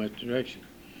didn't give much direction.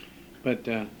 But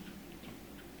I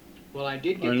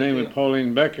did get her name was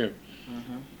Pauline Becker.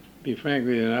 Uh-huh. Be frank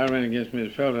with you, and I ran against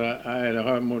Miss Felder. I had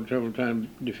a more trouble trying to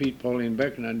defeat Pauline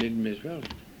Becker than I did Miss Felder.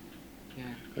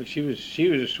 Yeah. But she was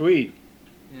a Swede.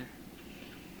 Yeah.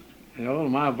 And all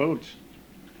of my votes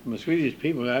from the Swedish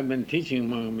people, I've been teaching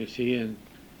among them, you see, and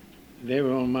they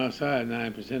were on my side,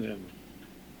 9% of them.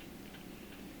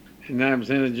 And 9% of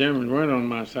the Germans weren't on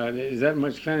my side. Is that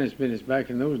much kindness business back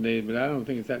in those days, but I don't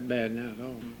think it's that bad now at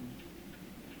all.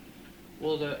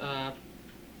 Well,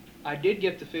 I did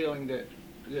get the feeling that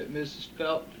Mrs.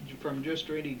 Felter, from just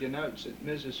reading the notes, that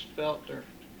Mrs. Felter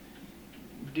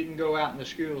didn't go out in the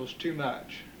schools too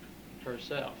much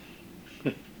herself.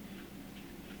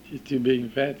 She's too big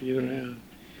and fat to get around.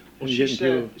 Well, she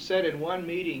said in one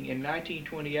meeting in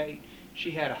 1928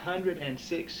 she had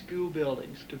 106 school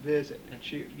buildings to visit, and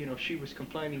she was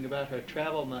complaining about her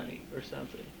travel money or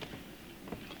something.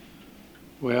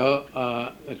 Well,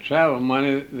 the travel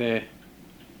money, the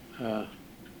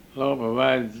law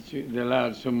provides that they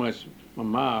allowed so much a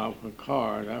mile for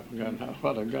cars. I've forgotten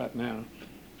what I got now.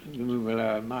 A little bit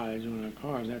out of mileage on their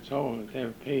cars. That's all that they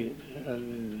ever paid other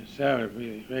than the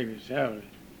salary, the regular salary.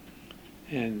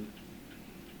 And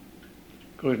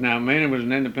of course, now Maynard was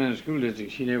an independent school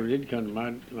district. She never did come to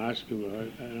my school.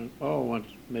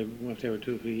 Maybe once every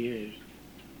 2 or 3 years.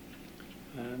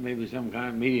 Maybe some kind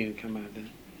of meeting would come out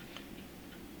then.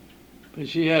 But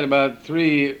she had about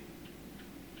 3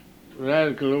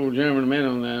 radical old German men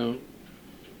on there,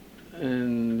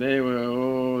 and they were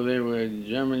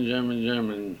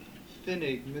German.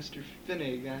 Finnig, Mr.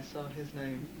 Finnig, I saw his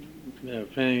name. Yeah,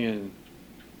 Finnig, and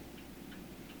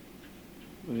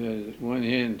there's one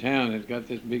here in town that's got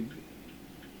this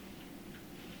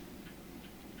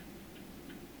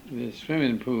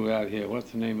swimming pool out here.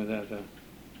 What's the name of that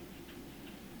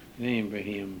name for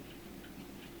him?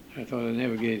 I thought I'd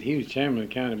never get it. He was chairman of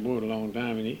the county board a long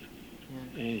time, and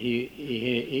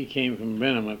he came from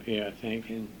Brenham up here, I think,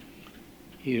 and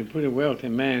he's a pretty wealthy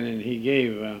man, and he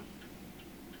gave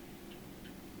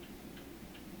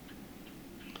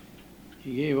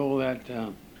all that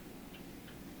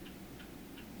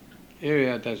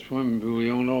area at that swimming pool. He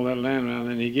owned all that land around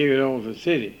there, and he gave it all to the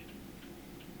city.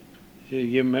 He said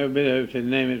he'd give him every bit of it if they'd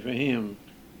name it for him.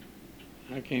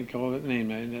 I can't call that name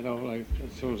right at all, like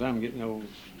so as I'm getting old.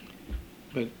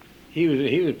 But he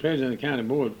was president of the county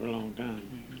board for a long time.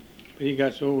 But he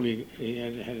got so old he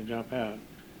had to drop out.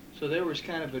 So there was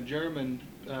kind of a German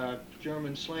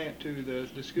slant to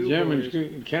the school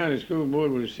board. County school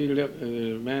board was sealed up.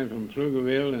 There's a man from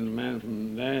Pflugerville and a man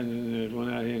from there, and then there's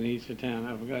one out here in the east of town.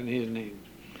 I've forgotten his name.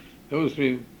 Those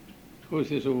 3, of course,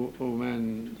 this old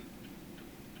man,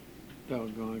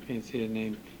 doggone, I can't say his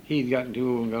name. He'd gotten too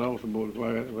old and got off the board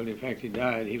before in fact he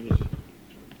died. He was,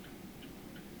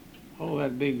 all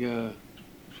that big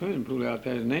swimming pool out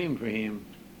there is named for him.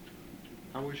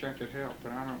 I wish I could help,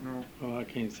 but I don't know. Oh, I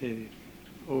can't say it.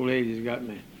 Old age has got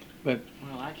me. But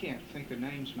well, I can't think of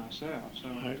names myself. So.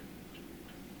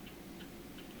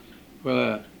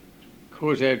 Of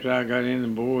course, after I got in the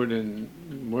board and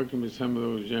working with some of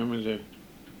those Germans,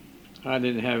 I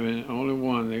didn't have only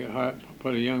one. They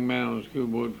put a young man on the school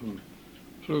board from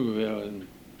Pflugerville, and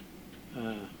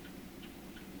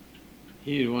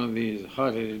he was one of these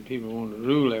hot-headed people who wanted to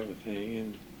rule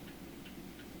everything,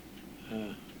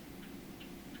 and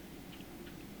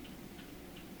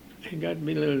he got to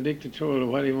be a little dictatorial of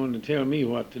what he wanted to tell me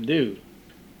what to do.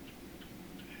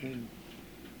 And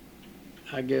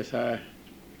I guess I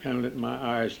kind of let my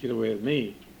Irish get away with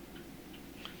me.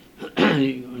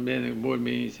 One day in the board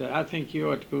meeting, he said, I think you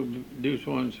ought to go do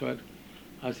so and so.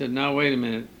 I said, now, wait a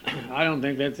minute. I don't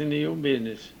think that's into your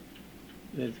business.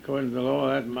 That's according to the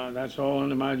law, that's all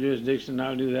under my jurisdiction.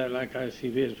 I'll do that like I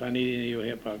see fit. If I need any of your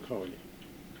help, I'll call you.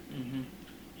 Mm-hmm.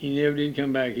 He never did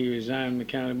come back. He resigned from the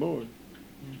county board.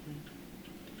 Mm-hmm.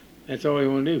 That's all he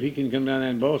want to do. If he can come down there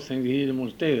and boss things, he didn't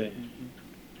want to stay there.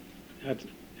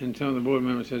 Mm-hmm. And some of the board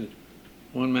members said,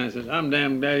 one man says, I'm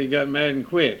damn glad he got mad and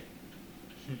quit.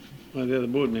 One of the other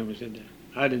board members said that.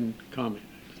 I didn't comment.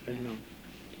 I just let it know.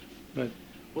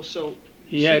 Well, so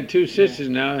He had two sisters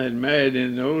now that had married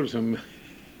in Oldham.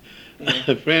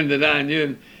 A friend that I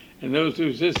knew, and those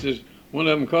two sisters, one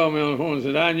of them called me on the phone and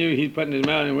said, I knew he'd putting his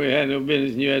mouth in where he had no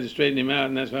business and you had to straighten him out,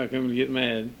 and that's why I come to get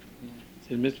mad. I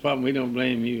said, Mr. Popham, we don't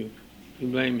blame you. We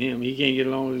blame him. He can't get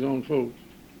along with his own folks.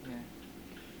 Yeah.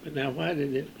 But now why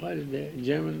did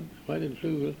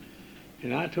Pflugerville,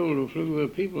 and I told the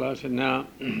Pflugerville people, I said, now,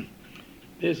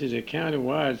 this is a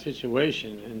county-wide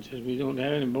situation, and since we don't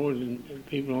have any boards and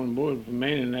people on board for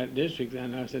Maine in that district,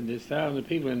 and I said, there's thousands of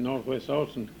people in northwest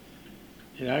Austin,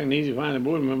 and I can easily find a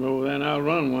board member over there, and I'll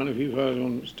run one if you fellas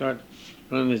want to start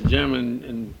running this German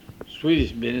and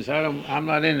Swedish business. I'm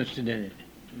not interested in it.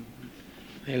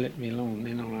 They let me alone.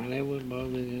 They don't. They wouldn't bother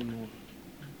me anymore.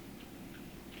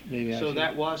 Maybe So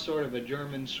that was sort of a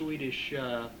German-Swedish,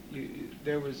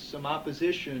 there was some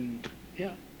opposition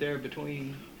Yeah. there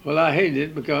between... Well, I hated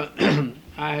it because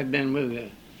I had been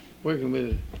working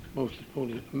with mostly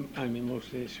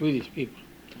mostly Swedish people.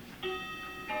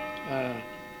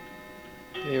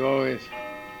 They've always,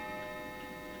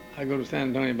 I go to San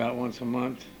Antonio about once a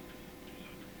month.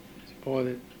 It's a boy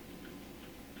that,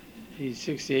 he's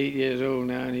 68 years old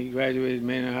now, and he graduated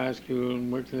Manor High School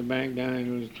and worked in the bank down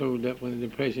and was closed up when the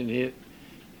Depression hit.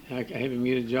 I had him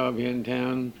get a job here in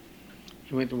town.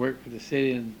 He went to work for the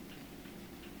city, and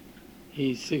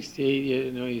he's 69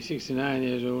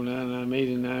 years old now, and I'm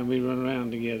 89. We run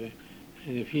around together.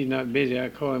 And if he's not busy, I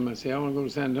call him and say, I want to go to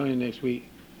San Antonio next week.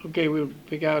 Okay, we'll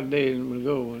pick out a day and we'll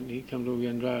go. And he comes over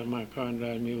here and drives my car and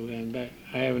drives me over there and back.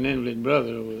 I have an invalid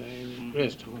brother over there in the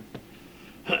rest home.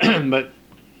 But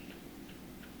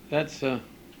that's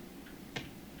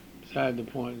beside the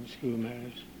point in school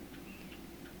matters.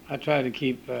 I try to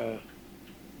keep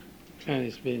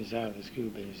Chinese business out of the school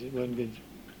business. It wasn't good.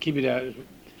 Keep it out.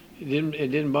 It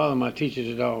didn't bother my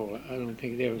teachers at all. I don't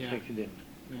think it ever affected them.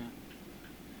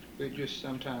 Yeah. It just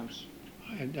sometimes...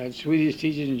 I had Swedish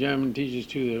teachers and German teachers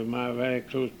too. They were my very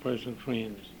close personal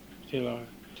friends. Still are.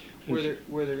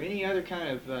 Were there any other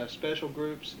kind of special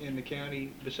groups in the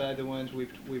county beside the ones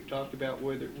we've talked about?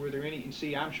 Were there any? And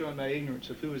see, I'm showing my ignorance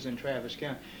of who was in Travis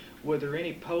County. Were there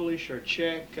any Polish or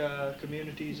Czech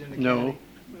communities in the county? No,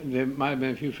 there might have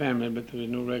been a few families, but there was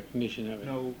no recognition of it.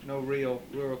 No real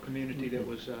rural community that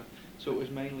was. So it was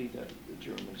mainly the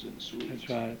Germans and the Swedes. That's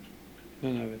right.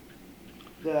 None of it.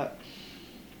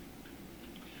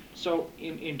 So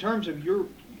in terms of your,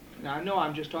 now I know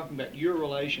I'm just talking about your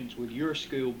relations with your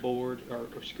school board or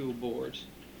school boards.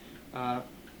 I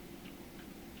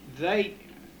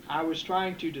was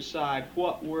trying to decide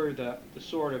what were the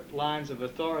sort of lines of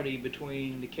authority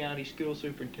between the county school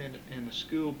superintendent and the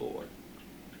school board.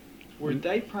 Were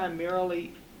they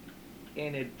primarily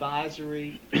an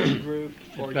advisory group?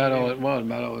 That's about all it was,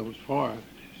 about all it was for,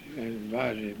 an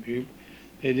advisory group.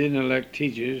 They didn't elect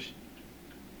teachers.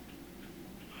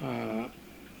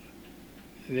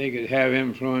 They could have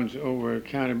influence over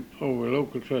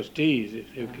local trustees if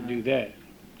they could do that.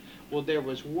 Well, there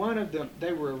was one of them.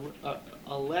 They were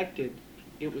elected.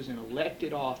 It was an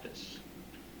elected office,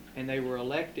 and they were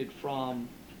elected from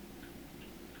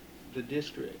the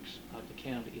districts of the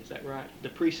county. Is that right? The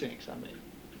precincts, I mean.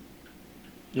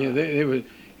 Yeah, they were.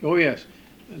 Oh yes,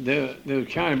 the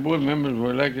county board members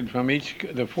were elected from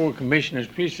the 4 commissioners'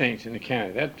 precincts in the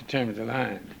county. That determines the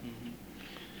line.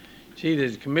 See,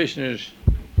 there's commissioners.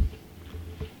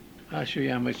 I'll show you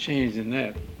how much changed in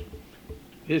that.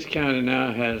 This county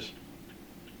now has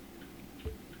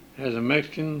a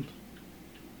Mexican,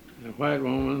 a white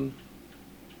woman,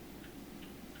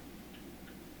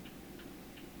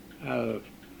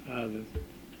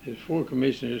 there's 4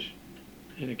 commissioners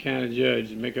and a county judge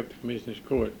that make up the commissioners'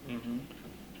 court. Mm-hmm.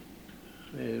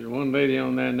 There's 1 lady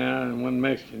on there now and 1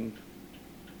 Mexican.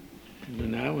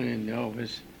 When I went in the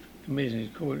office, commissioner's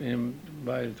court, and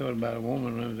everybody thought about a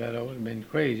woman running that would have been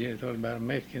crazy. They thought about a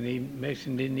Mexican. The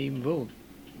Mexican didn't even vote.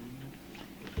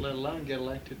 Mm-hmm. Let alone get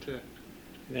elected to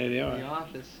There they are. the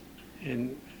office.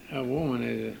 And a woman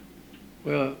is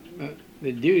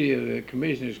the duty of the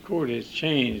commissioner's court has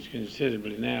changed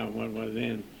considerably now from what it was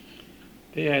then.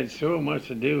 They had so much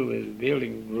to do with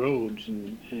building roads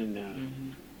and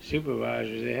Mm-hmm.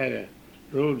 supervisors. They had a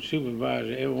road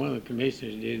supervisor. Every one of the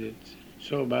commissioners did it.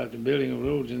 So about the building of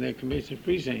roads in their commissioner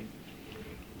precinct.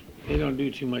 They don't do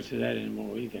too much of that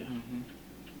anymore either. Mhm.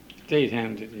 State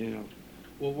handles it, you know.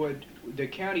 Well, would the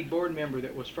county board member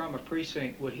that was from a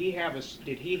precinct, did he have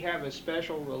a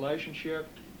special relationship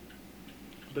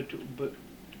but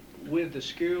with the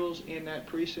schools in that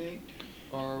precinct,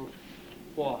 or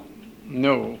what?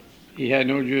 No, he had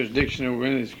no jurisdiction over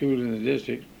any schools in the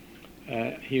district.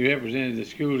 He represented the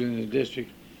schools in the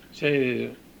district, say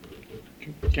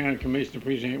the county commissioner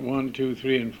precinct 1, 2,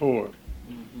 3, and 4.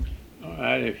 Mhm. All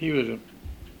right, if he was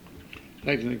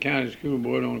elected to the county school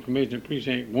board on commissioner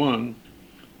precinct 1,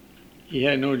 he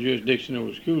had no jurisdiction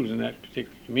over schools in that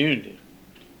particular community.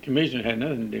 Commissioner had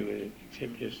nothing to do with it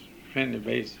except just friendly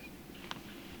basis.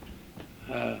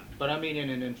 But I mean, in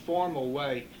an informal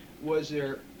way,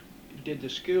 did the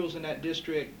schools in that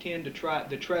district tend to try,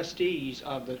 the trustees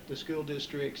of the school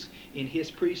districts in his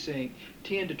precinct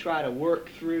tend to try to work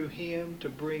through him to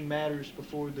bring matters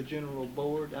before the general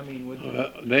board? I mean,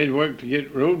 They'd work to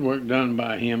get road work done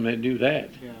by him. They'd do that.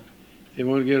 Yeah. They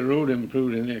want to get a road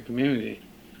improved in their community.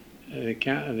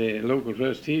 The local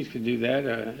trustees could do that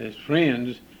as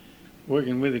friends,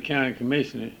 working with the county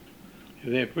commissioner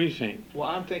of their precinct. Well,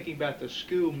 I'm thinking about the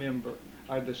school member,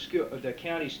 or the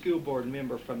county school board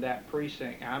member from that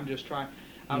precinct. I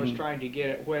was trying to get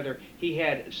at whether he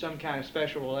had some kind of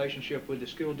special relationship with the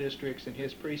school districts in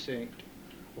his precinct,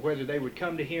 or whether they would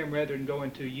come to him rather than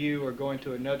going to you or going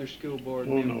to another school board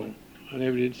Oh, member. no, I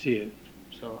never did see it.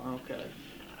 So, okay.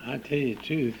 I tell you the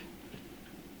truth,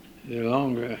 the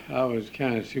longer I was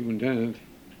county superintendent,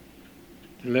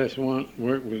 the less work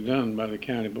was done by the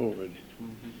county board.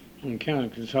 Mm-hmm. When county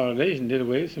consolidation did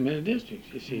away with so many districts,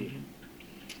 you see.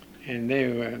 Mm-hmm. And they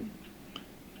were,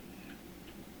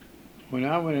 when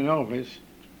I went in office,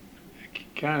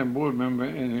 a county board member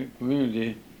in the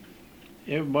community,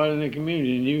 everybody in the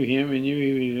community knew him and knew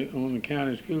he was on the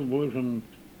county school board from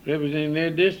representing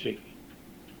their district.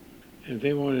 If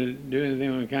they wanted to do anything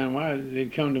on the county wide,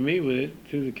 they'd come to me with it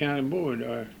through the county board,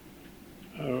 or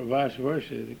vice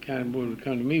versa. The county board would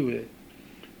come to me with it.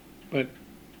 But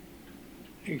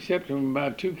except from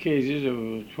about 2 cases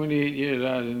of 28 years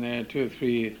I was in there, 2 or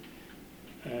 3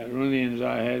 run-ins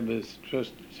I had with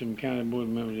some county board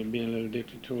members and being a little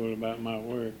dictatorial about my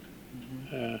work.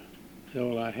 Mm-hmm. That's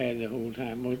all I had the whole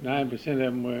time. 9% of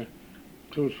them were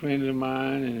close friends of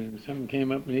mine, and something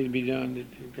came up and needed to be done that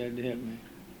had to help me.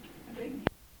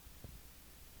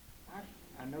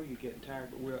 I know you're getting tired,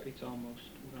 but we're almost.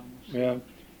 Well,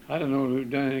 I don't know if we've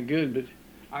done any good, but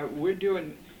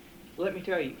Let me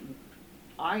tell you,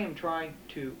 I am trying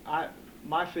to.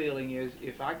 My feeling is,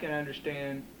 if I can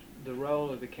understand the role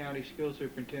of the county school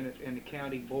superintendent and the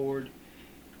county board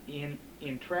in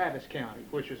Travis County,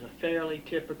 which is a fairly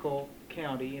typical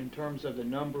county in terms of the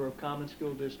number of common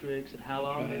school districts and how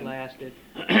long they lasted,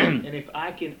 and if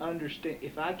I can understand,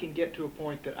 if I can get to a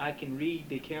point that I can read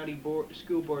the county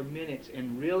school board minutes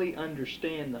and really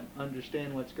understand them,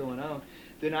 understand what's going on,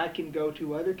 then I can go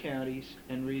to other counties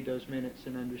and read those minutes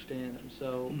and understand them.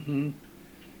 So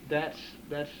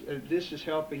this is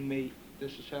helping me.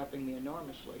 This is helping me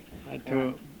enormously. I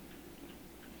told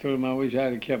him I wish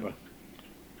I'd have kept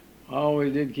I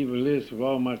always did keep a list of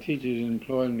all my teachers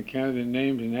employed in the county, their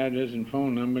names and address and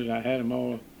phone numbers. I had them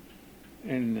all,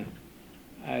 and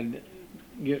I'd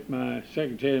get my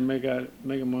secretary to make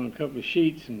them on a couple of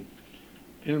sheets and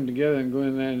pin them together and go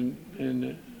in there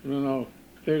and run off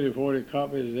 30 or 40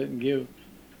 copies of it and give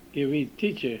each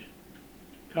teacher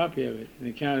a copy of it. And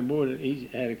the county board each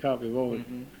had a copy of all of it.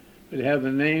 Mm-hmm. But it have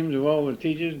the names of all the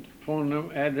teachers, phone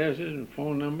number, addresses, and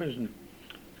phone numbers, and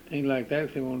things like that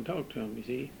if they want to talk to them, you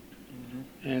see.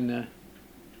 Mm-hmm. And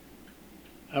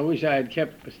I wish I had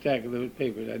kept a stack of those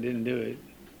papers. I didn't do it.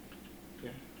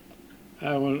 Yeah.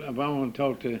 If I want to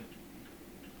talk to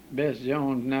Bess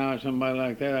Jones now or somebody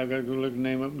like that, I've got to go look the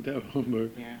name up in the telephone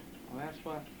book. Yeah. Well, that's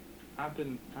what I've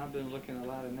been looking a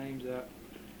lot of names up.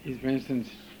 For instance,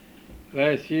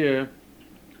 last year,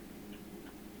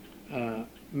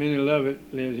 Minnie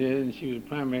Lovett lives here, and she was a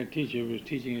primary teacher, was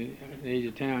teaching at the age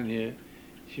of town here.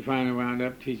 She finally wound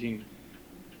up teaching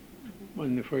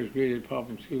in the first grade at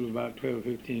Popham School about 12 or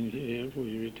 15 years before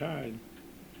she retired.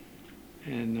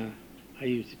 And I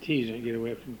used to tease her and get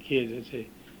away from kids. I'd say,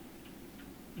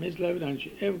 Miss Lovett, aren't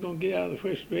you ever going to get out of the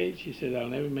first grade? She said, I'll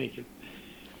never make it.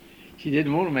 She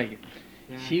didn't want to make it.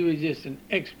 Yeah. She was just an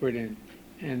expert in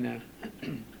it. And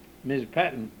Ms.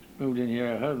 Patton moved in here.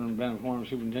 Her husband been a former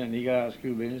superintendent. He got out of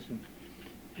school business.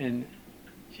 And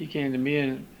she came to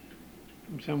me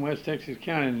from some West Texas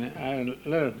county, and I had a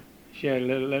letter. She had a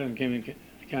letter and came to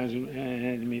the county and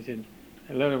handed to me and said,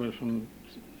 a letter was from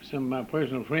some of my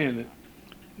personal friends at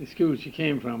the school she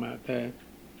came from out there.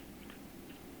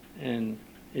 And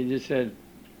he just said,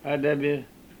 I.W.,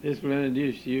 this will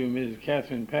introduce to you Mrs.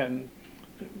 Catherine Patton,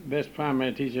 the best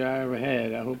primary teacher I ever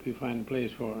had. I hope you find a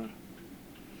place for her.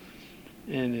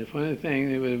 And the funny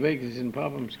thing, there was a vacancy in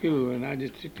Popham School, and I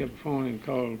just picked up the phone and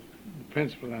called the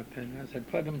principal out there. And I said,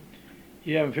 Putnam,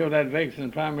 you haven't filled that vacancy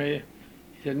in primary?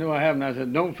 He said, no, I haven't. I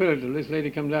said, don't fill it till this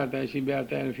lady comes out there. She'll be out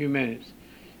there in a few minutes.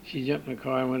 She jumped in the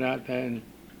car and went out there, and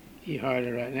he hired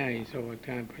her right now. He's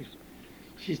overtime person.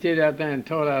 She stayed out there and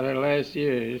taught out her last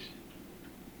years,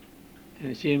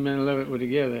 and she and Ms. Lovett were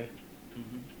together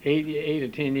 8 or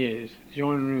 10 years,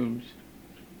 joining rooms.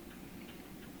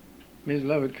 Ms.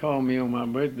 Lovett called me on my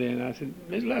birthday, and I said,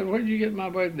 Ms. Lovett, where did you get my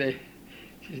birthday?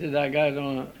 She said, I got it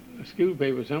on a school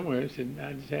paper somewhere. I said,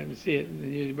 I just happened to see it, and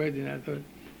it's your birthday, and I thought.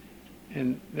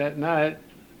 And that night,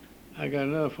 I got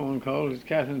another phone call. It's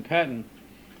Catherine Patton.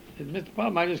 She said, Mr.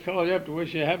 Popham, I just called you up to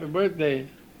wish you a happy birthday.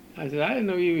 I said, I didn't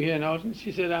know you were here in Austin.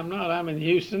 She said, I'm not. I'm in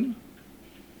Houston.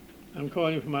 I'm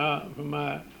calling you from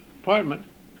my apartment.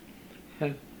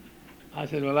 I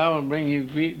said, well, I want to bring you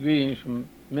greetings from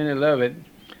Minnie Lovett,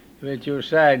 with your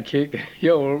sidekick,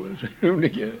 your room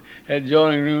together, had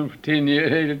joining room for 10 years,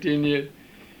 8 or 10 years.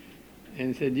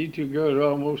 And said, you two girls are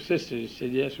almost sisters. She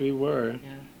said, yes, we were.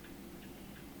 Yeah.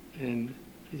 And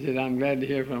he said, I'm glad to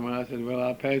hear from her. I said, well,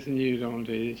 I'll pass the news on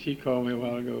to you. She called me a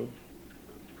while ago.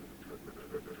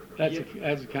 That's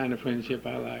the kind of friendship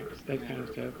I like, that kind of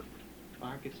stuff.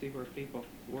 I could see where people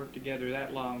work together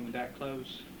that long and that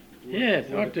close.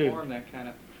 Yes, ought to. Form that kind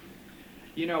of.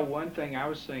 You know, one thing I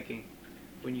was thinking,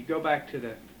 when you go back to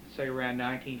the, say, around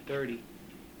 1930,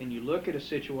 and you look at a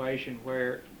situation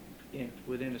where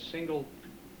within a single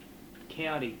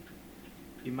county,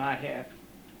 you might have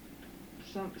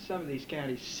some of these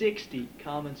counties 60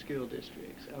 common school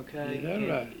districts. Okay. Is that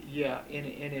right? Yeah, and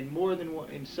in more than one,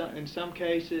 in some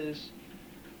cases,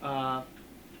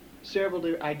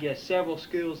 several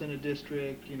schools in a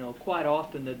district. You know, quite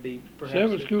often there'd be perhaps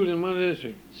several schools in one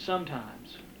district.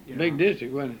 Sometimes. Big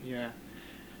district, wasn't it? Yeah.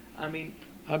 I mean,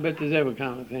 I bet there's every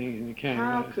kind of thing in the county.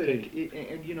 how could it,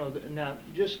 and you know, now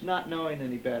just not knowing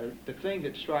any better, the thing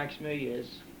that strikes me is,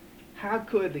 how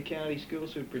could the county school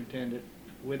superintendent,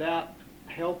 without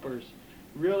helpers,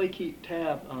 really keep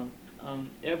tab on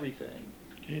everything?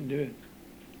 Can't do it.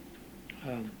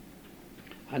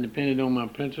 I depended on my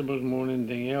principals more than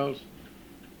anything else,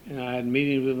 and I had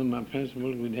meetings with them, my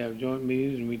principals. We'd have joint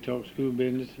meetings, and we'd talk school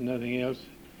business and nothing else.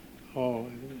 Oh,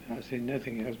 I say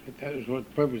nothing else, but that was what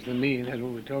the purpose of the meeting, that's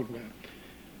what we talked about.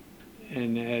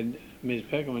 And I had Ms.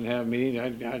 Peckham would have meetings.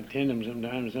 I'd attend them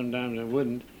sometimes I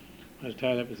wouldn't. I was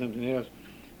tied up with something else.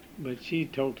 But she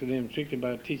talked to them strictly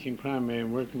about teaching primary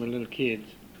and working with little kids.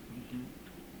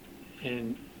 Mm-hmm.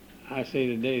 And I say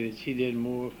today that she did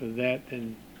more for that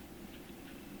than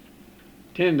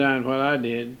 10 times what I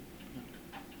did,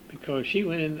 because she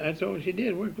went in, that's all she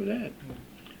did, work with that.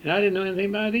 And I didn't know anything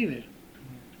about it either.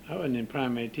 I wasn't in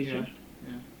primary teaching.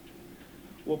 Yeah.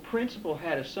 Well, principal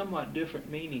had a somewhat different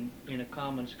meaning in a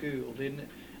common school, didn't it?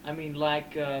 I mean,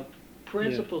 like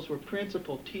principals were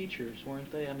principal teachers, weren't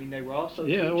they? I mean, they were also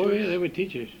teachers. Yeah, they were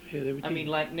teachers. Yeah, they were teachers. I mean,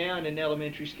 like now in an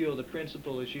elementary school, the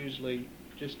principal is usually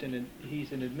just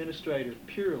he's an administrator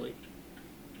purely.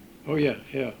 Oh yeah.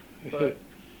 But,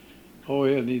 oh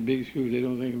yeah, these big schools, they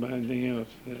don't think about anything else.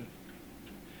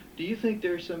 Do you think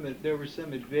there were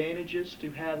some advantages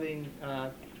to having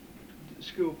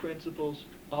school principals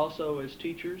also as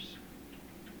teachers?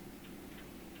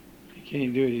 You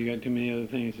can't do it. You got too many other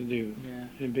things to do. Yeah.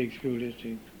 In a big school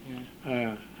district.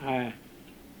 Yeah.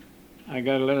 I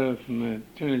got a letter from the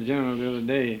Attorney General the other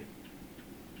day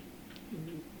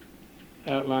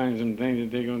outlining some things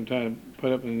that they're going to try to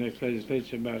put up in the next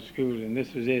legislature about schools, and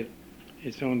this was it.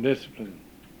 It's on discipline.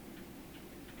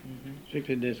 Mm-hmm.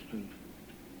 Strictly discipline.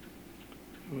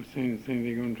 Those things they're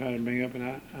going to try to bring up, and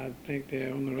I think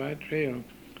they're on the right trail.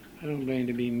 I don't blame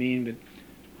to be mean, but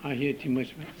I hear too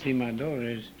much see my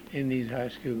daughters in these high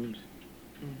schools.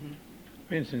 Mm-hmm.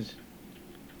 For instance,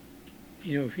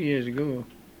 you know, a few years ago,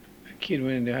 a kid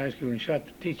went into high school and shot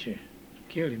the teacher,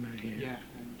 killed him out here. Yeah,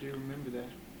 I do remember that.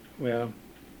 Well,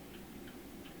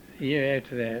 a year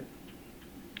after that,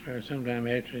 or sometime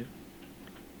after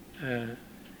it,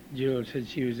 Jill said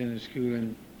she was in the school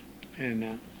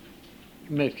and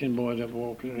Mexican boys up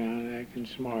walking around acting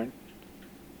smart.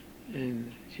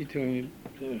 And she told me,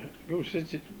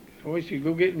 I wish you'd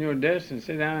go get in your desk and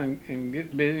sit down and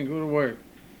get busy and go to work.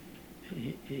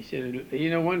 He said, you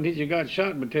know, one teacher got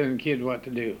shot by telling kids what to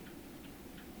do.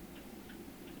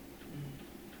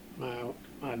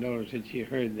 My daughter said she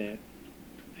heard that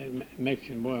that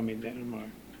Mexican boy made that remark.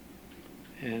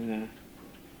 And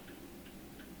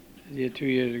 2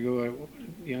 years ago,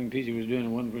 a young teacher was doing a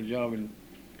wonderful job in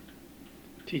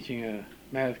teaching a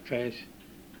math class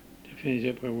to finish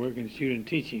up her work in student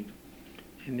teaching.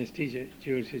 And this teacher,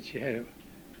 Jill, said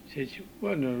she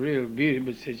wasn't a real beauty,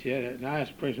 but said she had a nice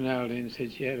personality, and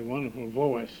said she had a wonderful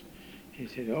voice. And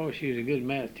said, oh, she was a good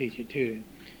math teacher too.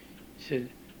 Said,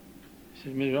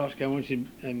 Ms. Oscar, I want you,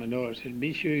 and my daughter said,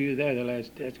 be sure you're there that's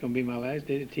going to be my last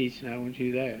day to teach, and I want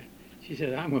you there. She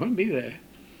said, I'm going to be there.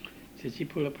 Said she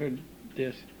pulled up her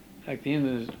desk, like the end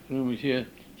of the room was here,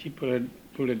 she pulled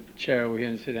a chair over here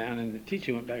and sat down, and the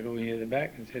teacher went back over here to the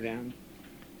back and sat down.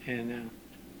 And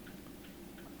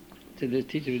said this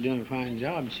teacher was doing a fine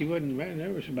job. She wasn't very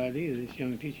nervous about it either, this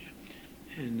young teacher.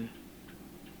 And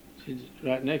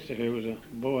right next to her was a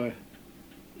boy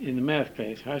in the math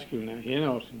class, high school now, here in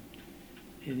Austin.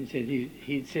 And he said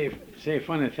he'd say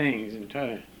funny things and try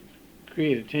to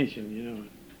create attention, you know,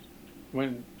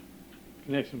 when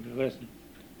connection with the lesson.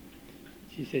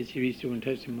 She said she reached over and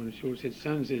touched him on the shoulder. Said,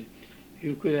 son, said, if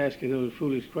you quit asking those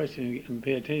foolish questions and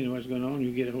pay attention to what's going on,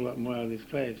 you'll get a whole lot more out of this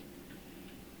class.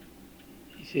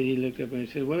 He said he looked up and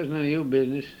said, well, it's none of your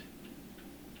business.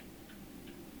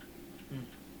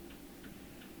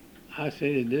 I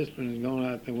say the discipline has gone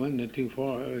out the window too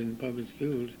far in public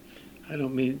schools. I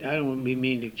don't want to be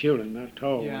mean to children, not at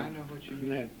all. Yeah, I know what you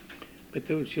mean. But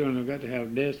those children have got to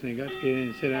have desks, and they got to get in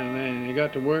and sit down there, and they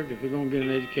got to work if they're going to get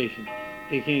an education.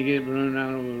 They can't get running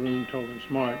around over the room talking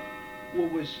smart. Well,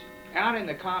 was out in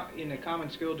the common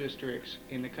school districts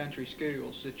in the country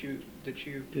schools that you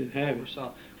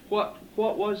oversaw? What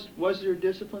was there a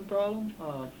discipline problem?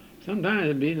 Sometimes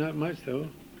it'd be, not much though.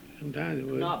 Sometimes it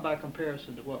would. Not by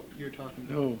comparison to what you're talking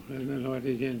about. No, that's not what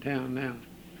it is in town now.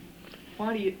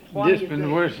 Why do you Discipline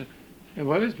think? worse.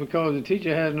 Well, it's because the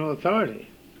teacher has no authority.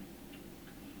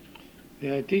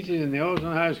 The teachers in the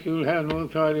Austin High School have no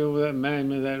authority over that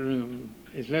management of that room.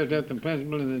 It's left up to the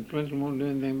principal, and the principal won't do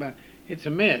anything about it. It's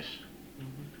a mess.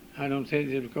 Mm-hmm. I don't say it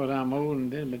just because I'm old and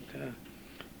dead, but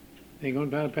they're going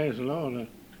to try to pass a law to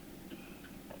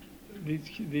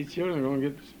these children are going to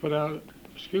get put out of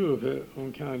school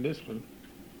on kind of discipline.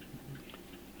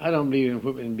 I don't believe in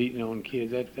whipping and beating on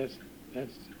kids. That's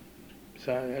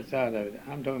out of it.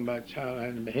 I'm talking about a child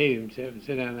having to behave himself and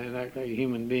sit down there and act like a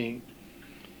human being.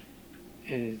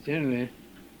 And it's generally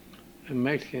a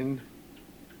Mexican,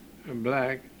 or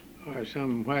black, or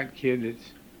some white kid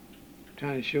that's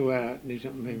trying to show out, do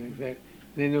something like that.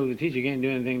 They know the teacher can't do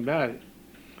anything about it.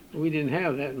 We didn't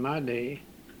have that in my day.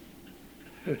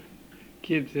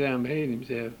 Kids sit down and behave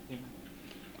themselves. Yeah.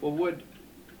 Well,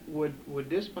 would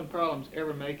discipline problems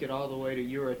ever make it all the way to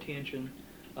your attention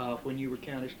when you were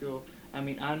county school? I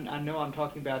mean, I know I'm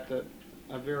talking about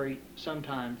a very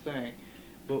sometime thing,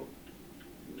 but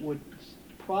would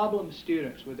problem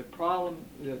students, would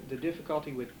the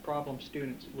difficulty with problem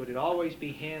students, would it always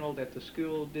be handled at the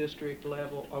school district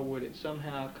level, or would it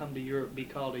somehow be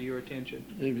called to your attention?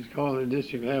 It was called at the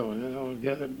district level. You know,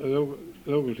 get the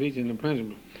local teacher and the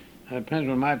principal. The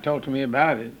principal might talk to me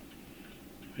about it.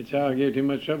 If a child gave too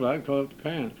much trouble, I'd call up the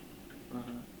parent.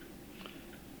 Uh-huh.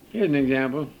 Here's an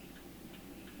example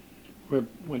where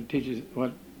what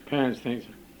parents think.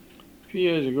 A few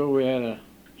years ago, we had a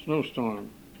snowstorm,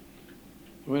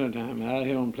 wintertime, out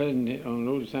here on the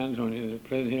road to San Antonio, at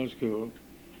Pleasant Hill School.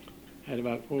 Had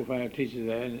about 4 or 5 teachers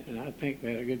there, and I think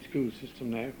we had a good school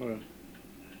system there for a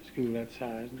school that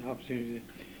size and opportunity.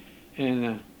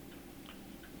 And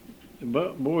the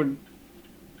board,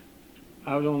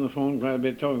 I was on the phone quite a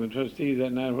bit talking to the trustees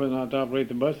that night whether or not to operate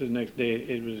the buses next day.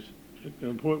 The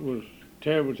report was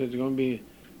terrible. It said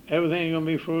everything's going to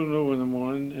be frozen over in the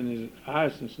morning, and there's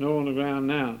ice and snow on the ground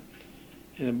now.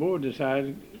 And the board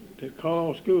decided to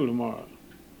call off school tomorrow.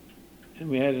 And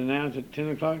we had to announce at 10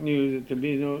 o'clock news that there'd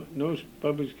be no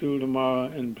public school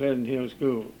tomorrow in Pleasant Hill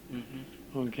School.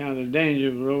 Mm-hmm. On account of the danger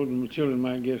of the road and the children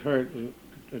might get hurt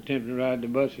attempting to ride the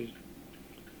buses.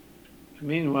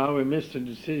 Meanwhile, we missed a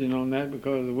decision on that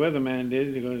because the weatherman did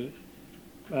it,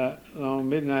 because along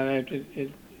midnight after the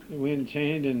wind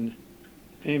changed and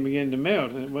things began to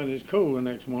melt, and it wasn't as cold the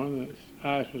next morning. The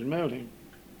ice was melting.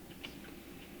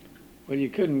 Well, you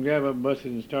couldn't grab up buses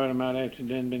and start them out after it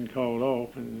had been called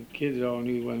off, and the kids all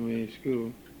knew when we were in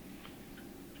school.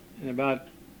 And about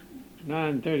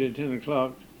 9:30, 10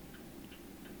 o'clock,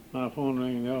 my phone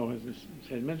rang in the office and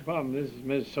said, Mr. Popham, this is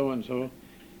Miss So-and-so.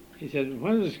 He said,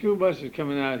 when are the school buses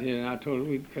coming out here? And I told him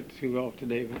we'd cut the school off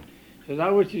today. But he said, I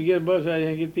wish you'd get a bus out here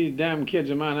and get these damn kids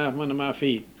of mine out from under my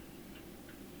feet.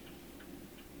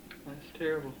 That's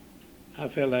terrible. I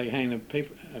felt like hanging a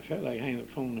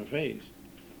phone in her face.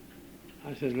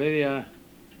 I said, lady,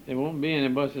 there won't be any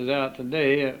buses out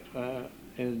today. It's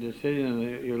a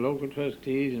decision of your local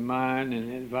trustees and mine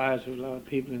and advice of a lot of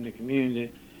people in the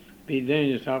community. It'd be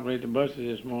dangerous to operate the buses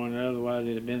this morning, otherwise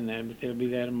they'd have been there, but they'll be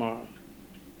there tomorrow.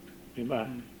 Goodbye.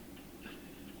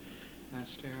 That's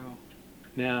terrible.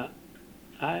 Now,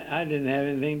 I didn't have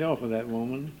anything to offer that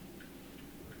woman.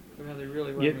 Well, they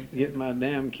really wasn't. Get my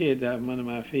damn kids out from under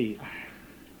my feet.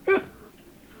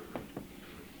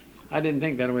 I didn't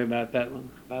think that way about that one,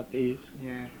 about these.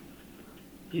 Yeah.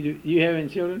 You have any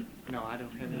children? No, I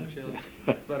don't have any children.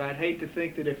 But I'd hate to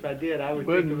think that if I did, I would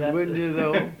Wouldn't- think about wouldn't you,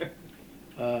 though?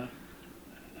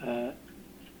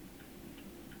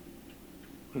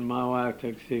 When my wife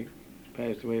took sick,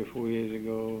 passed away 4 years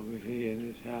ago, we was here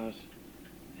in this house,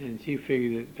 and she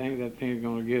figured that that thing was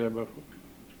going to get her before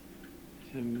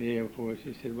some day before.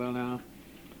 She said, "Well, now,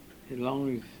 as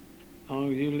long as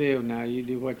you live, now you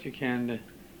do what you can to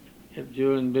help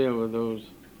Joe and Bill with those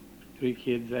 3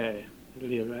 kids there that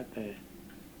live right there.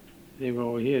 They were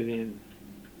all here then.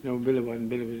 No, Billy wasn't.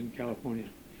 Billy was in California.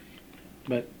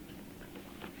 But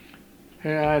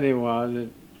her idea was that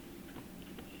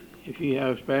if you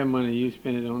have spare money, you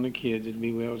spend it on the kids. It'd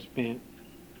be well spent,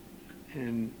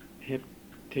 and help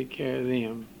take care of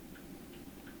them.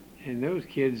 And those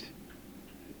kids,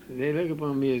 they look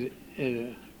upon me as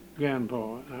a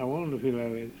grandpa. I want them to feel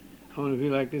like it. I want to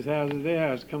feel like this house is their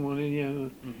house. Come on in, you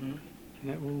know." Mm-hmm. And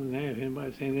that woman there, if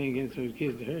anybody say anything against those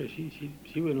kids to her,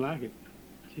 she wouldn't like it.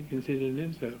 She'd consider it an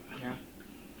insult.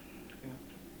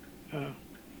 Yeah.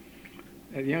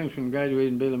 That youngster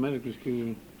graduated Baylor Medical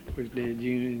School first day of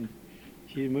June, and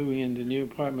she's moving into a new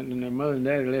apartment, and her mother and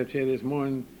daddy left here this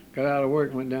morning, got out of work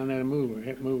and went down there to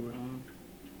help move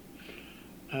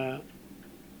her.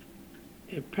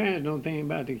 If parents don't think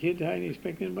about the kids, how do you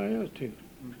expect anybody else to?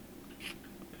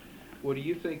 Well, do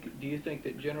you think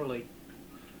that generally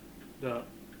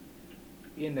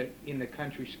in the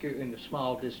country school, in the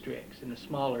small districts, in the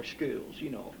smaller schools, you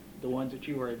know, the ones that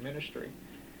you were administering,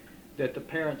 that the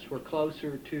parents were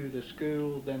closer to the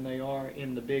school than they are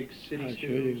in the big city I schools?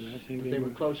 sure do. I think they were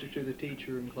closer to the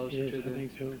teacher and closer Yes, to the. I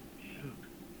think so. Yeah.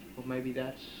 Well, maybe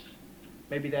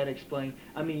that explains.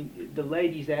 I mean, the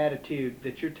lady's attitude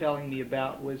that you're telling me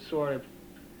about was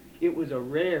it was a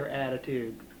rare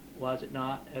attitude, was it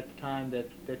not, at the time that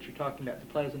you're talking about, the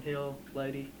Pleasant Hill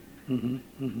lady?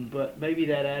 Mm-hmm, mm-hmm. But maybe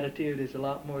that attitude is a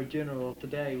lot more general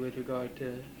today with regard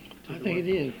to I think it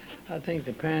is. I think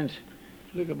the parents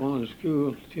look upon the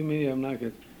school, too many of them like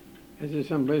it. It's just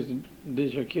some place to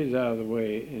dish our kids out of the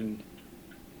way, and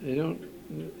they don't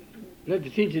let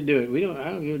the teacher do it. I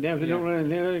don't give a damn if they don't run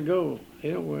anything, let it go. They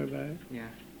don't worry about it. Yeah.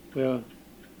 Well,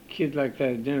 kids like that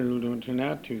in general don't turn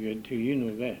out too good, too. You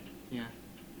know that. Yeah.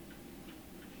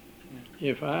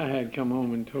 If I had come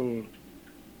home and told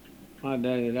my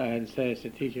daddy that I had sassed the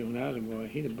teacher when I was a boy,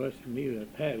 he'd have busted me with a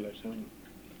paddle or something.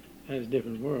 That's a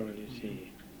different world, you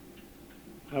see.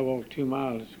 I walked 2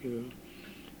 miles to school.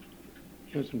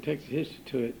 There's some Texas history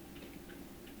to it.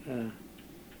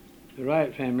 The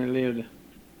Wright family lived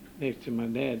next to my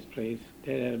dad's place.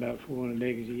 Dad had about 400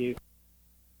 acres a year.